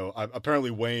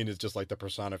 apparently Wayne is just like the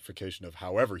personification of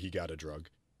however he got a drug,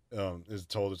 is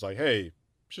told, it's like, hey,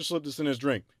 should slip this in his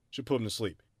drink, should put him to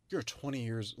sleep. You're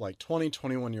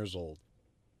 21 years old,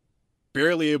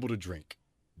 barely able to drink,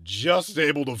 just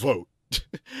able to vote.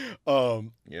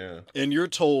 And you're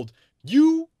told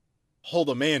you hold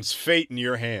a man's fate in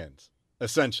your hands,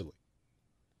 essentially.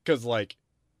 Because, like,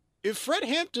 if Fred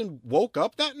Hampton woke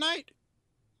up that night,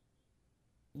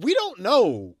 we don't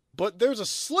know, but there's a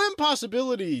slim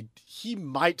possibility he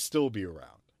might still be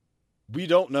around. We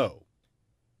don't know.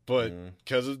 But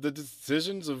because of the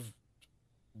decisions of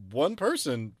one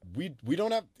person, we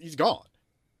don't have, he's gone.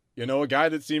 A guy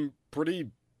that seemed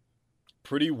pretty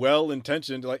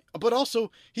well-intentioned, like, but also,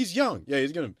 he's young. Yeah,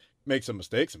 he's going to make some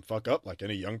mistakes and fuck up like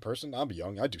any young person. I'm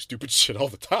young. I do stupid shit all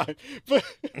the time. But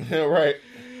right.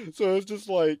 So it's just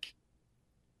like,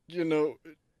 he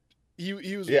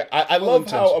was... Yeah, I love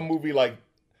how a movie like...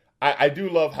 I do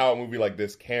love how a movie like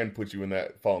this can put you in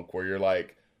that funk where you're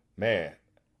like, man,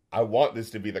 I want this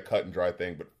to be the cut and dry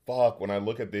thing, but fuck, when I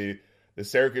look at the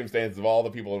circumstances of all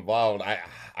the people involved,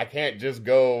 I can't just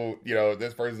go,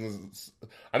 this person's...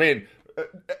 I mean,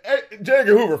 J.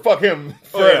 Edgar Hoover, fuck him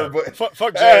forever. Oh, yeah.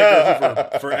 Fuck J. Edgar Hoover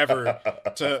forever.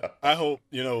 I hope,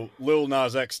 Lil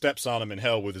Nas X steps on him in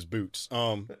hell with his boots.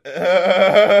 As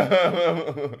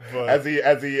he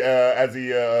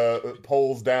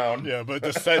pulls down. Yeah, but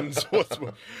the sentence was,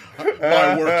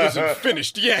 my work isn't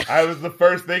finished yet. I was the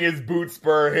first thing his boot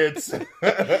spur hits.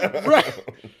 Right.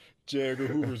 J. Edgar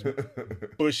Hoover's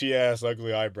bushy ass,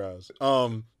 ugly eyebrows.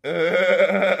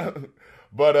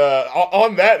 But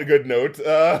on that good note,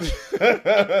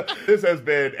 this has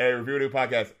been a Review New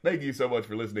Podcast. Thank you so much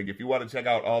for listening. If you want to check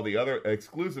out all the other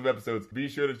exclusive episodes, be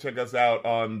sure to check us out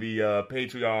on the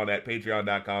Patreon at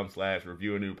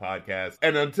patreon.com/reviewinewpodcast.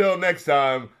 And until next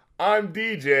time, I'm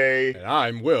DJ. And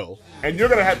I'm Will. And you're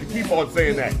going to have to keep on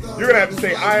saying that. You're going to have to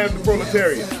say, I am the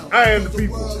proletariat. I am the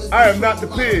people. I am not the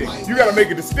pig. You got to make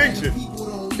a distinction.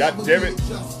 God damn it.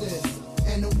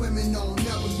 And the women don't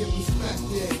never get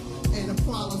respected. And the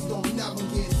problems don't never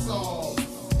get solved.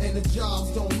 And the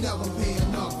jobs don't